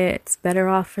 It's better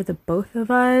off for the both of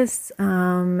us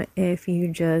if you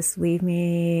just leave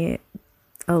me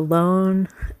alone.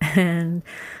 And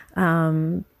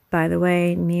by the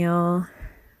way, Neil,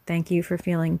 thank you for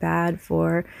feeling bad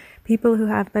for people who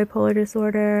have bipolar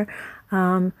disorder.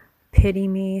 Pity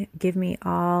me. Give me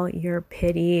all your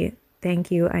pity.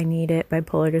 Thank you. I need it.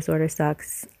 Bipolar disorder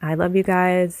sucks. I love you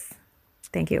guys.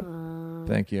 Thank you.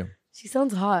 Thank you. She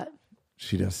sounds hot.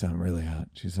 She does sound really hot.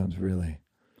 She sounds really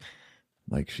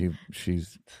like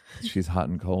she's hot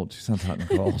and cold. She sounds hot and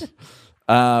cold.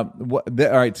 All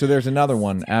right, so there's another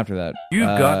one after that. You've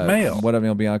got mail. What up,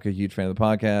 Neil Bianca? Huge fan of the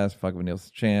podcast. Fuck with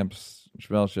Neil's Champs,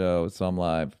 Chappelle Show, some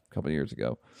live a couple of years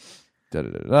ago.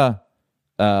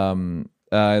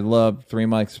 I love Three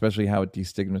Mics, especially how it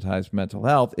destigmatized mental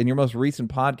health. In your most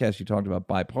recent podcast, you talked about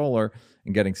bipolar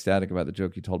and getting static about the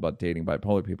joke you told about dating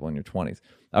bipolar people in your 20s.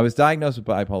 I was diagnosed with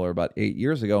bipolar about 8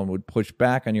 years ago and would push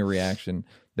back on your reaction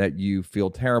that you feel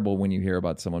terrible when you hear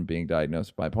about someone being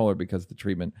diagnosed with bipolar because the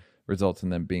treatment results in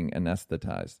them being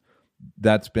anesthetized.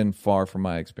 That's been far from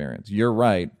my experience. You're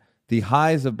right. The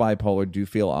highs of bipolar do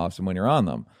feel awesome when you're on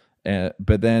them,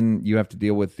 but then you have to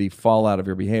deal with the fallout of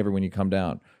your behavior when you come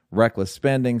down. Reckless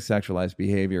spending, sexualized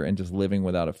behavior, and just living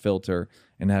without a filter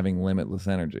and having limitless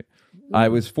energy. I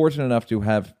was fortunate enough to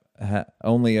have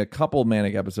only a couple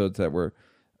manic episodes that were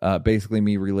basically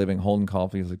me reliving Holden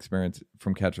Caulfield's experience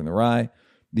from Catcher in the Rye.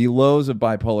 The lows of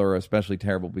bipolar are especially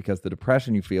terrible because the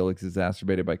depression you feel is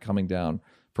exacerbated by coming down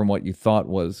from what you thought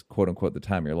was, quote unquote, the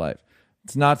time of your life.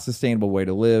 It's not a sustainable way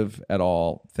to live at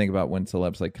all. Think about when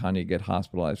celebs like Kanye get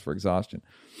hospitalized for exhaustion.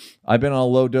 I've been on a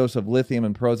low dose of lithium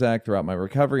and Prozac throughout my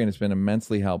recovery, and it's been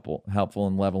immensely helpful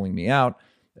in leveling me out.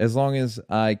 As long as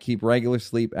I keep regular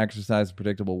sleep, exercise, and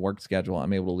predictable work schedule,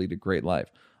 I'm able to lead a great life.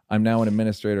 I'm now an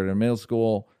administrator at a middle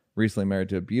school, recently married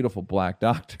to a beautiful black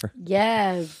doctor.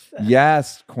 Yes.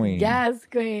 Yes, queen. Yes,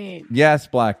 queen. Yes,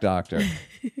 black doctor.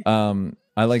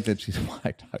 I like that she's a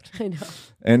black doctor. I know.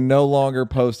 And no longer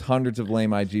post hundreds of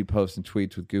lame IG posts and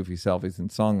tweets with goofy selfies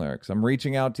and song lyrics. I'm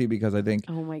reaching out to you because I think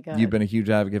you've been a huge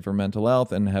advocate for mental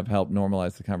health and have helped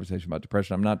normalize the conversation about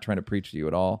depression. I'm not trying to preach to you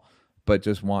at all, but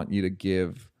just want you to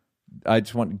give you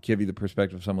the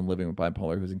perspective of someone living with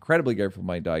bipolar who's incredibly grateful for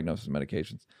my diagnosis and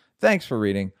medications. Thanks for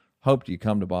reading. Hope you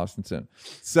come to Boston soon.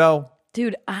 So,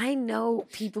 dude, I know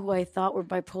people who I thought were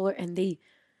bipolar, and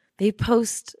they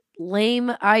post lame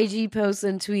IG posts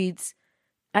and tweets.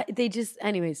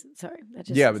 Anyways, sorry.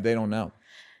 But they don't know.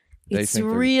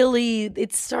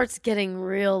 It starts getting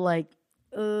real like,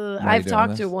 I've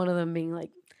talked to one of them being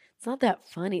like, it's not that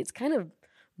funny. It's kind of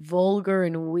vulgar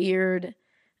and weird.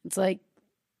 It's like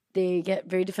they get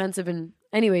very defensive. And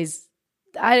anyways,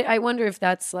 I wonder if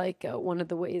that's like one of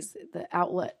the ways, the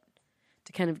outlet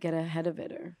to kind of get ahead of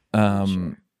it or.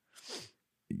 Sure.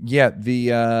 Yeah.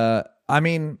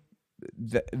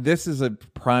 This is a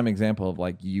prime example of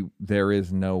like there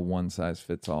is no one size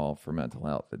fits all for mental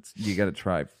health. You got to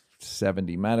try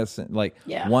 70 medicine. Like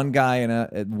one guy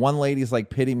and one lady's like,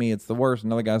 pity me, it's the worst.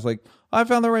 Another guy's like, I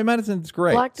found the right medicine, it's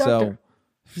great. Black doctor.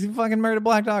 So you fucking married a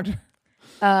black doctor.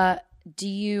 Do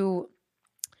you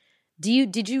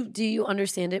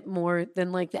understand it more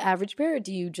than like the average bear, or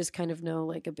do you just kind of know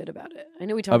like a bit about it? I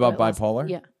know we talked about bipolar.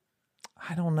 Yeah.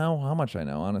 I don't know how much I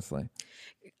know, honestly.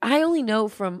 I only know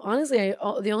from, honestly,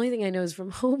 the only thing I know is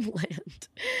from Homeland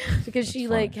because she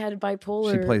like had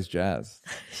bipolar. She plays jazz.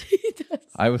 She does.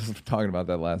 I was talking about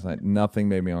that last night. Nothing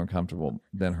made me more uncomfortable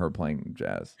than her playing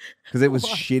jazz because it was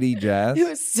shitty jazz. It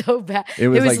was so bad. It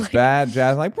was like bad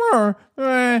jazz, like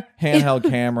handheld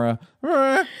camera,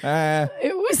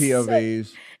 it was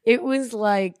POVs. It was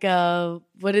like,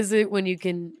 what is it when you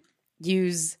can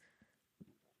use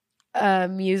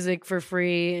music for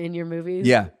free in your movies.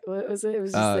 Yeah. What was it? It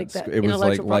was just like that. It was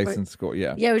like intellectual property. licensed score.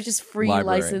 Yeah. Yeah, it was just free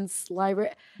Library. licensed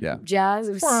library. Yeah. Jazz.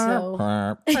 It was so.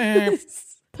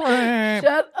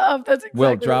 Shut up. That's exactly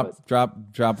Will, what it was.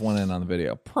 drop one in on the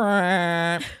video.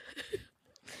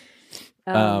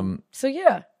 So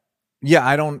yeah. Yeah,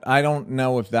 I don't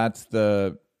know if that's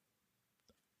the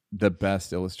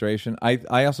best illustration.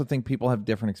 I also think people have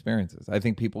different experiences. I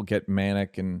think people get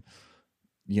manic and,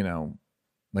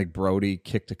 like Brody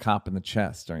kicked a cop in the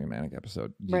chest during a manic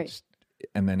episode. Right.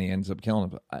 And then he ends up killing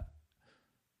him.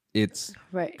 It's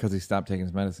right because he stopped taking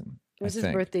his medicine. It was his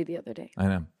birthday the other day.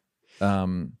 I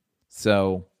know.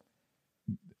 So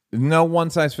no one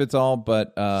size fits all,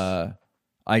 but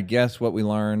I guess what we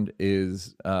learned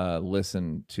is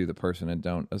listen to the person and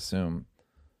don't assume.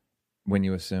 When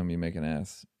you assume, you make an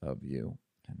ass of you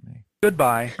and me.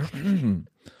 Goodbye.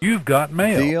 You've got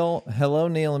mail. Hello,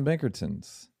 Neil and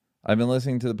Bickertons. I've been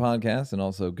listening to the podcast and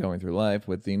also going through life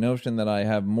with the notion that I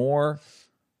have more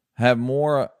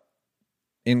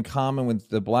in common with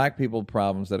the black people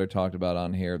problems that are talked about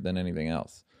on here than anything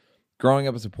else. Growing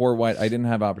up as a poor white, I didn't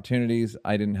have opportunities,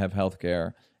 I didn't have health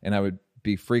care, and I would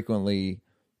frequently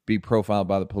be profiled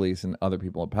by the police and other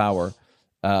people in power.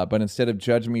 But instead of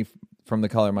judging me from the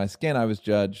color of my skin, I was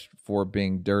judged for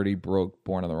being dirty, broke,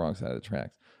 born on the wrong side of the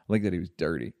tracks. I like that he was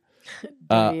dirty.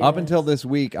 Up until this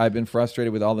week, I've been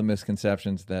frustrated with all the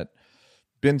misconceptions that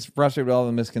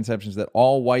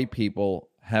all white people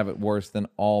have it worse than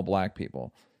all black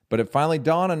people. But it finally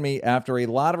dawned on me after a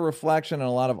lot of reflection and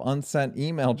a lot of unsent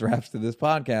email drafts to this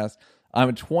podcast. I'm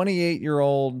a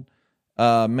 28-year-old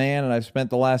man, and I've spent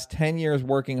the last 10 years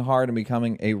working hard and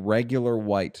becoming a regular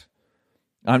white.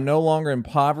 I'm no longer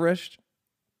impoverished,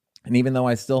 and even though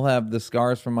I still have the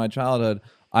scars from my childhood,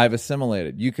 I've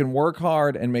assimilated. You can work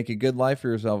hard and make a good life for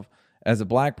yourself as a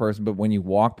black person, but when you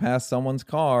walk past someone's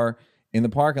car in the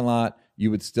parking lot, you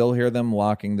would still hear them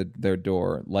locking their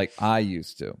door like I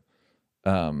used to.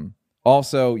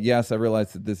 Also, yes, I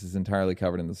realize that this is entirely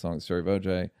covered in the song Story of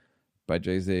OJ by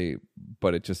Jay-Z,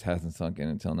 but it just hasn't sunk in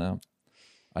until now.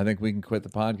 I think we can quit the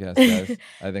podcast, guys.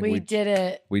 I think we did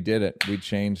it. We did it. We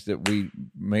changed it. We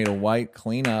made a white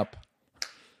clean up.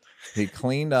 He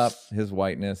cleaned up his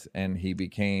whiteness and he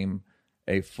became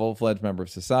a full-fledged member of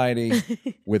society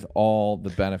with all the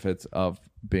benefits of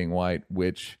being white,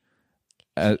 which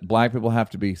black people have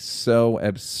to be so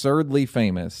absurdly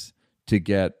famous to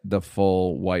get the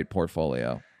full white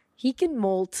portfolio. He can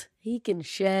molt. He can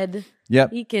shed.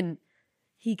 Yep. He can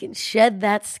shed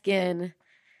that skin,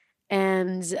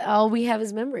 and all we have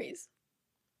is memories.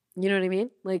 You know what I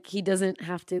mean? Like, he doesn't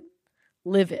have to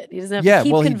live it. He doesn't have to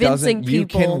keep convincing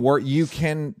people. You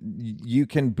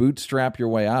can bootstrap your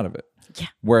way out of it. Yeah.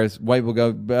 Whereas white will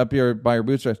go up here by your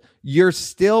bootstraps. You're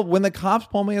still, when the cops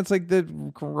pull me, it's like the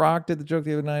Rock did the joke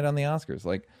the other night on the Oscars.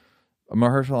 Like,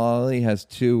 Mahershala Ali has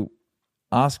 2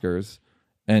 Oscars,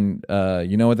 and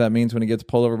you know what that means when he gets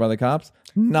pulled over by the cops?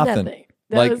 Nothing.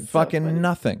 Like fucking so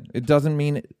nothing. It doesn't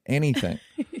mean anything.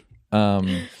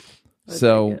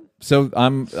 So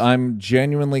I'm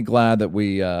genuinely glad that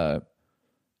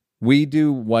we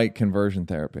do white conversion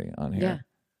therapy on here.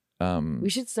 Yeah. We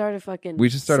should start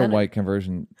a white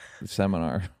conversion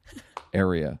seminar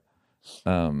area.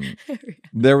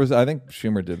 There was, I think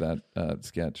Schumer did that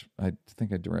sketch. I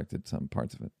think I directed some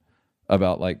parts of it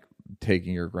about like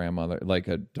taking your grandmother, like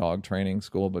a dog training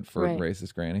school, but for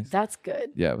racist grannies. That's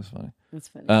good. Yeah, it was funny. That's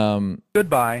funny.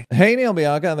 Goodbye. Hey, Neil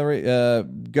Bianca,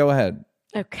 go ahead.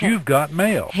 Okay. You've got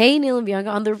mail. Hey, Neil and Bianca.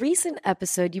 On the recent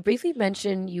episode, you briefly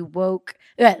mentioned woke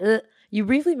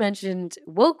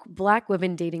black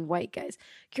women dating white guys.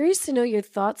 Curious to know your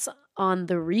thoughts on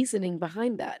the reasoning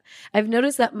behind that. I've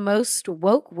noticed that most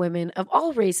woke women of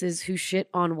all races who shit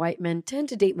on white men tend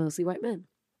to date mostly white men.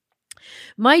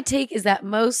 My take is that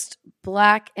most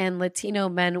black and Latino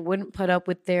men wouldn't put up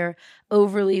with their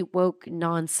overly woke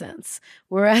nonsense,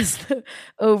 whereas the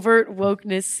overt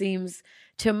wokeness seems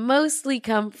to mostly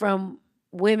come from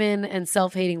women and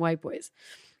self-hating white boys.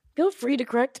 Feel free to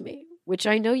correct me, which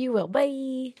I know you will.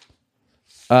 Bye.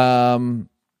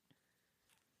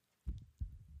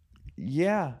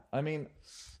 Yeah, I mean,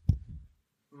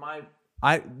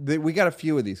 we got a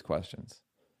few of these questions,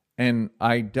 and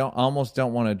I almost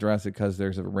don't want to address it because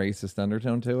there's a racist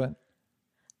undertone to it.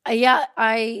 Yeah,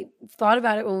 I thought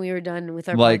about it when we were done with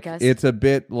our podcast. It's a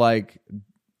bit like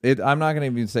it. I'm not going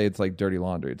to even say it's like dirty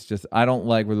laundry. It's just I don't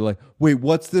like where they're like, wait,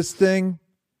 what's this thing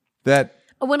that?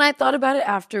 When I thought about it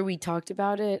after we talked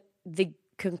about it, the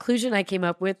conclusion I came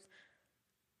up with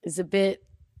is a bit,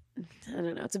 I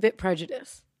don't know, it's a bit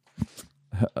prejudice.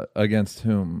 Against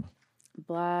whom?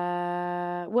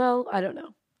 Well, I don't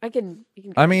know. I can.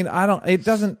 I mean, I don't. It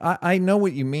doesn't. I know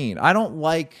what you mean. I don't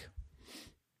like.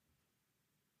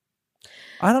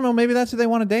 I don't know. Maybe that's who they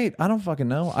want to date. I don't fucking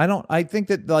know. I don't. I think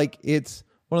that like it's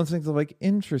one of those things that like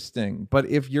interesting. But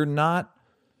if you're not,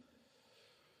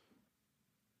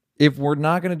 if we're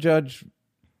not going to judge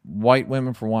white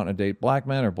women for wanting to date black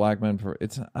men or black men for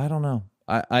it's, I don't know.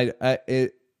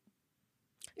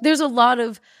 There's a lot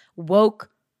of woke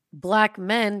black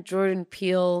men. Jordan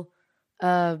Peele,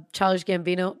 Childish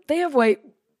Gambino. They have white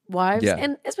wives,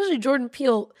 and especially Jordan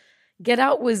Peele. Get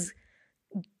Out was,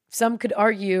 some could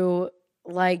argue,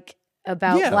 like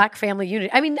about black family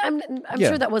unity. I mean, I'm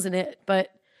sure that wasn't it, but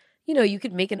you know, you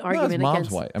could make an argument his mom's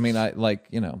against. White. I mean,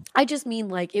 I just mean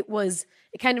like it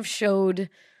kind of showed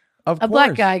a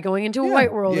black guy going into a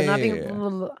white world and not being blah, blah,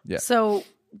 blah, blah. Yeah. So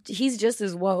he's just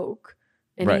as woke,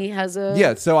 and he has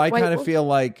a So I kind of woke. feel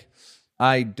like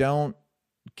I don't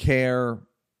care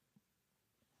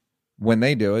when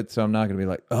they do it, so I'm not going to be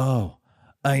like, oh,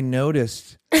 I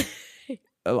noticed.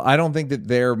 I don't think that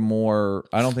they're more.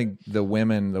 I don't think the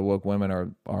woke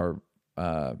women are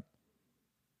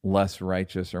less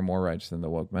righteous or more righteous than the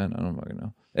woke men. I don't fucking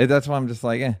know. That's why I'm just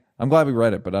like, I'm glad we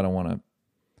read it, but I don't want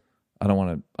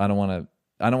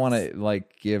to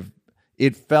like give.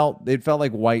 It felt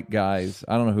like white guys.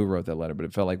 I don't know who wrote that letter, but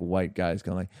it felt like white guys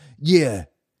going like, yeah,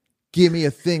 give me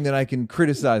a thing that I can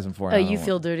criticize them for. Oh, you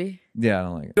feel dirty? Yeah, I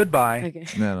don't like it. Goodbye. Okay.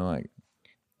 No, I don't like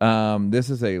it.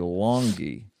 This is a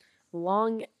longie.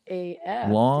 Long AF.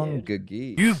 Long dude.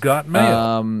 gagee. You've got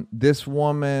mail. This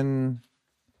woman.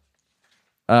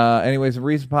 Anyways, a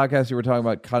recent podcast you were talking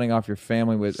about cutting off your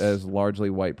family as largely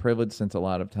white privilege, since a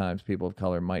lot of times people of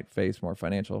color might face more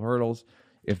financial hurdles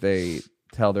if they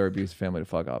tell their abusive family to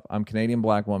fuck off. I'm a Canadian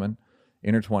black woman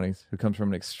in her 20s who comes from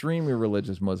an extremely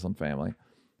religious Muslim family.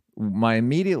 My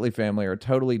immediately family are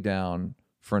totally down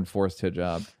for enforced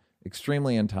hijab,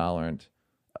 extremely intolerant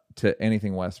to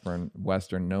anything Western,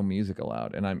 no music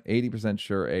allowed. And I'm 80%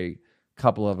 sure a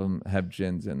couple of them have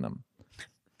jinns in them.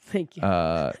 Thank you.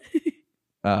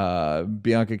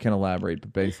 Bianca can elaborate,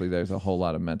 but basically there's a whole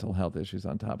lot of mental health issues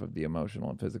on top of the emotional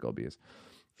and physical abuse.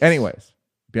 Anyways,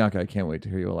 Bianca, I can't wait to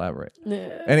hear you elaborate.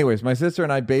 Anyways, my sister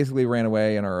and I basically ran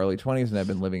away in our early 20s and have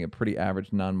been living a pretty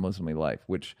average non-Muslim life,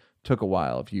 which took a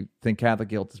while. If you think Catholic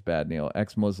guilt is bad, Neil,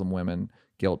 ex-Muslim women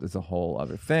guilt is a whole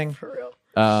other thing. For real.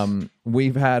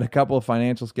 We've had a couple of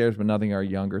financial scares, but nothing our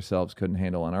younger selves couldn't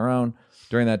handle on our own.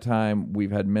 During that time,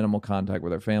 we've had minimal contact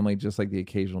with our family, just like the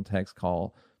occasional text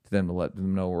call to them to let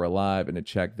them know we're alive and to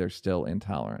check they're still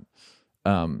intolerant.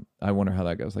 I wonder how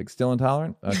that goes. Like, still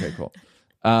intolerant? Okay, cool.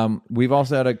 We've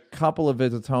also had a couple of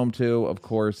visits home too, of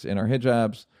course, in our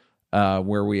hijabs,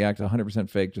 where we act 100%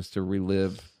 fake just to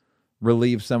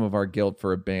relieve some of our guilt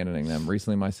for abandoning them.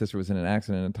 Recently, my sister was in an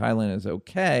accident in Thailand and is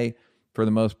okay for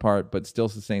the most part, but still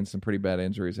sustained some pretty bad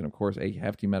injuries and, of course, a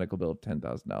hefty medical bill of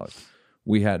 $10,000.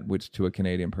 We had, which to a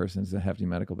Canadian person is a hefty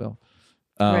medical bill.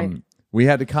 Right. We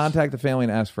had to contact the family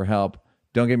and ask for help.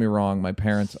 Don't get me wrong, my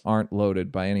parents aren't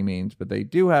loaded by any means, but they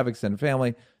do have extended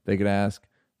family. They could ask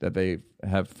that they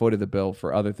have footed the bill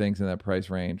for other things in that price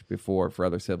range before for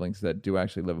other siblings that do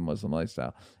actually live a Muslim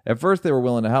lifestyle. At first, they were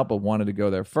willing to help, but wanted to go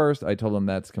there first. I told them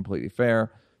that's completely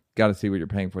fair. Got to see what you're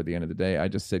paying for at the end of the day. I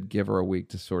just said, give her a week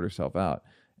to sort herself out.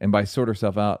 And by sort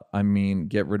herself out, I mean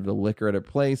get rid of the liquor at her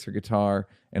place, her guitar,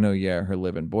 and oh yeah, her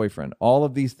live-in boyfriend. All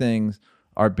of these things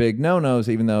are big no-nos,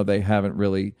 even though they haven't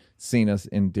really seen us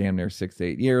in damn near 6 to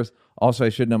 8 years. Also, I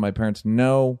should know my parents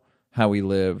know how we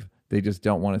live. They just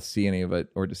don't want to see any of it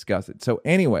or discuss it. So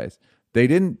anyways, they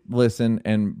didn't listen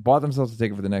and bought themselves a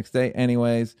ticket for the next day.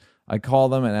 Anyways, I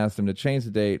called them and asked them to change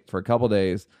the date for a couple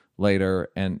days later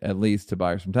and at least to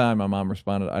buy her some time. My mom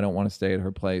responded, I don't want to stay at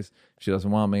her place. If she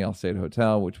doesn't want me, I'll stay at a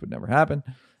hotel, which would never happen.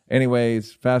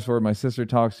 Anyways, fast forward, my sister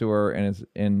talks to her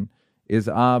and is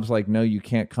obs like, no, you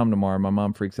can't come tomorrow. My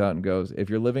mom freaks out and goes, if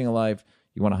you're living a life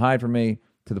you want to hide from me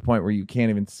to the point where I can't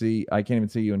even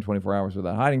see you in 24 hours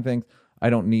without hiding things, I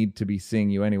don't need to be seeing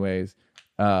you anyways.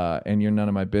 And you're none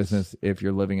of my business if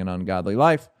you're living an ungodly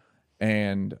life.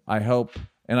 And I hope,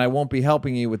 and I won't be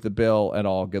helping you with the bill at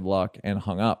all. Good luck. And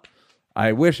hung up.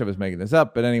 I wish I was making this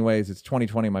up, but anyways, it's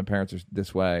 2020. My parents are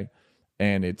this way.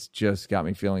 And it's just got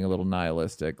me feeling a little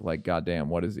nihilistic. Like, goddamn,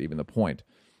 what is even the point?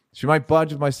 She might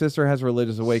budge if my sister has a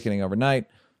religious awakening overnight.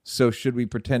 So should we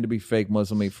pretend to be fake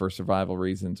Muslim for survival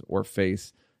reasons or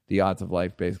face the odds of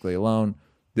life basically alone?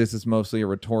 This is mostly a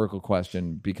rhetorical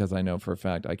question because I know for a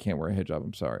fact I can't wear a hijab.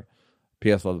 I'm sorry.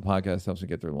 P.S. Love the podcast. Helps me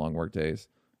get through long work days.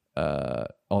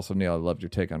 Also, Neil, I loved your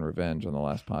take on revenge on the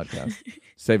last podcast.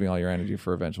 Saving all your energy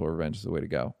for eventual revenge is the way to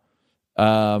go.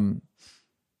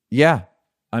 Yeah.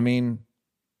 I mean,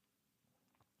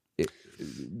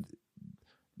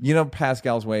 you know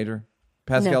Pascal's wager?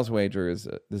 Pascal's wager is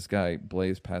this guy,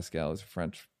 Blaise Pascal, is a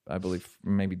French, I believe,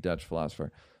 maybe Dutch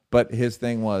philosopher. But his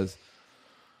thing was,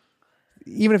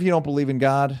 even if you don't believe in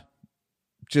God,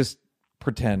 just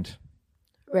pretend.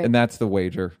 Right. And that's the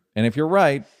wager. And if you're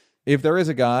right, if there is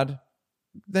a God,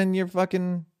 then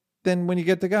then when you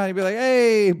get to God, you'll be like,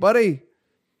 hey, buddy.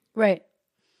 Right.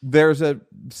 There's a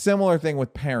similar thing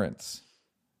with parents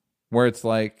where it's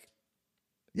like,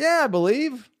 yeah, I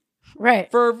believe. Right.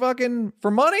 For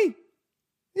money?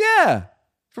 Yeah.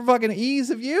 For fucking ease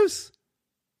of use?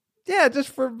 Yeah, just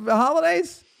for the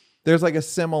holidays? There's like a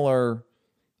similar,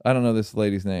 I don't know this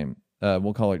lady's name.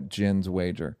 We'll call it Jin's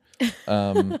wager.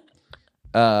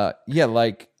 Yeah,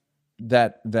 like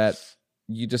that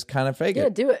you just kind of fake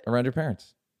it. Do it. Around your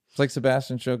parents. It's like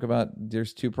Sebastian's joke about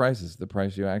there's two prices. The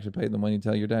price you actually paid and the one you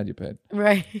tell your dad you paid.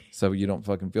 Right. So you don't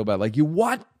fucking feel bad. Like, you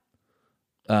what?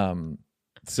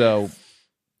 So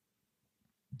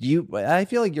I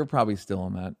feel like you're probably still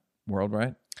in that world,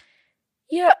 right?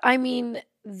 Yeah, I mean,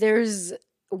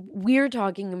 we're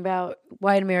talking about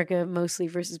white America mostly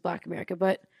versus black America,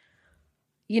 but,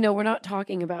 we're not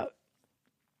talking about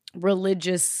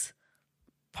religious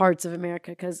parts of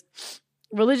America, because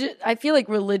I feel like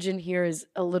religion here is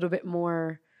a little bit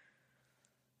more,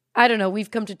 I don't know,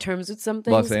 we've come to terms with some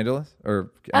things. Los Angeles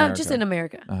or America? Just in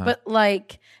America. Uh-huh. But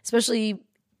like, especially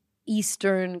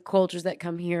Eastern cultures that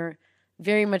come here,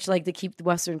 very much like to keep the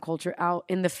Western culture out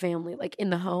in the family, like in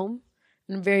the home,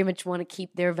 and very much want to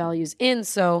keep their values in.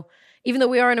 So even though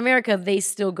we are in America, they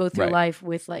still go through life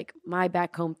with like my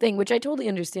back home thing, which I totally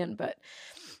understand. But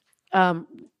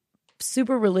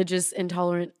super religious,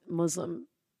 intolerant Muslim,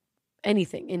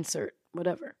 anything, insert,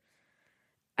 whatever.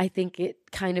 I think it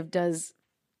kind of does.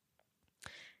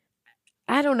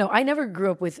 I don't know. I never grew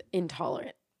up with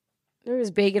intolerant. There was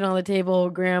bacon on the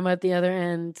table, grandma at the other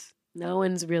end. No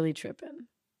one's really tripping.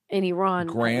 In Iran.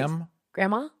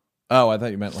 Grandma? Oh, I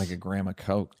thought you meant like a grandma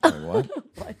Coke. Like, what?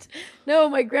 What? No,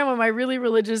 my grandma, my really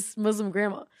religious Muslim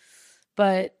grandma.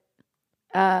 But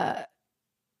yeah,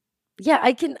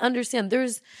 I can understand.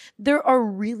 There are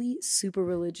really super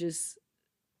religious,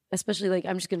 especially like,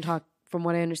 I'm just going to talk from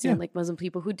what I understand, like Muslim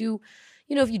people who do,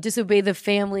 if you disobey the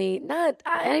family,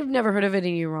 I've never heard of it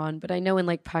in Iran, but I know in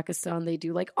like Pakistan, they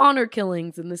do like honor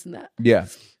killings and this and that. Yeah.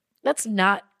 That's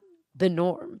not the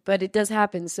norm, but it does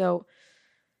happen. So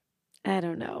I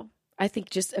don't know. I think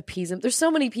just appease them. There's so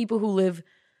many people who live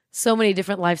so many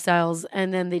different lifestyles,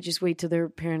 and then they just wait till their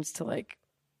parents to like.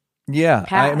 Yeah.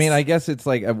 pass. I mean, I guess it's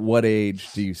like, at what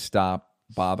age do you stop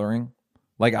bothering?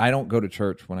 Like, I don't go to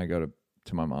church when I go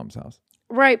to my mom's house.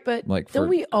 Right, but like, don't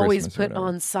we always Christmas put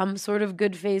on some sort of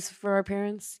good face for our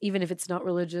parents, even if it's not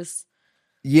religious?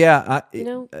 Yeah.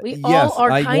 We all are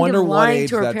kind of lying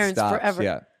to our parents stops. forever.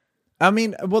 Yeah. I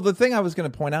mean, well, the thing I was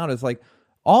going to point out is like,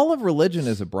 all of religion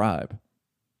is a bribe.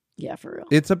 Yeah, for real.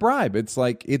 It's a bribe. It's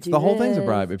like, the whole thing's a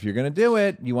bribe. If you're going to do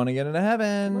it, you want to get into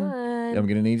heaven. I'm going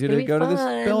to need you to go to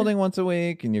this building once a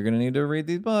week, and you're going to need to read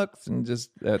these books, and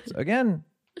just, that's, again,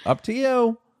 up to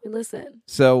you. Listen.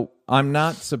 So I'm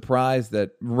not surprised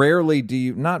that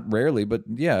not rarely, but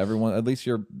yeah, everyone, at least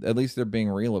they're being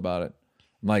real about it.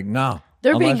 Like, no.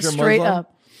 They're being straight Muslim,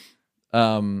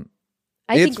 up.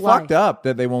 It's fucked up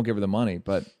that they won't give her the money,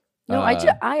 but. No,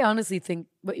 I honestly think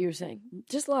what you're saying.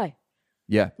 Just lie.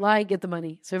 Yeah. Lie, get the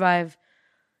money, survive.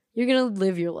 You're going to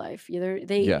live your life.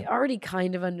 They already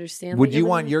kind of understand. Would you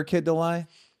want your kid to lie?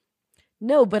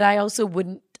 No, but I also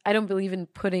wouldn't. I don't believe in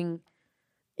putting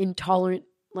intolerant,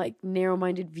 like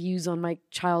narrow-minded views on my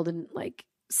child and like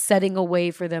setting a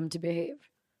way for them to behave.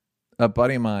 A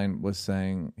buddy of mine was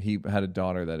saying he had a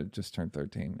daughter that had just turned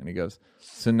 13, and he goes,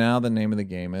 so now the name of the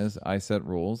game is I set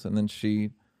rules, and then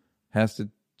she has to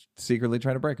secretly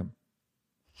try to break them.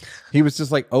 He was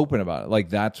just like open about it. Like,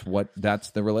 that's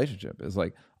the relationship is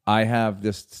like, I have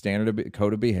this standard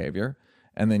code of behavior,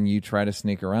 and then you try to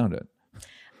sneak around it.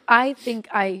 I think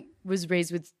I was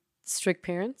raised with strict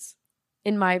parents.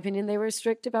 In my opinion, they were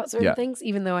strict about certain things,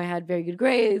 even though I had very good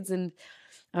grades and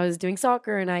I was doing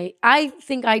soccer, and I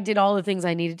think I did all the things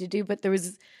I needed to do, but there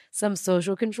was some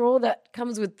social control that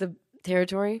comes with the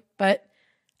territory, but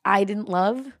I didn't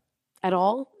love at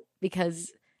all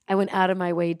because I went out of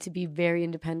my way to be very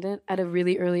independent at a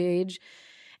really early age.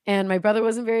 And my brother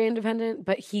wasn't very independent,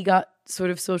 but he got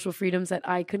sort of social freedoms that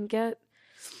I couldn't get,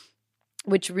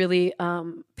 which really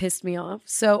pissed me off.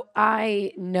 So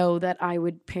I know that I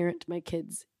would parent my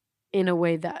kids in a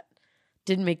way that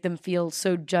didn't make them feel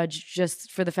so judged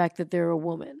just for the fact that they're a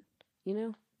woman,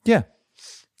 Yeah.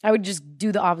 I would just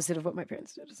do the opposite of what my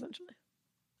parents did, essentially.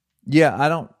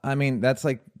 Yeah, that's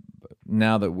like,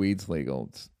 now that weed's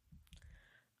legal,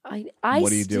 I What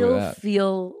do you do still with that?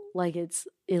 feel like it's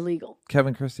illegal.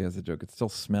 Kevin Christie has a joke. It still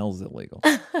smells illegal.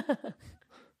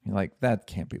 You're like, that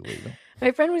can't be legal.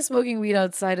 My friend was smoking weed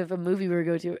outside of a movie we were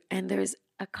going to, and there's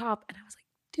a cop, and I was like,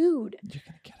 dude. You're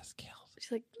going to get us killed.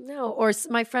 She's like, no. Or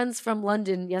my friends from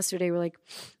London yesterday were like,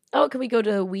 oh, can we go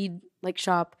to a weed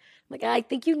shop? I'm like, I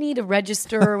think you need to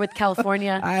register with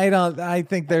California. I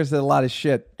think there's a lot of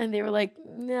shit. And they were like,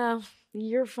 no,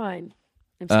 you're fine.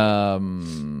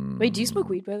 Wait, do you smoke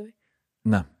weed, by the way?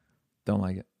 No, don't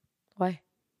like it. Why?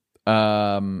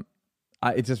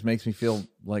 It just makes me feel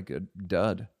like a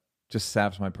dud. Just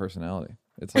saps my personality.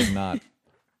 It's like not.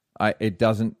 I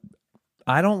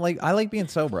like being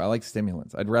sober. I like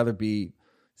stimulants. I'd rather be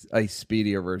a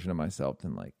speedier version of myself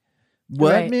than like,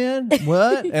 what, right. Man?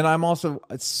 What? And I'm also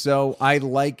I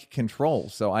like control.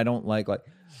 So I don't like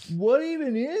what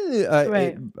even is it?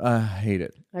 Right. Hate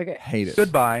it. Okay. Hate it.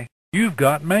 Goodbye. You've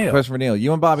got mail. Question for Neil.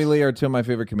 You and Bobby Lee are two of my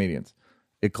favorite comedians.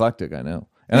 Eclectic, I know.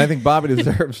 And I think Bobby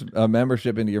deserves a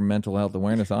membership into your mental health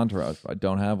awareness entourage. I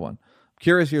don't have one.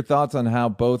 Curious your thoughts on how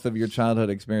both of your childhood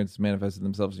experiences manifested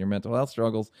themselves in your mental health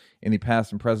struggles in the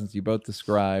past and present. You both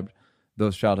described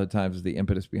those childhood times as the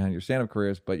impetus behind your stand-up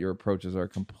careers, but your approaches are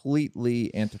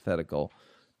completely antithetical.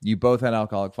 You both had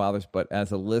alcoholic fathers, but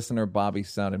as a listener, Bobby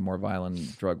sounded more violent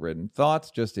and drug-ridden.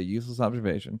 Thoughts? Just a useless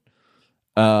observation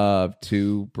of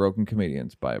two broken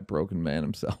comedians by a broken man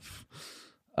himself.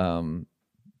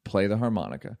 Play the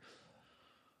harmonica.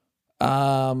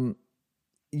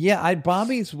 Yeah,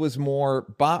 Bobby's was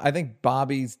more. I think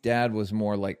Bobby's dad was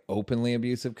more like openly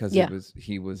abusive because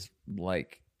he was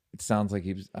like. It sounds like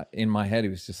he was in my head. He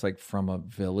was just like from a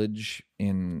village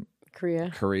in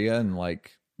Korea, and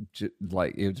like it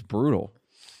was brutal.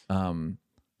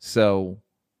 So,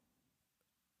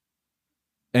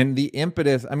 and the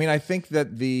impetus. I mean, I think that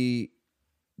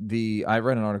I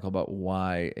read an article about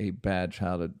why a bad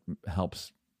childhood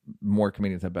helps more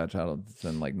comedians have bad childhoods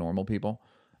than like normal people.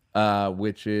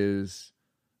 Which is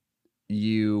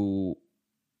you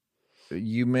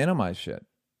minimize shit.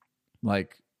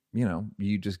 Like,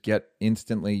 you just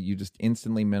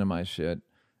instantly minimize shit,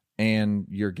 and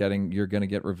you're going to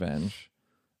get revenge,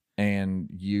 and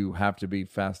you have to be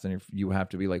fast, and you have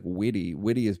to be like witty.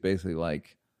 Witty is basically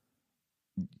like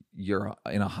you're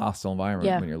in a hostile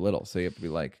environment when you're little. So you have to be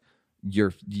like,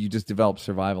 you just develop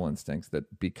survival instincts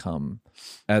that become,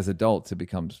 as adults, it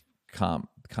becomes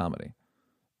comedy.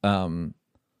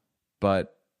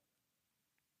 But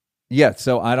yeah,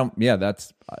 so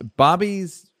that's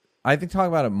Bobby's. I think talk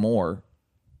about it more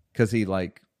because he's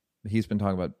been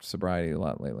talking about sobriety a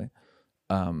lot lately.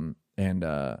 So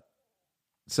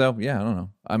yeah, I don't know.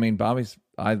 I mean, Bobby's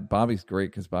great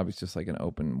because Bobby's just like an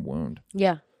open wound.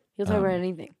 Yeah, he'll talk about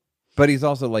anything. But he's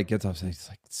also like gets upset. He's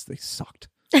like, they sucked.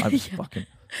 I was fucking.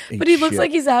 But he looks like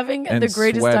he's having the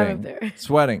greatest time up there.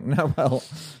 Sweating. No, well,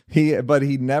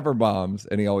 he never bombs,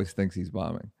 and he always thinks he's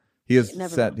bombing. He has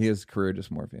career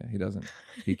dysmorphia.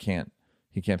 He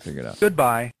can't figure it out.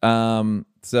 Goodbye.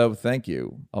 So thank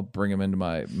you. I'll bring him into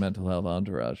my mental health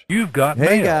entourage. You've got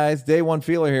Hey mail. guys, Day One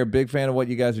Feeler here. Big fan of what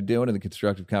you guys are doing and the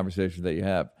constructive conversations that you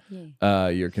have.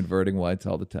 You're converting whites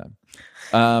all the time.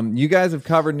 You guys have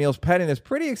covered Neil's pettiness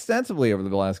pretty extensively over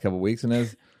the last couple of weeks, and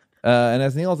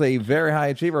as Neil's a very high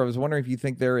achiever, I was wondering if you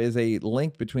think there is a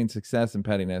link between success and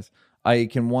pettiness.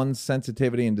 Can one's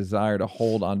sensitivity and desire to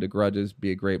hold on to grudges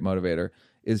be a great motivator?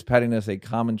 Is pettiness a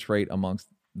common trait amongst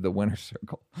the winner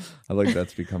circle? I like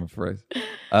that's become a phrase.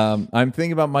 I'm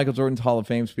thinking about Michael Jordan's Hall of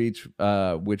Fame speech,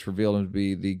 which revealed him to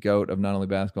be the GOAT of not only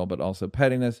basketball, but also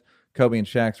pettiness. Kobe and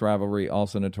Shaq's rivalry,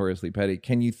 also notoriously petty.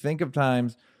 Can you think of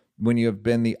times when you have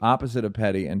been the opposite of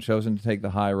petty and chosen to take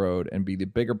the high road and be the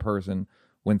bigger person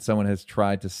when someone has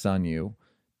tried to sun you?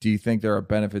 Do you think there are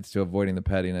benefits to avoiding the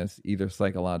pettiness, either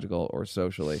psychological or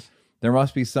socially? There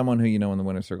must be someone who you know in the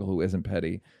winner circle who isn't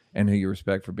petty and who you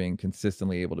respect for being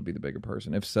consistently able to be the bigger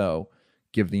person. If so,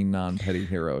 give the non-petty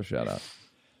hero a shout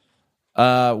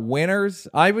out. Winners,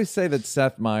 I always say that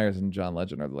Seth Meyers and John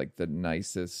Legend are like the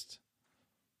nicest,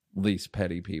 least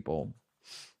petty people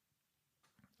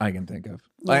I can think of.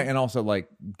 Yeah. And also like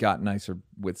got nicer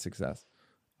with success.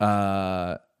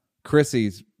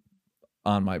 Chrissy's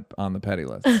on the petty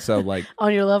list. So like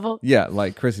on your level? Yeah,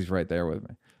 like Chrissy's right there with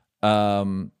me.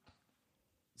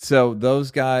 So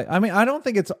those guys, I mean, I don't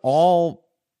think it's all,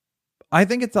 I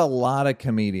think it's a lot of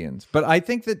comedians, but I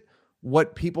think that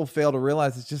what people fail to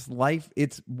realize is just life.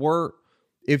 If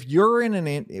you're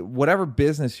in whatever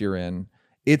business you're in,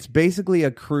 it's basically a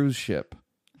cruise ship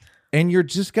and you're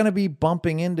just going to be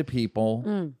bumping into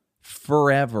people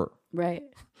forever. Right.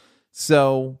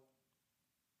 So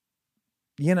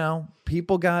you know,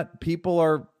 people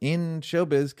are in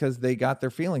showbiz because they got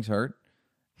their feelings hurt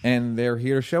and they're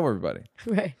here to show everybody.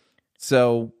 Right.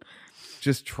 So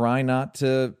just try not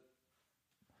to,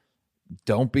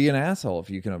 don't be an asshole if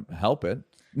you can help it.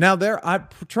 Now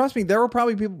trust me, there are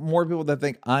probably more people that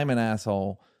think I'm an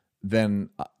asshole than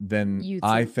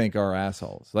I think are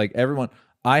assholes. Like everyone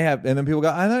and then people go,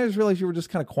 I thought I just realized you were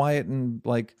just kind of quiet and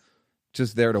like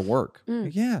just there to work.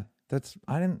 Like, yeah,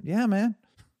 man.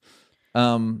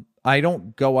 I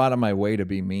don't go out of my way to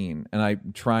be mean, and I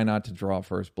try not to draw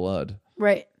first blood.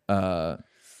 Right.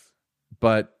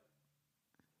 But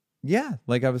yeah,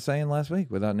 like I was saying last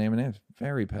week, without naming names,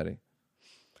 very petty.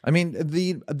 I mean,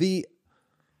 the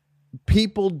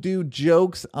people do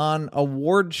jokes on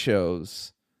award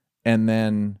shows, and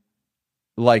then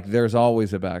like there's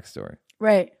always a backstory.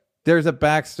 Right. There's a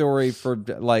backstory for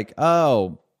like,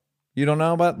 oh, you don't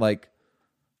know about, like,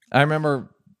 I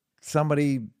remember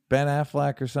somebody, Ben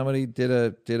Affleck or somebody did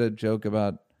a joke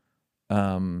about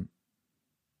the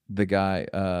guy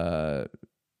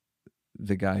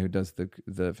who does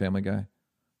the Family Guy.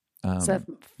 When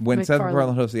Seth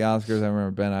MacFarlane hosts the Oscars, I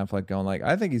remember Ben Affleck going like,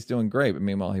 I think he's doing great, but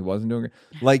meanwhile he wasn't doing great.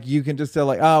 Like you can just tell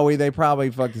like, oh, they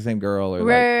probably fucked the same girl, or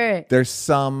right. There's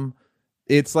some.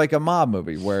 It's like a mob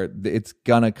movie where it's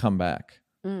gonna come back.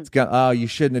 It's gonna. Oh, you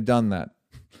shouldn't have done that.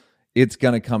 It's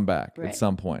gonna come back at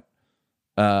some point.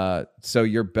 So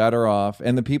you're better off.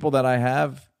 And the people that I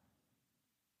have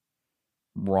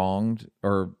wronged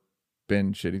or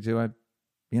been shitty to,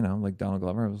 like Donald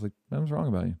Glover, I was like, what was wrong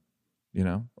about you?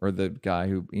 Or the guy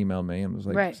who emailed me and was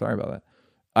like, sorry about that.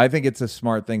 I think it's a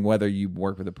smart thing whether you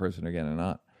work with a person again or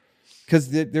not. Because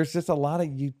there's just a lot of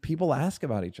people ask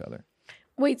about each other.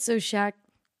 Wait, so Shaq,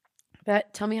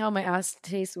 tell me how my ass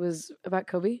taste was about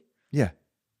Kobe? Yeah.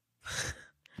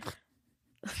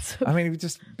 I mean,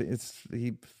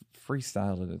 he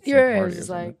freestyled it. You're just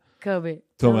like, Kobe.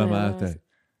 Tell me my ass taste.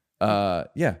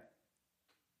 Yeah.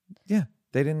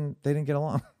 They didn't get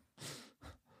along.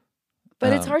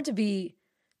 But it's hard to be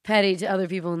petty to other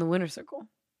people in the winner circle.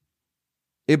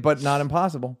 But not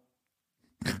impossible.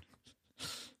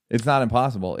 It's not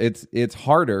impossible. It's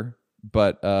harder,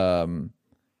 but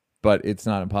it's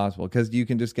not impossible because you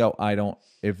can just go,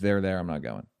 if they're there, I'm not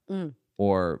going.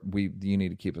 Or you need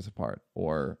to keep us apart.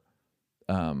 Or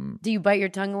do you bite your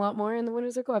tongue a lot more in the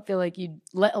winner circle? I feel like you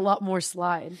let a lot more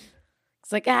slide.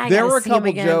 It's like, there were a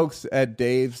couple jokes at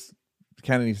Dave's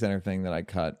Kennedy Center thing that I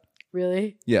cut.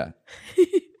 Really? Yeah.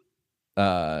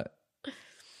 That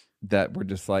were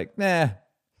just like, nah,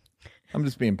 I'm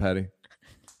just being petty.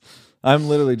 I'm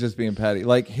literally just being petty.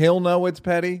 Like, he'll know it's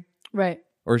petty. Right.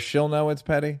 Or she'll know it's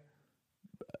petty.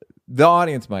 The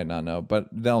audience might not know, but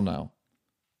they'll know.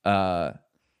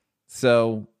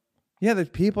 So, yeah, the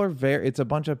people are it's a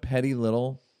bunch of petty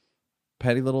little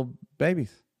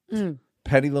babies.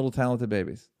 Petty little talented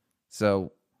babies.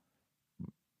 So,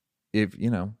 if,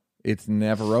 it's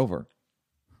never over.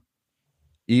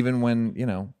 Even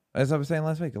when, as I was saying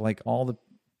last week, like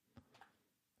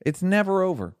it's never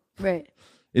over. Right.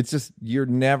 It's just,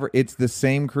 it's the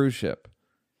same cruise ship.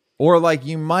 Or like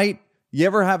you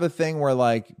ever have a thing where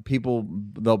like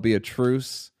there'll be a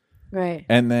truce. Right.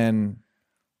 And then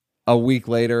a week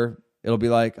later, it'll be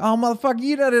like, oh, motherfucker,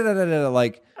 you da-da-da-da-da.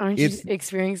 Like, aren't you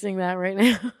experiencing that right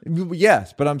now?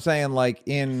 Yes, but I'm saying like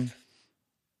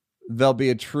there'll be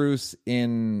a truce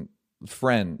in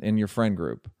your friend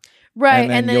group. Right.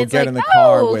 And then you'll it's get like, in the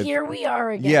car here we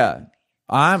are again. Yeah.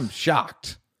 I'm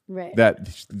shocked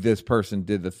that this person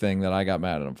did the thing that I got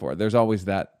mad at him for. There's always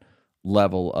that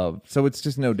level of, so it's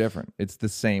just no different. It's the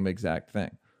same exact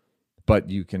thing. But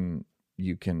you can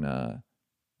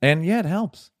and yeah, it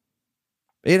helps.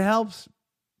 It helps.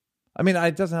 I mean,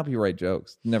 it doesn't help you write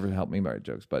jokes. It never helped me write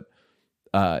jokes, but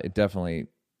it definitely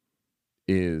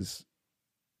is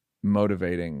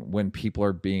motivating when people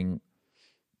are being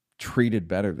treated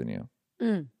better than you.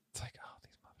 It's like, oh,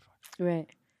 these motherfuckers. Right.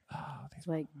 Oh, it's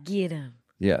like, get them.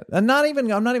 Yeah. And I'm not even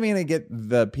going to get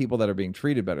the people that are being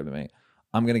treated better than me.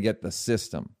 I'm going to get the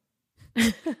system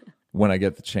when I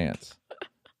get the chance.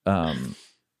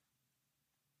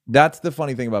 That's the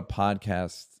funny thing about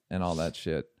podcasts and all that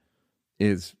shit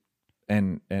is,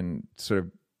 and sort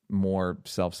of more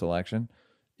self-selection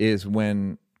is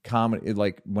when comedy,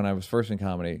 like when I was first in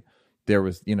comedy, there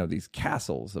was, these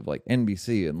castles of like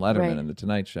NBC and Letterman and The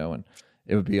Tonight Show. And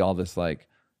it would be all this like,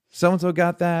 so-and-so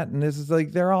got that. And this is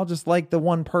like, they're all just like the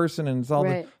one person and it's all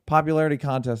the popularity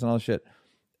contest and all this shit.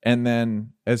 And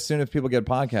then as soon as people get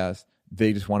podcasts,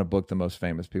 they just want to book the most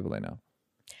famous people they know.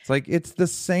 It's like, it's the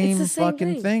same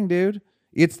fucking thing, dude.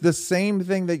 It's the same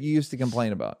thing that you used to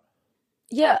complain about.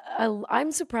 Yeah.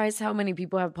 I'm surprised how many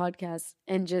people have podcasts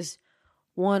and just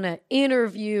want to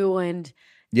interview and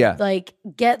yeah, like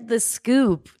get the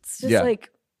scoop. It's just like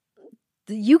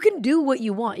you can do what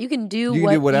you want. You can do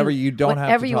whatever you don't have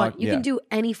to talk. You want. You can do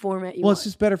any format you want. Well, it's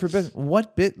just better for business.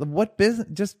 What business?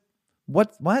 Just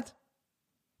what?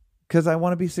 Because I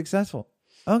want to be successful.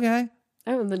 Okay.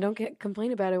 Oh, then don't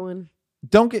complain about it when.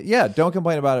 Don't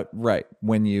complain about it. Right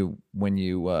when you're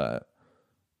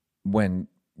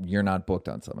not booked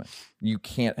on something, you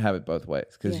can't have it both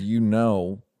ways because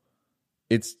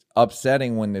it's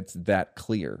upsetting when it's that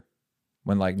clear.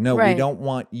 When like, no, we don't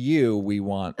want you, we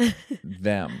want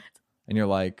them, and you're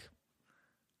like,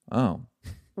 oh,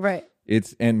 right.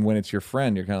 And when it's your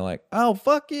friend, you're kind of like, oh,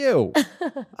 fuck you.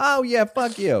 Oh yeah,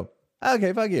 fuck you.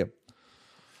 Okay, fuck you.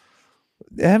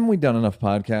 Haven't we done enough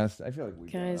podcasts? I feel like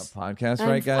we've done enough podcasts,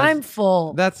 right, guys? I'm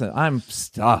full. I'm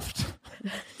stuffed.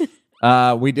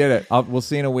 We did it. We'll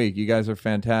see you in a week. You guys are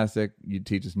fantastic. You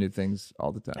teach us new things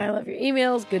all the time. I love your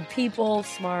emails. Good people.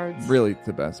 Smarts. Really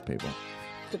the best people.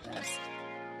 The best.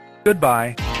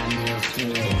 Goodbye. How you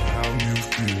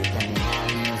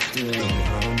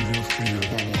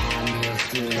feel?